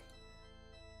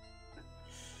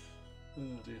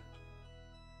 Oh dear.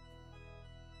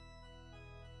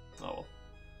 Oh well.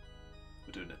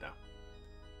 We're doing it now.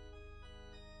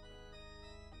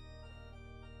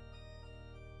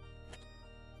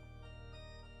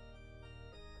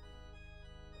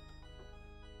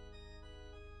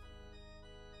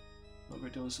 Not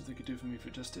great deal of something could do for me if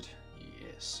adjusted?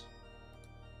 Yes.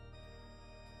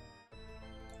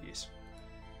 Yes.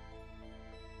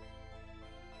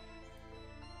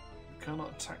 We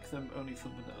cannot attack them only for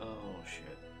the... Oh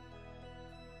shit.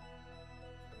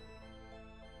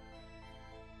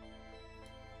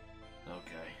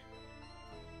 Okay.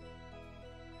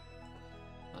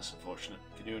 That's unfortunate.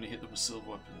 Can you only hit them with silver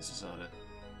weapons? Is that it?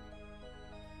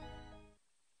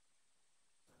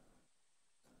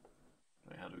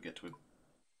 Right, how do we get to him?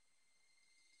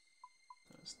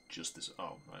 That's just this.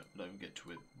 Oh, right. We don't even get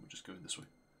to him. We're just going this way.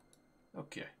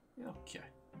 Okay. Okay.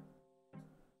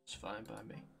 It's fine by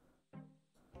me.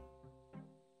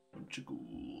 Bunch of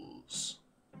ghouls.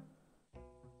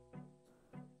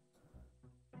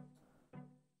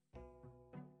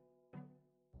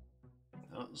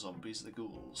 Oh, zombies, the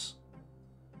ghouls.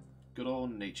 Good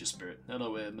old nature spirit.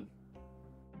 Hello, Airman.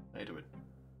 How you doing?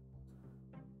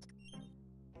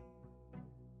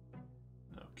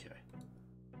 Okay.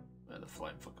 Where the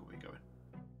flying fuck are we going?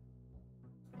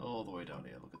 All the way down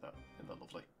here, look at that. Isn't that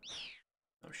lovely?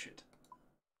 Oh shit.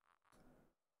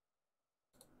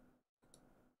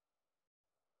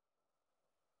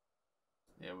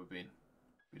 Yeah, we've been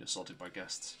assaulted by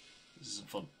guests. This isn't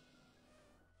fun.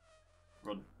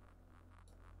 Run.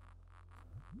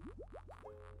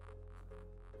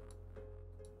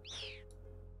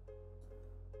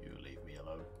 You leave me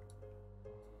alone.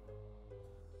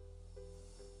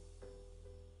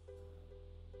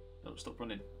 No, stop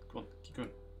running. Come on, keep going.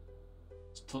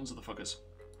 There's tons of the fuckers.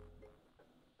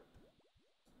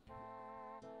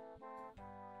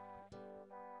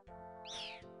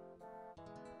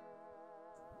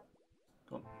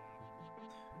 Go on.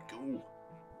 Go.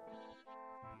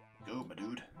 Go, my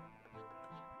dude.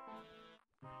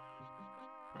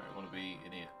 Right, I want to be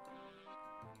in here.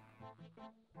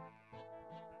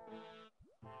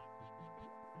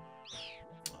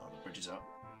 Oh, the bridge is out.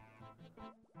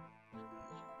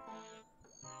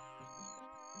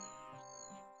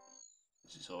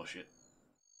 This is horseshit.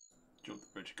 Jump the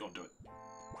bridge. Go on, do it.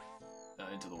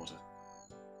 Into the water.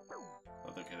 Oh,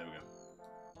 okay, there we go.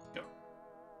 Go.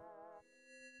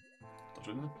 Stop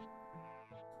doing them.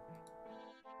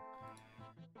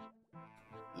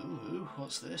 Ooh,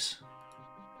 what's this?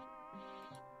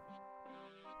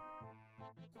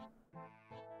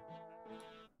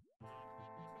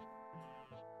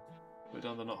 We're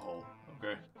down the nut hole.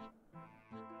 Okay.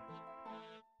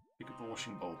 Pick up a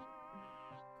washing bowl.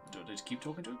 Do I need to keep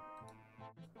talking to him?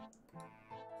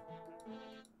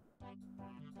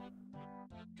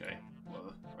 Okay,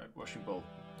 whatever. Right, washing bowl.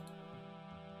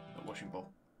 No, washing bowl.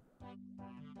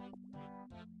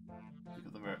 Pick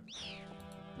up the mirror.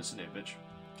 Listen here, bitch.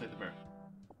 Take the mirror.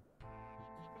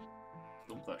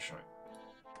 Dump that shite.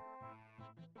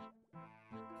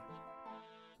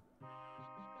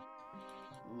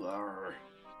 Arrgh.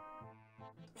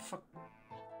 The fuck?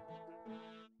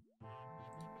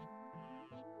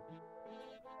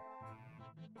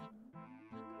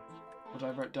 What did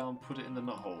I write down? Put it in the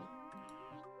nut hole.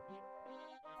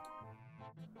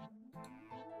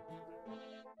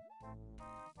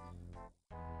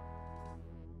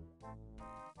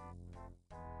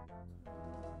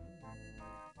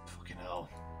 Fucking hell.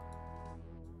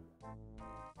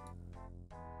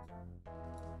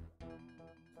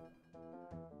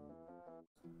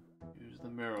 Use the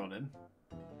mirror on him.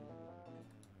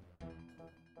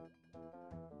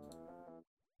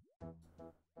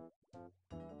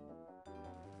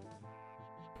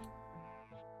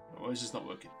 Why is this not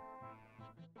working?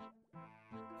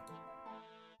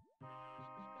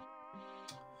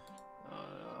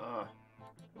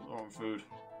 Wrong food.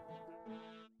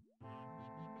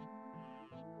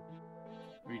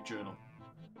 Read journal.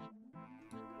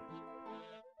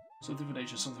 Something for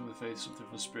nature, something with faith, something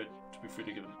for the spirit, to be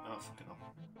freely given. Oh, fucking hell.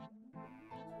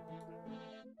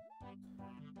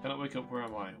 Cannot wake up, where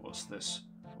am I? What's this?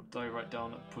 What did I write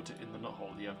down and put it in the nut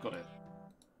hole? Yeah, I've got it.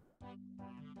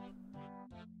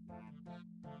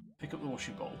 Pick up the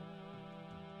washing bowl.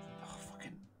 Oh,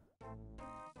 fucking.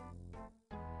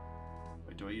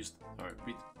 Wait, do I use... Alright,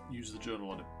 use the journal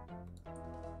on it.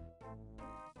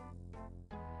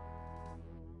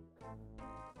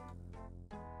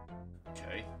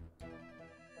 Okay.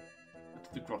 Go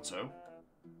to the grotto.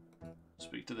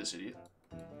 Speak to this idiot.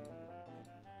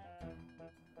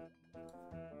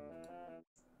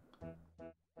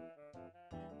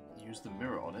 Use the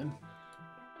mirror on him.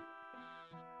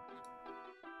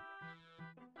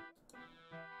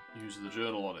 Use the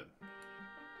journal on him.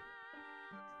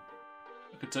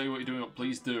 I could tell you what you're doing, but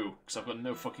please do, because I've got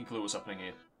no fucking clue what's happening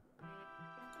here.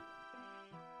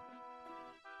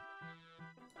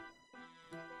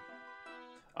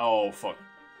 Oh, fuck.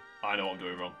 I know what I'm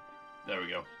doing wrong. There we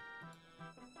go.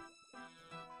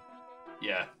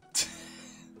 Yeah.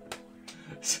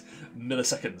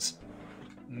 Milliseconds.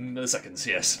 Milliseconds,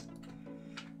 yes.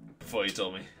 Before you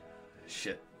told me.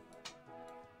 Shit.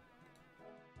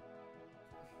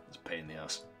 It's a pain in the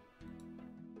ass.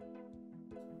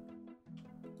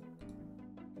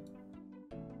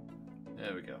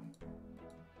 There we go.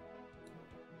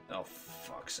 Oh,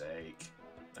 fuck's sake.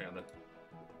 Hang on then.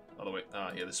 Oh, wait.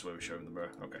 Ah, yeah, this is where we show him the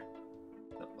mirror. Okay.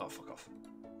 Oh, fuck off.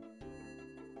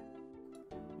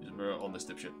 Use a mirror on this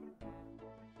dipshit.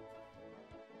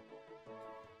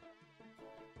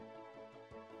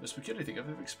 Most peculiar thing I've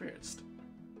ever experienced.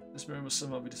 This mirror must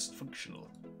somehow be dysfunctional.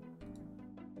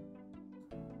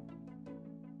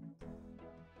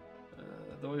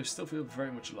 Though I still feel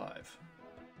very much alive.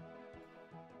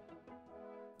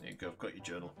 There you go, I've got your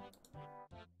journal.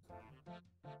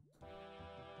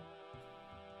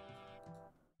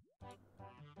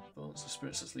 Thoughts, the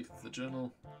spirits that's leaked through the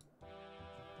journal.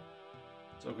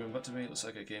 So going back to me, it looks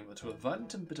like I came to a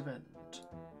violent and bitter end.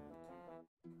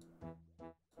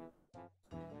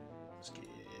 Skip.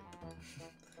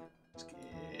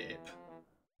 Skip.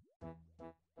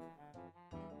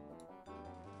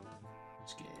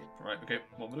 Skip. Right, okay,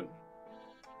 what we're doing.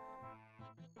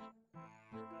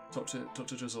 Talk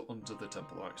to Drizzle under the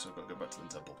temple. Alright, so I've got to go back to the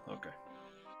temple. Okay.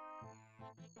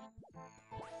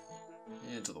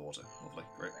 Into the water. Lovely,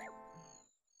 great.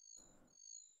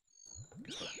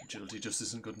 Guess my agility just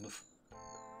isn't good enough.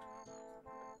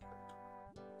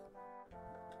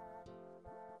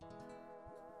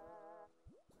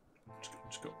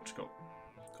 Just go.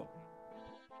 Come on.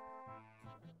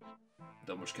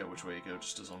 Don't much care which way you go,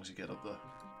 just as long as you get up there.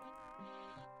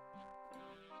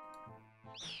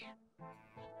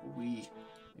 Leave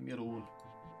me alone.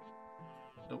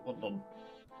 Don't want none.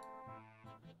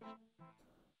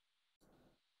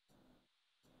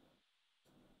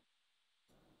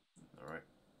 Alright.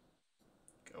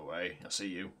 Go away. I see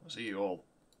you. I see you all.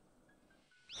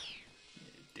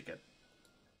 You dickhead.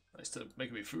 Nice to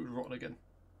make me food rotten again.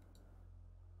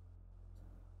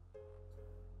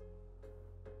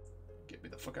 Get me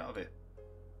the fuck out of here.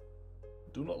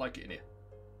 Do not like it in here.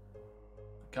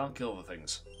 I can't kill the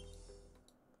things.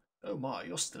 Oh my,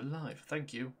 you're still alive.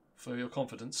 Thank you for your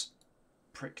confidence.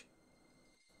 Prick.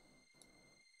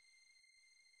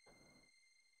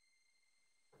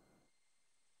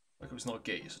 Like it was not a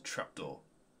gate, it's a trapdoor.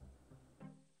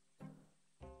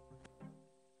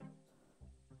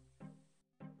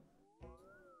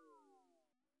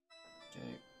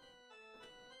 Okay.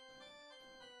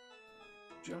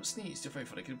 Do you not sneeze? You're very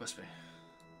funny, good best be.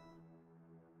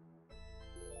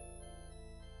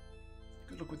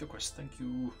 Good luck with your quest, thank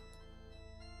you.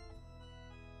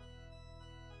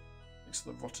 Next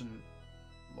to the rotten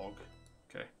log.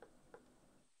 Okay.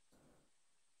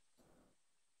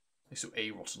 Next to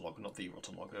a rotten log, not the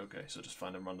rotten log. Okay, so just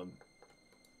find a random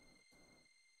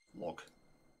log.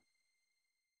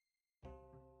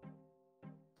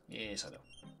 Yes, I know.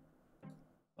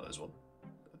 Oh, there's one.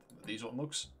 Are these rotten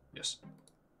logs? Yes.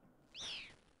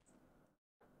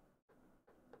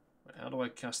 Right, how do I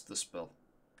cast the spell?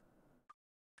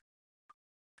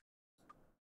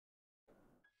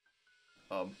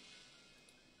 I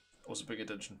wasn't paying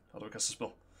attention. How do I cast a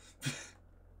spell?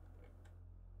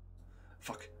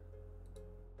 Fuck.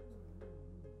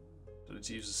 Do I need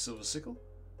to use a silver sickle?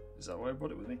 Is that why I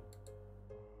brought it with me?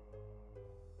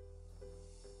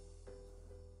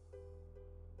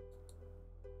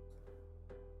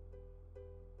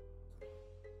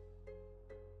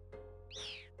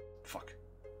 Fuck.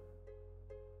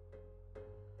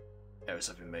 Errors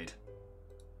have been made.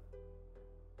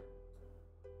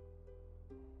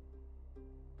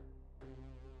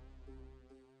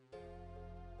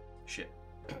 Shit.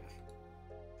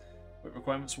 Wait,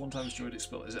 requirements, one times druidic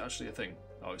spell. Is it actually a thing?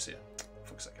 Oh, it's here.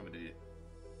 Fuck's sake, I'm an idiot.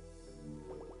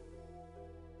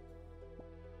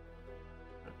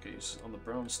 Okay, it's on the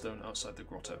brown stone outside the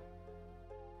grotto.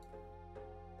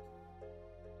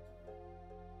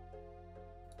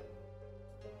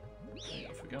 Okay,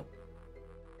 off we go.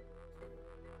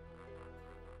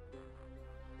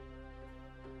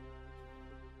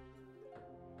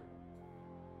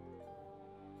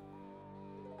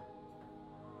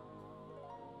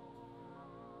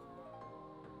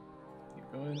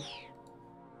 Keep going.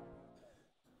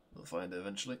 We'll find it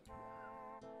eventually.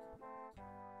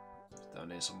 It's down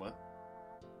here somewhere.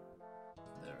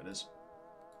 There it is.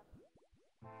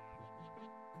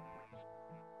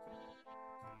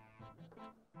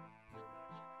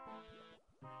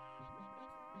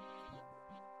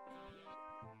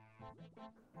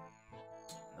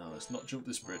 Now let's not jump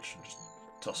this bridge and just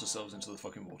toss ourselves into the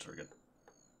fucking water again.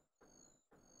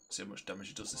 See how much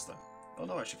damage it does this time. Oh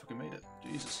no, I actually fucking made it.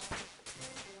 Jesus.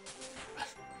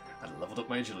 I leveled up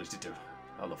my agility too.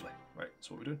 How lovely. Right,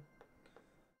 so what are we doing?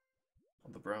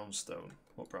 On the brown stone.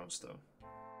 What brown stone?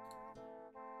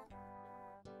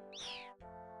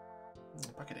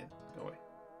 Pack it in. Go away.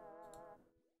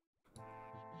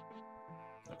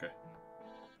 Okay.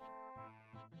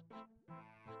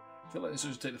 I feel like this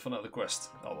would take the fun out of the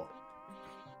quest. Oh well.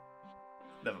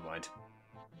 Never mind.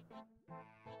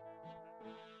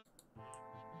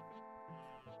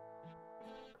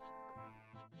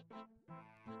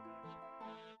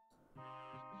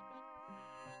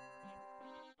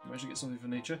 Managed to get something for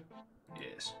nature?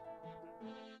 Yes.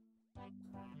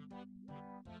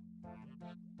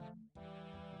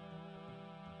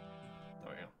 There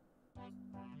we go.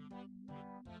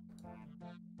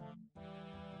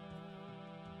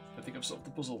 I think I've solved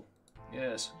the puzzle.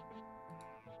 Yes.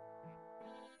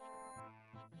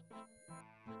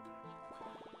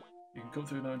 You can come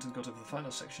through now into the grotto of the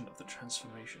final section of the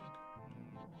transformation.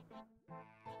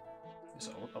 Yes,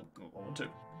 I want to,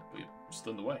 but you're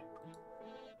stunned away.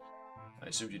 I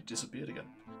assumed you disappeared again.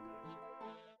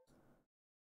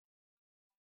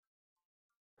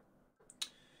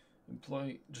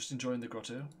 Just enjoying the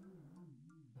grotto.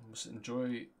 Must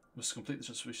complete the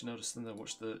transformation now to stand there and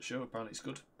watch the show. Apparently it's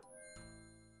good.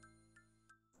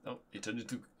 Oh, he turned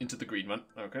into the green one.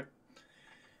 Okay.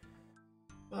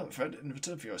 Well, my friend, in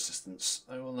return for your assistance,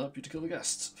 I will help you to kill the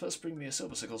guests. First, bring me a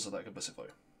silver sickle so that I can bless it for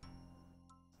you.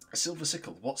 A silver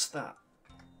sickle? What's that?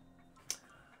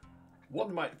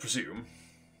 One might presume,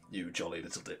 you jolly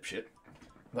little dipshit,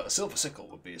 that a silver sickle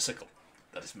would be a sickle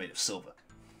that is made of silver.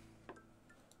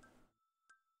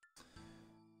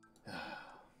 Have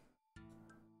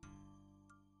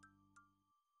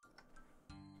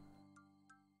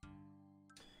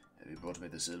you brought me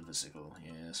the silver sickle?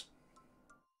 Yes.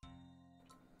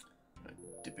 Right,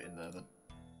 dip it in there then.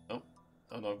 Oh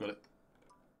no, I've got it.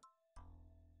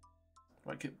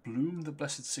 Right, get bloom the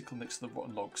blessed sickle next to the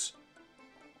rotten logs.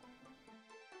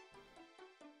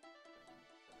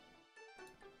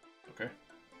 Okay.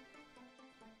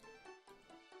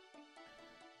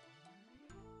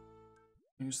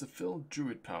 Use the filled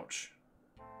druid pouch.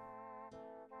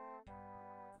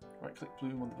 Right click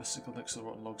bloom on the blessed sickle next to the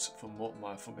rotten logs for mortal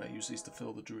mire fungi. Use these to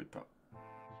fill the druid pouch.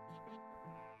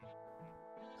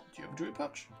 Do you have a druid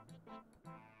pouch?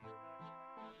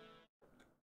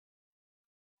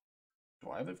 Do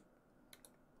I have it?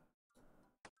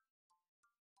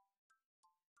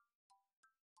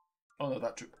 Oh no,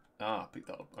 that druid. Ah, pick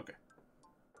that up. Okay.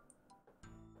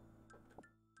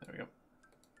 There we go.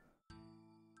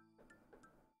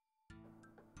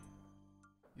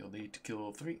 You'll need to kill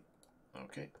all 3.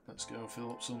 Okay, let's go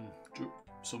fill up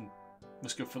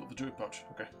let's go fill up the druid pouch.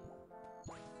 Okay.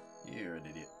 You're an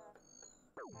idiot.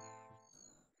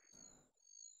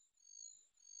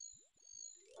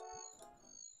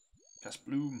 Cast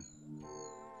bloom.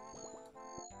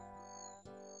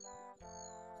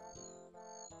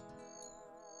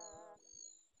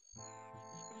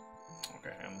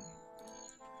 Okay,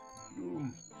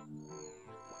 bloom.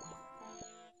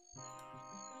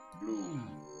 Bloom.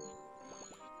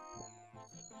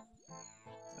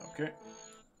 Okay.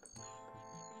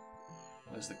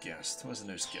 Where's the guest? Where's the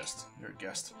nearest guest? You're a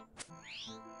guest.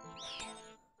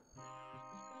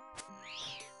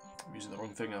 I'm using the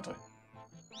wrong thing, aren't I?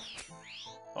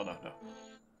 Oh no, no.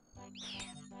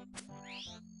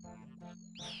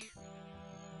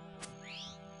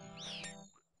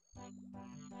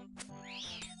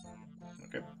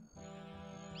 Okay.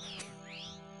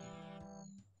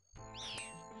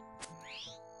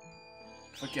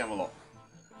 For Camelot.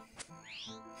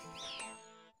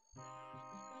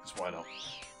 Because why not?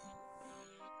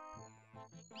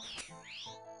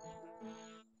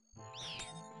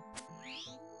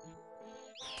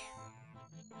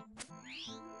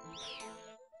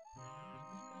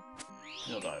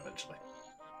 He'll die eventually.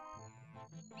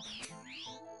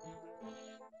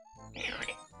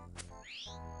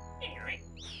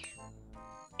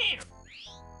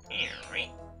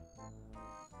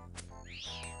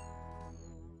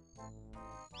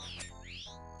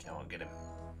 Come on, get him.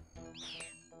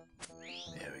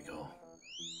 There we go.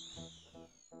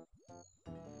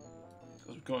 Got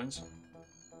some coins.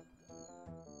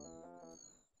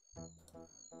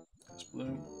 That's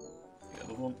blue. Get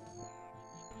another one.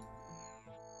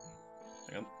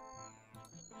 Hang on.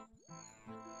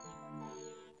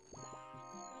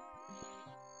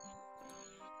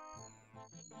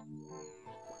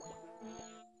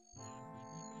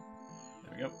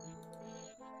 There we go.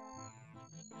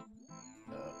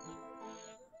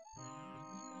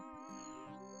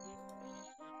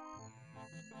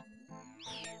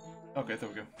 Okay, there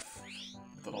we go. I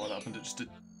don't know what happened, it just did.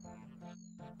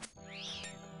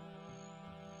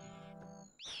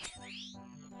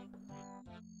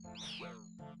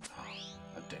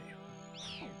 How dare you.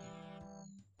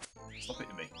 Stop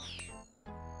hitting me.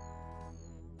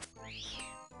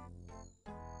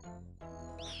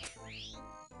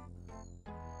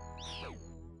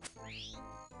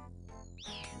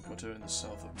 Put her in the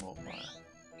south of Mortmire.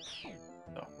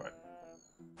 Oh, right.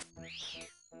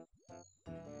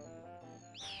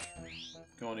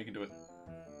 Go on, you can do it.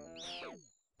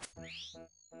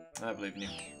 I believe in you.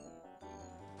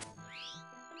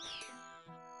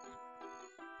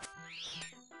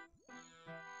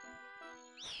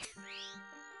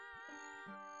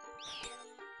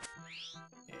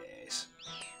 Yes.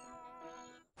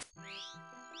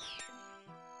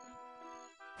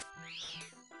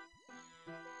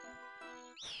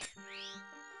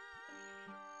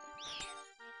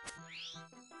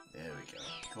 There we go.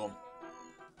 Come on.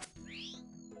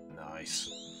 Nice.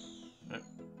 Right.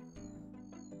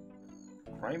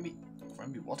 Grimy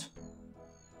what?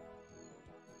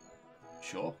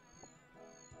 Sure.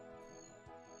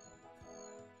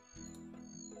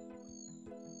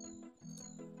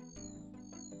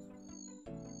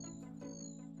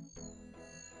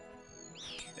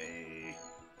 Hey.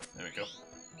 There we go.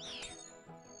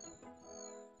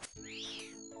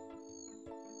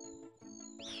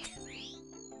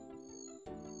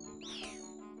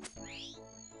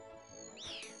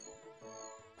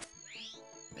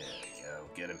 There we go.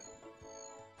 Get him.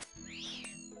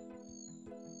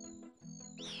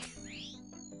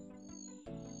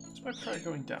 Is my prayer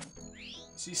going down?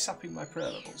 Is he sapping my prayer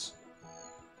levels?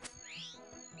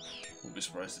 Wouldn't be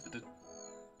surprised if it did.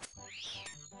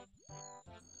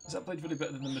 Is that played really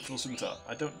better than the Mythical Scimitar?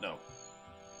 I don't know.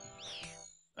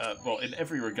 Well, in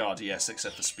every regard, yes,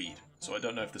 except for speed. So I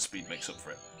don't know if the speed makes up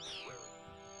for it.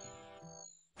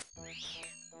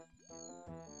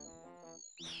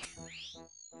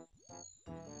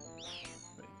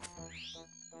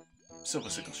 Silver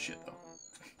Sickle's shit, though.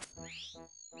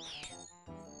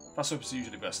 Fast Opus is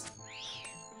usually best.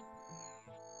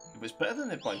 But it's better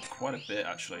than it by quite a bit,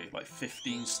 actually. Like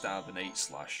 15 stab and 8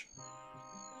 slash.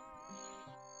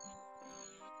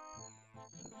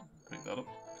 Pick that up.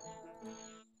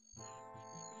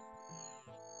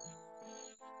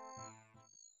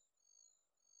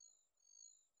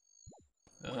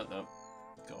 No,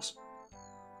 of course.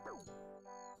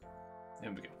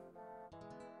 Here we go.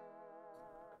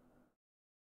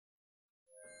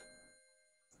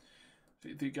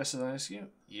 The guesses I ask you?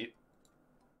 Yep.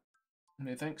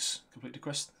 Many thanks. Complete the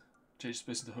quest. Change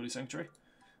space into Holy Sanctuary.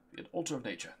 Be an altar of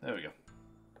nature. There we go.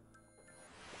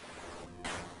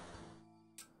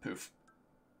 Poof.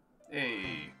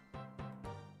 Hey.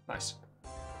 Nice.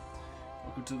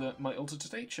 Welcome to my altar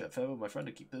to nature. Farewell, my friend,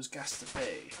 to keep those gas at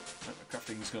bay. Right, my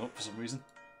crafting's gone up for some reason.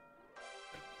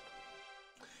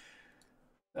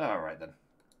 Alright then.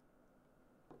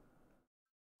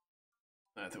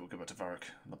 I think we'll go back to Varrock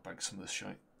and I'll bank some of this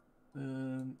shite.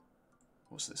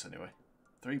 What's this anyway?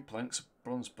 3 planks, a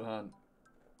bronze barn.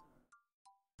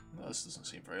 No, this doesn't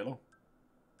seem very long.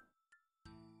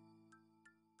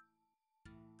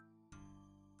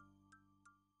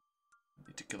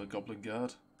 Need to kill a goblin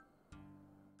guard.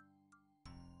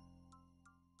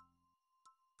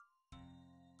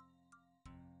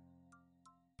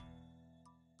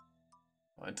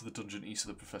 Enter the dungeon east of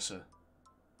the professor.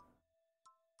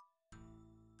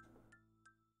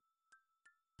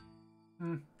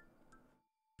 Right,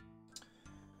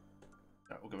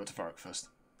 we'll go back to Varrock first.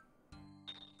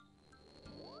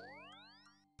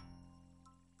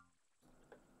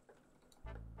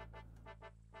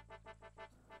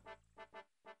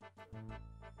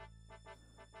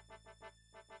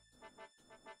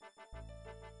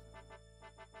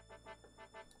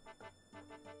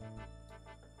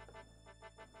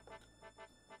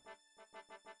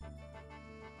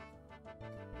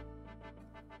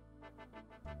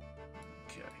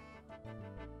 Okay.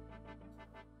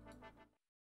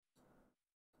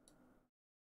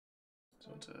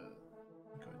 So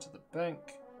go into the bank.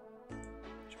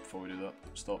 Just before we do that,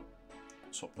 stop.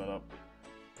 Swap that up.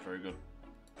 Very good.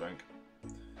 Bank.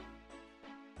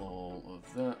 All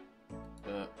of that.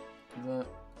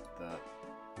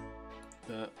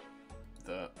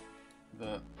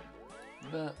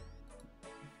 That.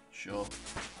 Sure.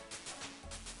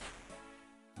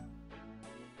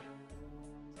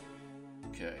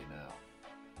 Okay, now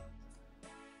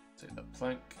take that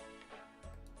plank.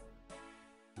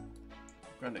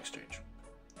 Grand exchange.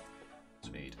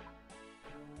 So we need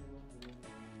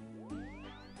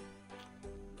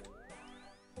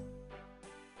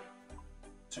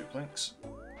two planks.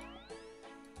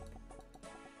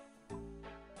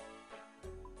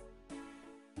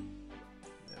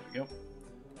 There we go.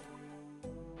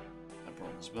 A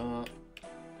bronze bar.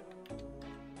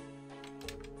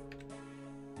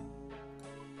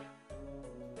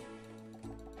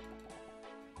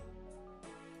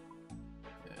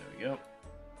 There we go.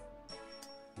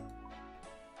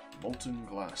 Molten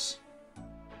glass.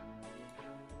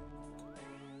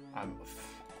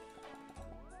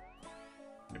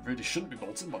 It really shouldn't be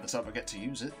molten by the time I get to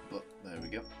use it, but there we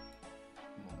go.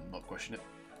 I'll not question it.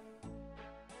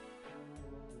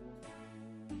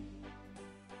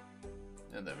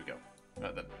 And there we go.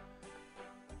 Right then.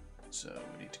 So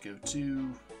we need to go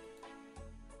to...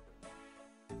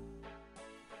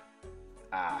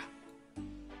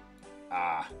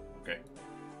 okay.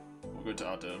 We'll go to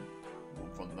our turn.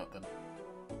 We'll run that then.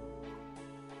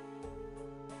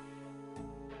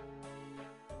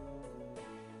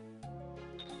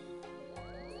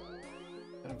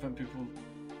 I don't find people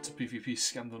to PvP,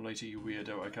 scam them later, you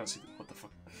weirdo. I can't see what the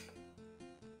fuck.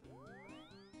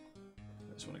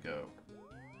 I just want to go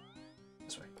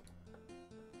this way.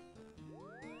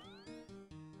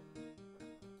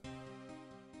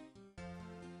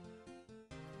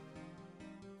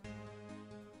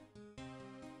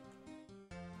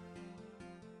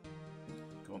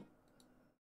 Go on.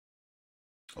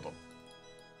 Hold on.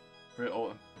 Pray at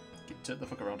altar. Turn the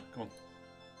fuck around. Come on.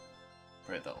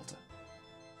 Pray at that altar.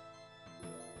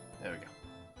 There we go.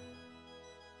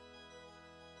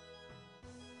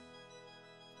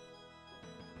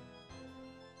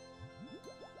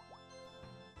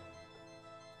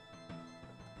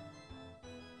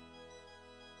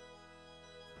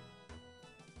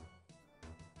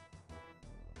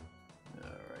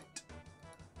 Alright.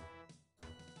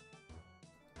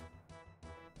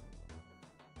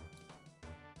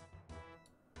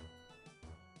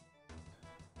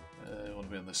 We want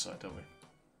to be on this side, don't we?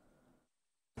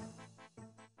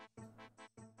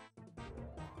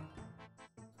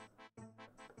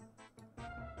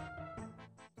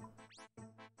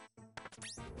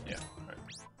 Yeah, right.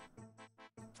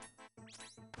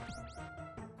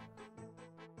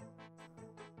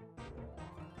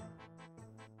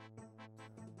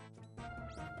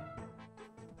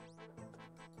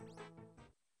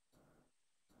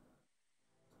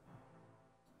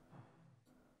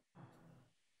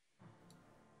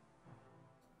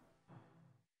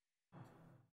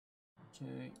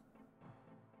 Okay.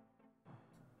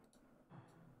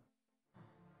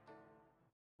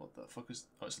 What the fuck is...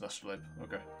 Oh, it's an astrolabe.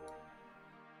 Okay.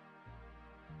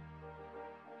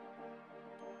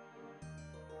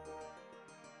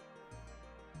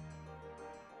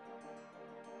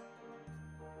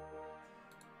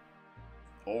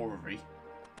 Orrery.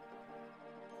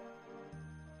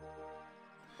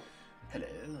 Hello.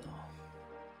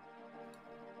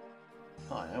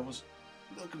 Hi,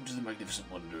 Welcome to the magnificent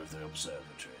wonder of the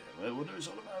observatory, where wonder is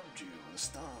all around you, and the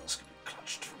stars can be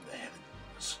clutched from the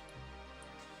heavens.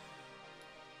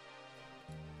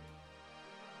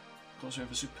 Of course, we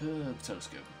have a superb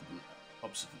telescope at the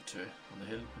observatory on the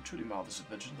hill, a truly marvellous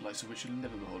invention, the likes of which you'll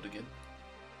never behold again.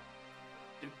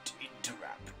 Don't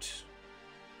interrupt.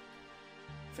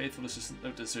 Faithful assistant.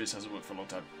 No, this series hasn't worked for a long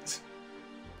time.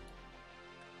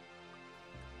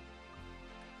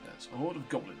 Yes, a horde of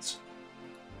goblins.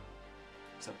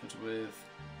 Tempered with.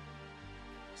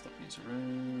 Stop being so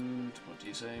rude. What do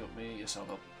you say? What me? Yes, I'll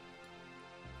help.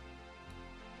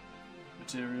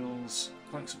 Materials.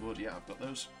 Planks of wood. Yeah, I've got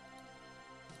those.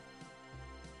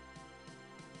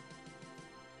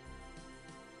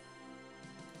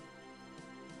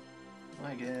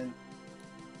 Hi again.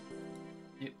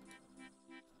 Yep.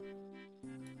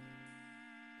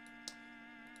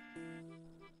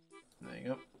 There you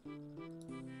go.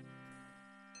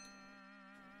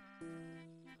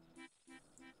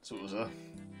 So what was that?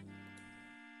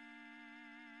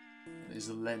 There's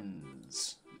the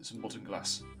lens. It's molten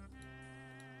glass.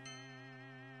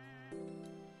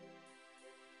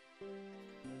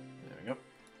 There we go.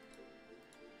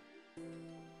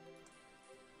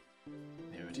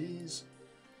 Here it is.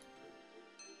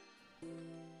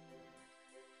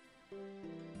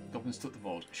 goblins took the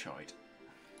vault. Shite.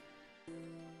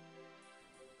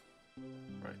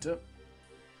 Right up.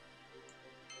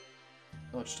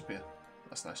 Oh, just up here.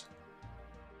 That's nice.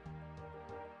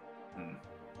 Hmm.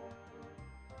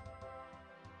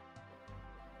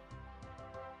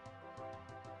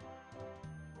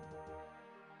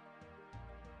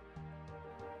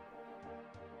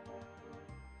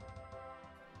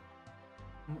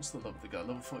 What's the level of the guy?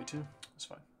 Level 42? That's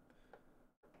fine.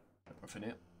 Nothing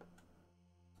here.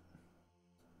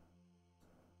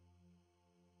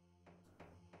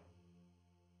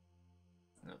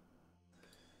 No.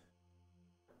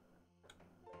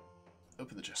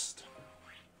 Open the chest.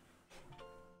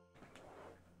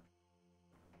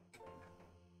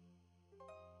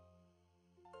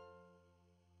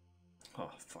 Oh,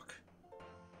 fuck.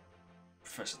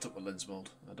 Professor took my lens mold.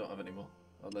 I don't have any more.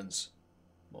 A lens.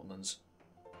 More lens.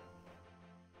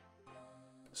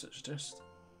 Search the chest.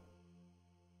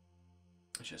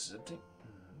 The chest is empty.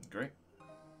 Great.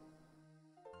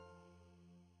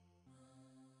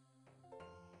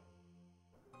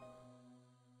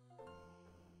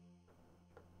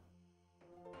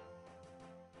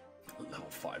 Level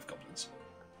 5 goblins.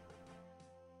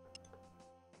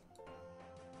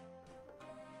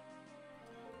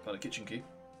 Found a kitchen key.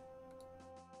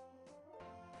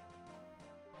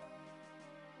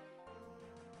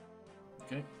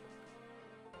 Okay.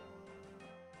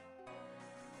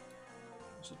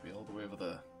 This would be all the way over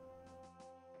there.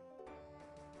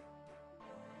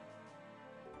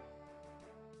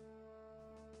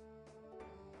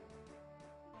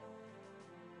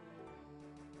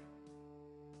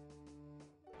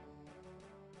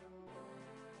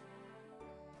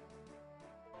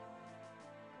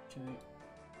 Okay.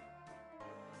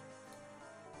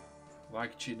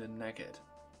 Wagchin and Naged.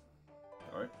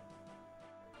 Alright.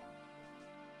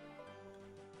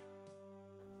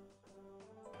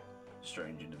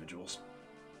 Strange individuals.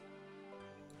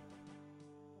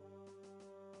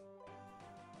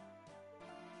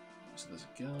 So there's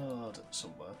a guard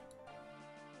somewhere.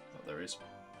 Oh, there is.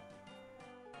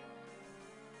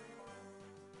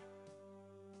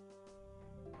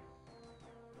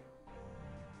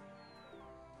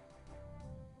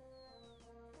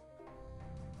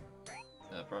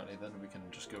 Apparently then we can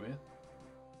just go here.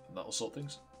 And that'll sort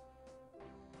things.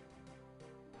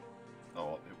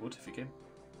 Oh, it would if he came.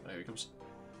 Oh, here he comes.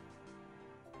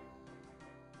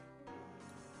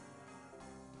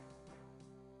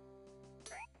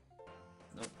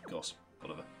 No, of course.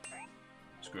 Whatever.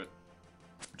 Screw it.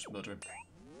 Just murder him.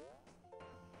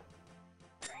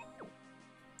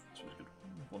 So it's good.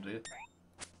 One to here.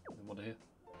 And one to here.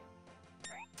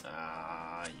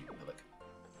 Ah, you pillock.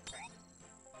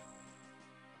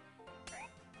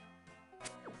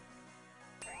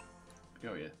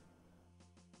 Go here.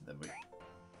 Then we...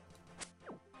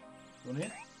 One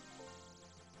here?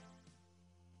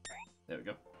 There we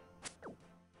go.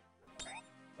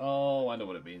 Oh, I know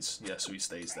what it means. Yeah, so he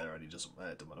stays there and he doesn't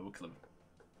matter. Don't matter, we'll kill him.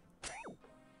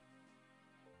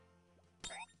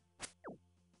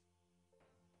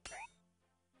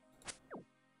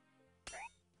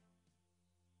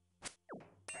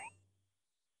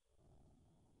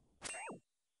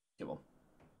 Come on.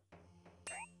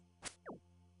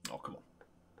 Oh, come on.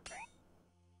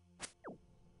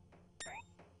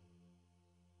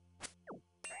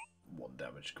 One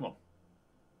damage. Come on.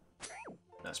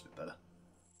 That's a bit better.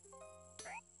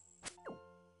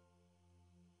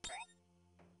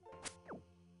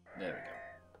 There we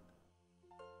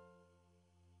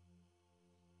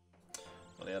go.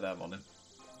 Well, he had ammo on him.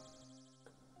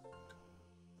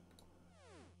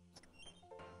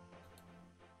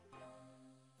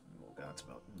 More guards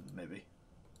about, maybe.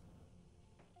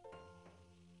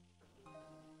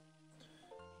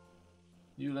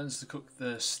 New lens to cook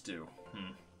the stew.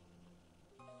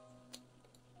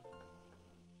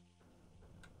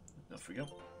 Off we go.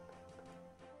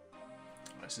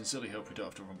 I sincerely hope we don't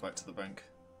have to run back to the bank.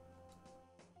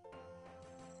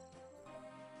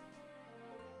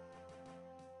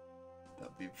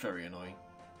 That'd be very annoying.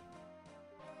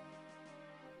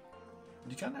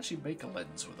 You can't actually make a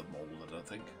lens with a mold, I don't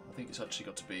think. I think it's actually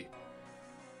got to be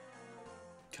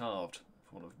carved,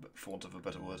 for want of a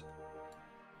better word.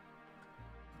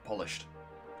 Polished.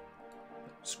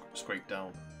 Scraped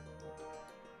down.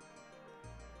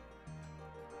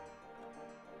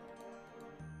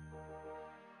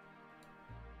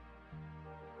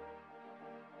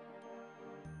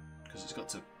 Because it's got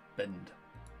to bend.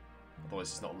 Otherwise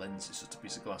it's not a lens, it's just a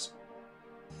piece of glass.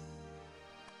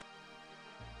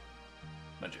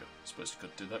 Mind you, I suppose you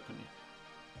could do that, couldn't you?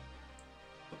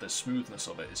 But the smoothness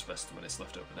of it is best when it's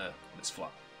left open air, when it's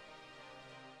flat.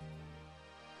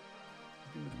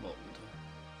 Maybe with mould.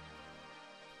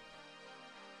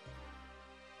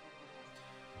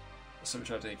 last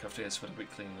time we tried any crafting, I spent a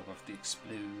bit cleaning up after the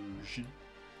explosion.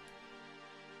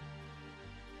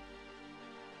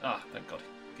 Ah, thank God.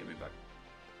 Give me back.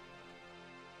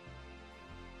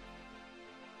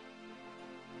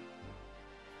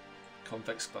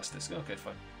 Convex glass disc. Okay,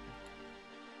 fine.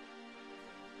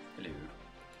 Hello.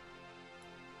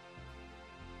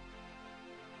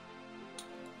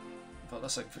 In fact,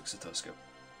 let's fix the telescope.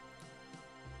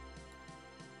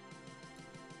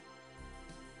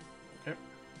 Okay.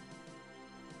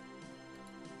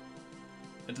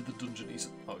 Enter the dungeon easy.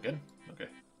 Oh, again? Okay.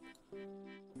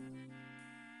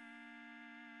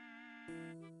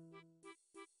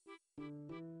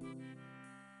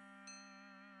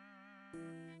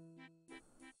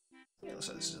 Yeah, looks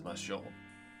like this is a nice short one.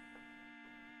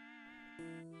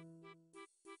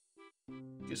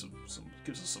 Gives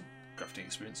us some crafting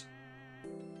experience.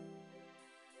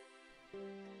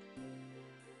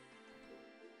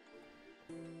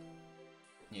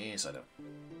 Yes, I know.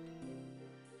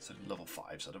 It's at level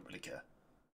 5, so I don't really care.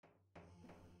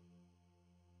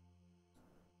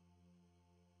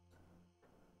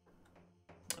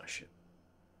 Oh shit.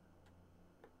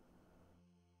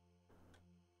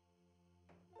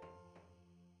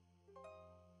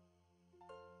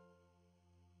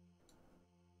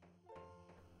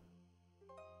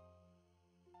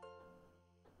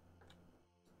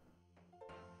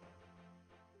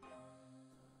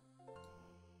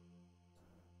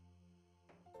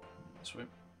 This way,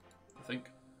 I think.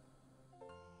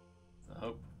 I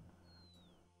hope.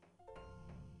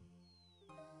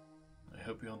 I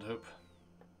hope beyond hope.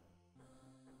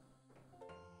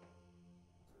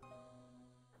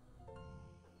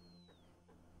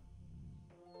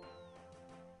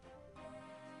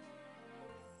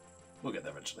 We'll get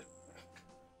there eventually.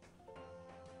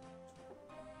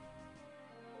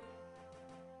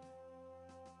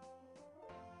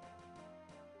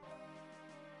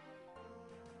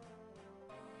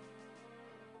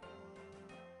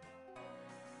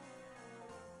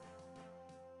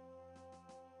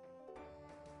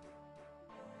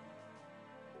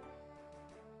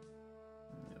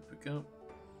 There we go.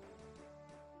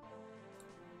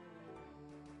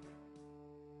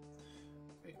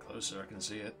 Get closer, I can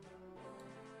see it.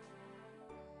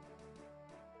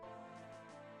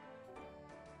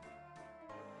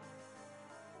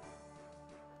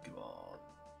 Come on.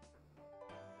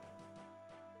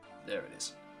 There it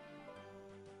is.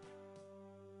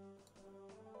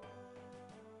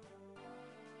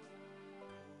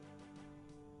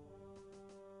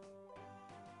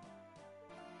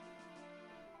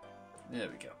 There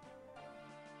we go.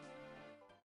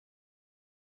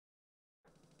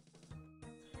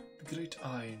 The great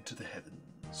eye into the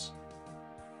heavens.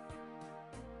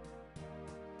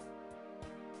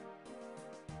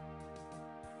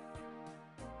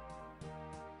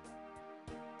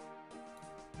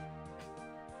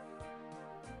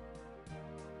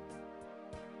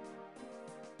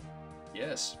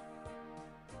 Yes.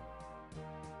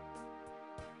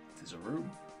 There's a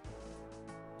room.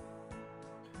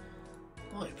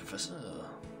 Hi, Professor.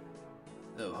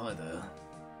 Oh, hi there.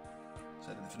 Is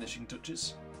that the finishing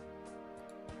touches?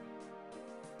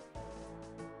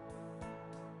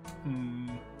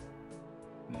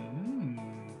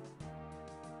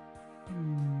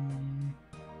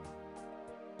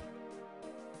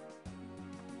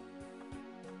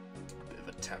 Bit of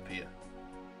a tap here.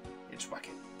 It's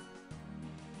whacking.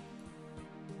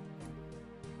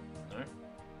 No.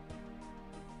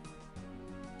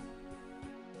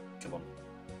 Come on.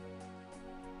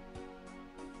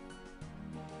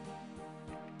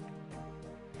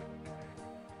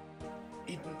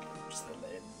 In goes the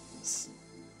lens.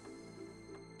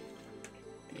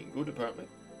 Getting good, apparently.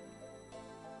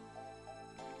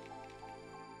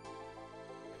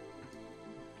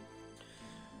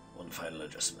 One final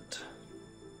adjustment.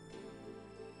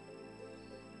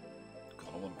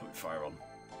 God, I want to put fire on.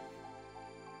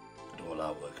 And all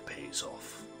our work pays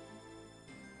off.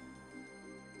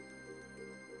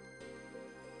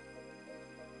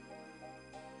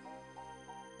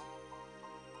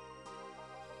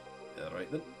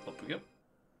 Alright then, up we go.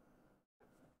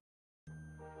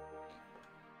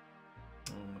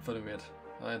 Funny we had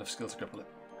high enough skill to grapple it.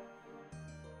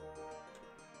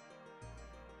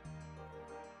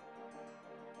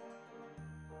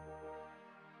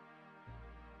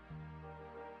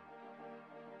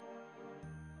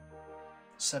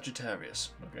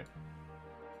 Sagittarius, okay.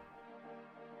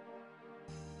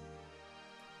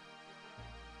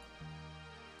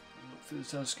 Look through the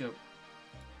telescope.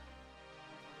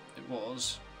 It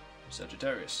was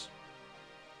Sagittarius.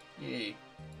 Yay.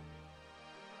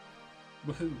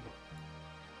 Woohoo!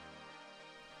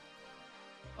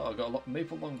 Oh, I got a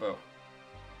maple longbow.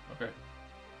 Okay.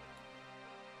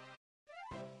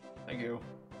 Thank you.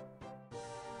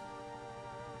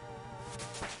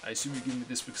 I assume you're giving me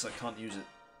this because I can't use it.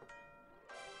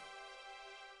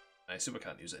 I assume I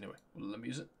can't use it anyway. Will it let me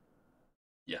use it?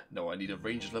 Yeah, no, I need a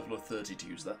ranger level of 30 to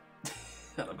use that.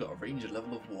 And I've got a ranger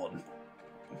level of 1.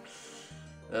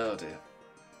 Oh dear.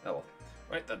 Oh well.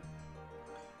 Right then.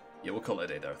 Yeah, we'll call it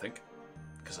a day there, I think.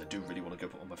 Because I do really want to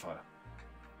go put on my fire.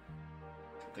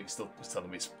 I think it's telling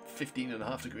me it's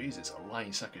 15.5 degrees. It's a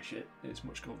lying sack of shit. It's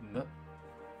much colder than that.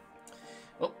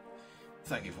 Well,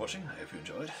 thank you for watching. I hope you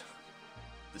enjoyed.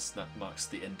 That marks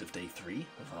the end of day 3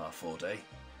 of our 4-day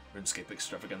RuneScape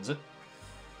extravaganza.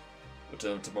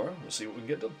 Return tomorrow, we'll see what we can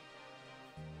get done.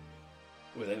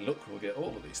 With any luck, we'll get all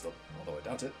of these done, although I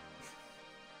doubt it.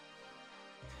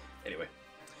 Anyway,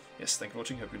 yes, thank you for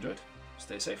watching, hope you enjoyed.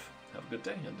 Stay safe, have a good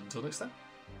day, and until next time.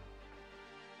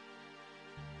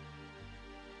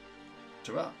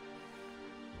 Ta-ra!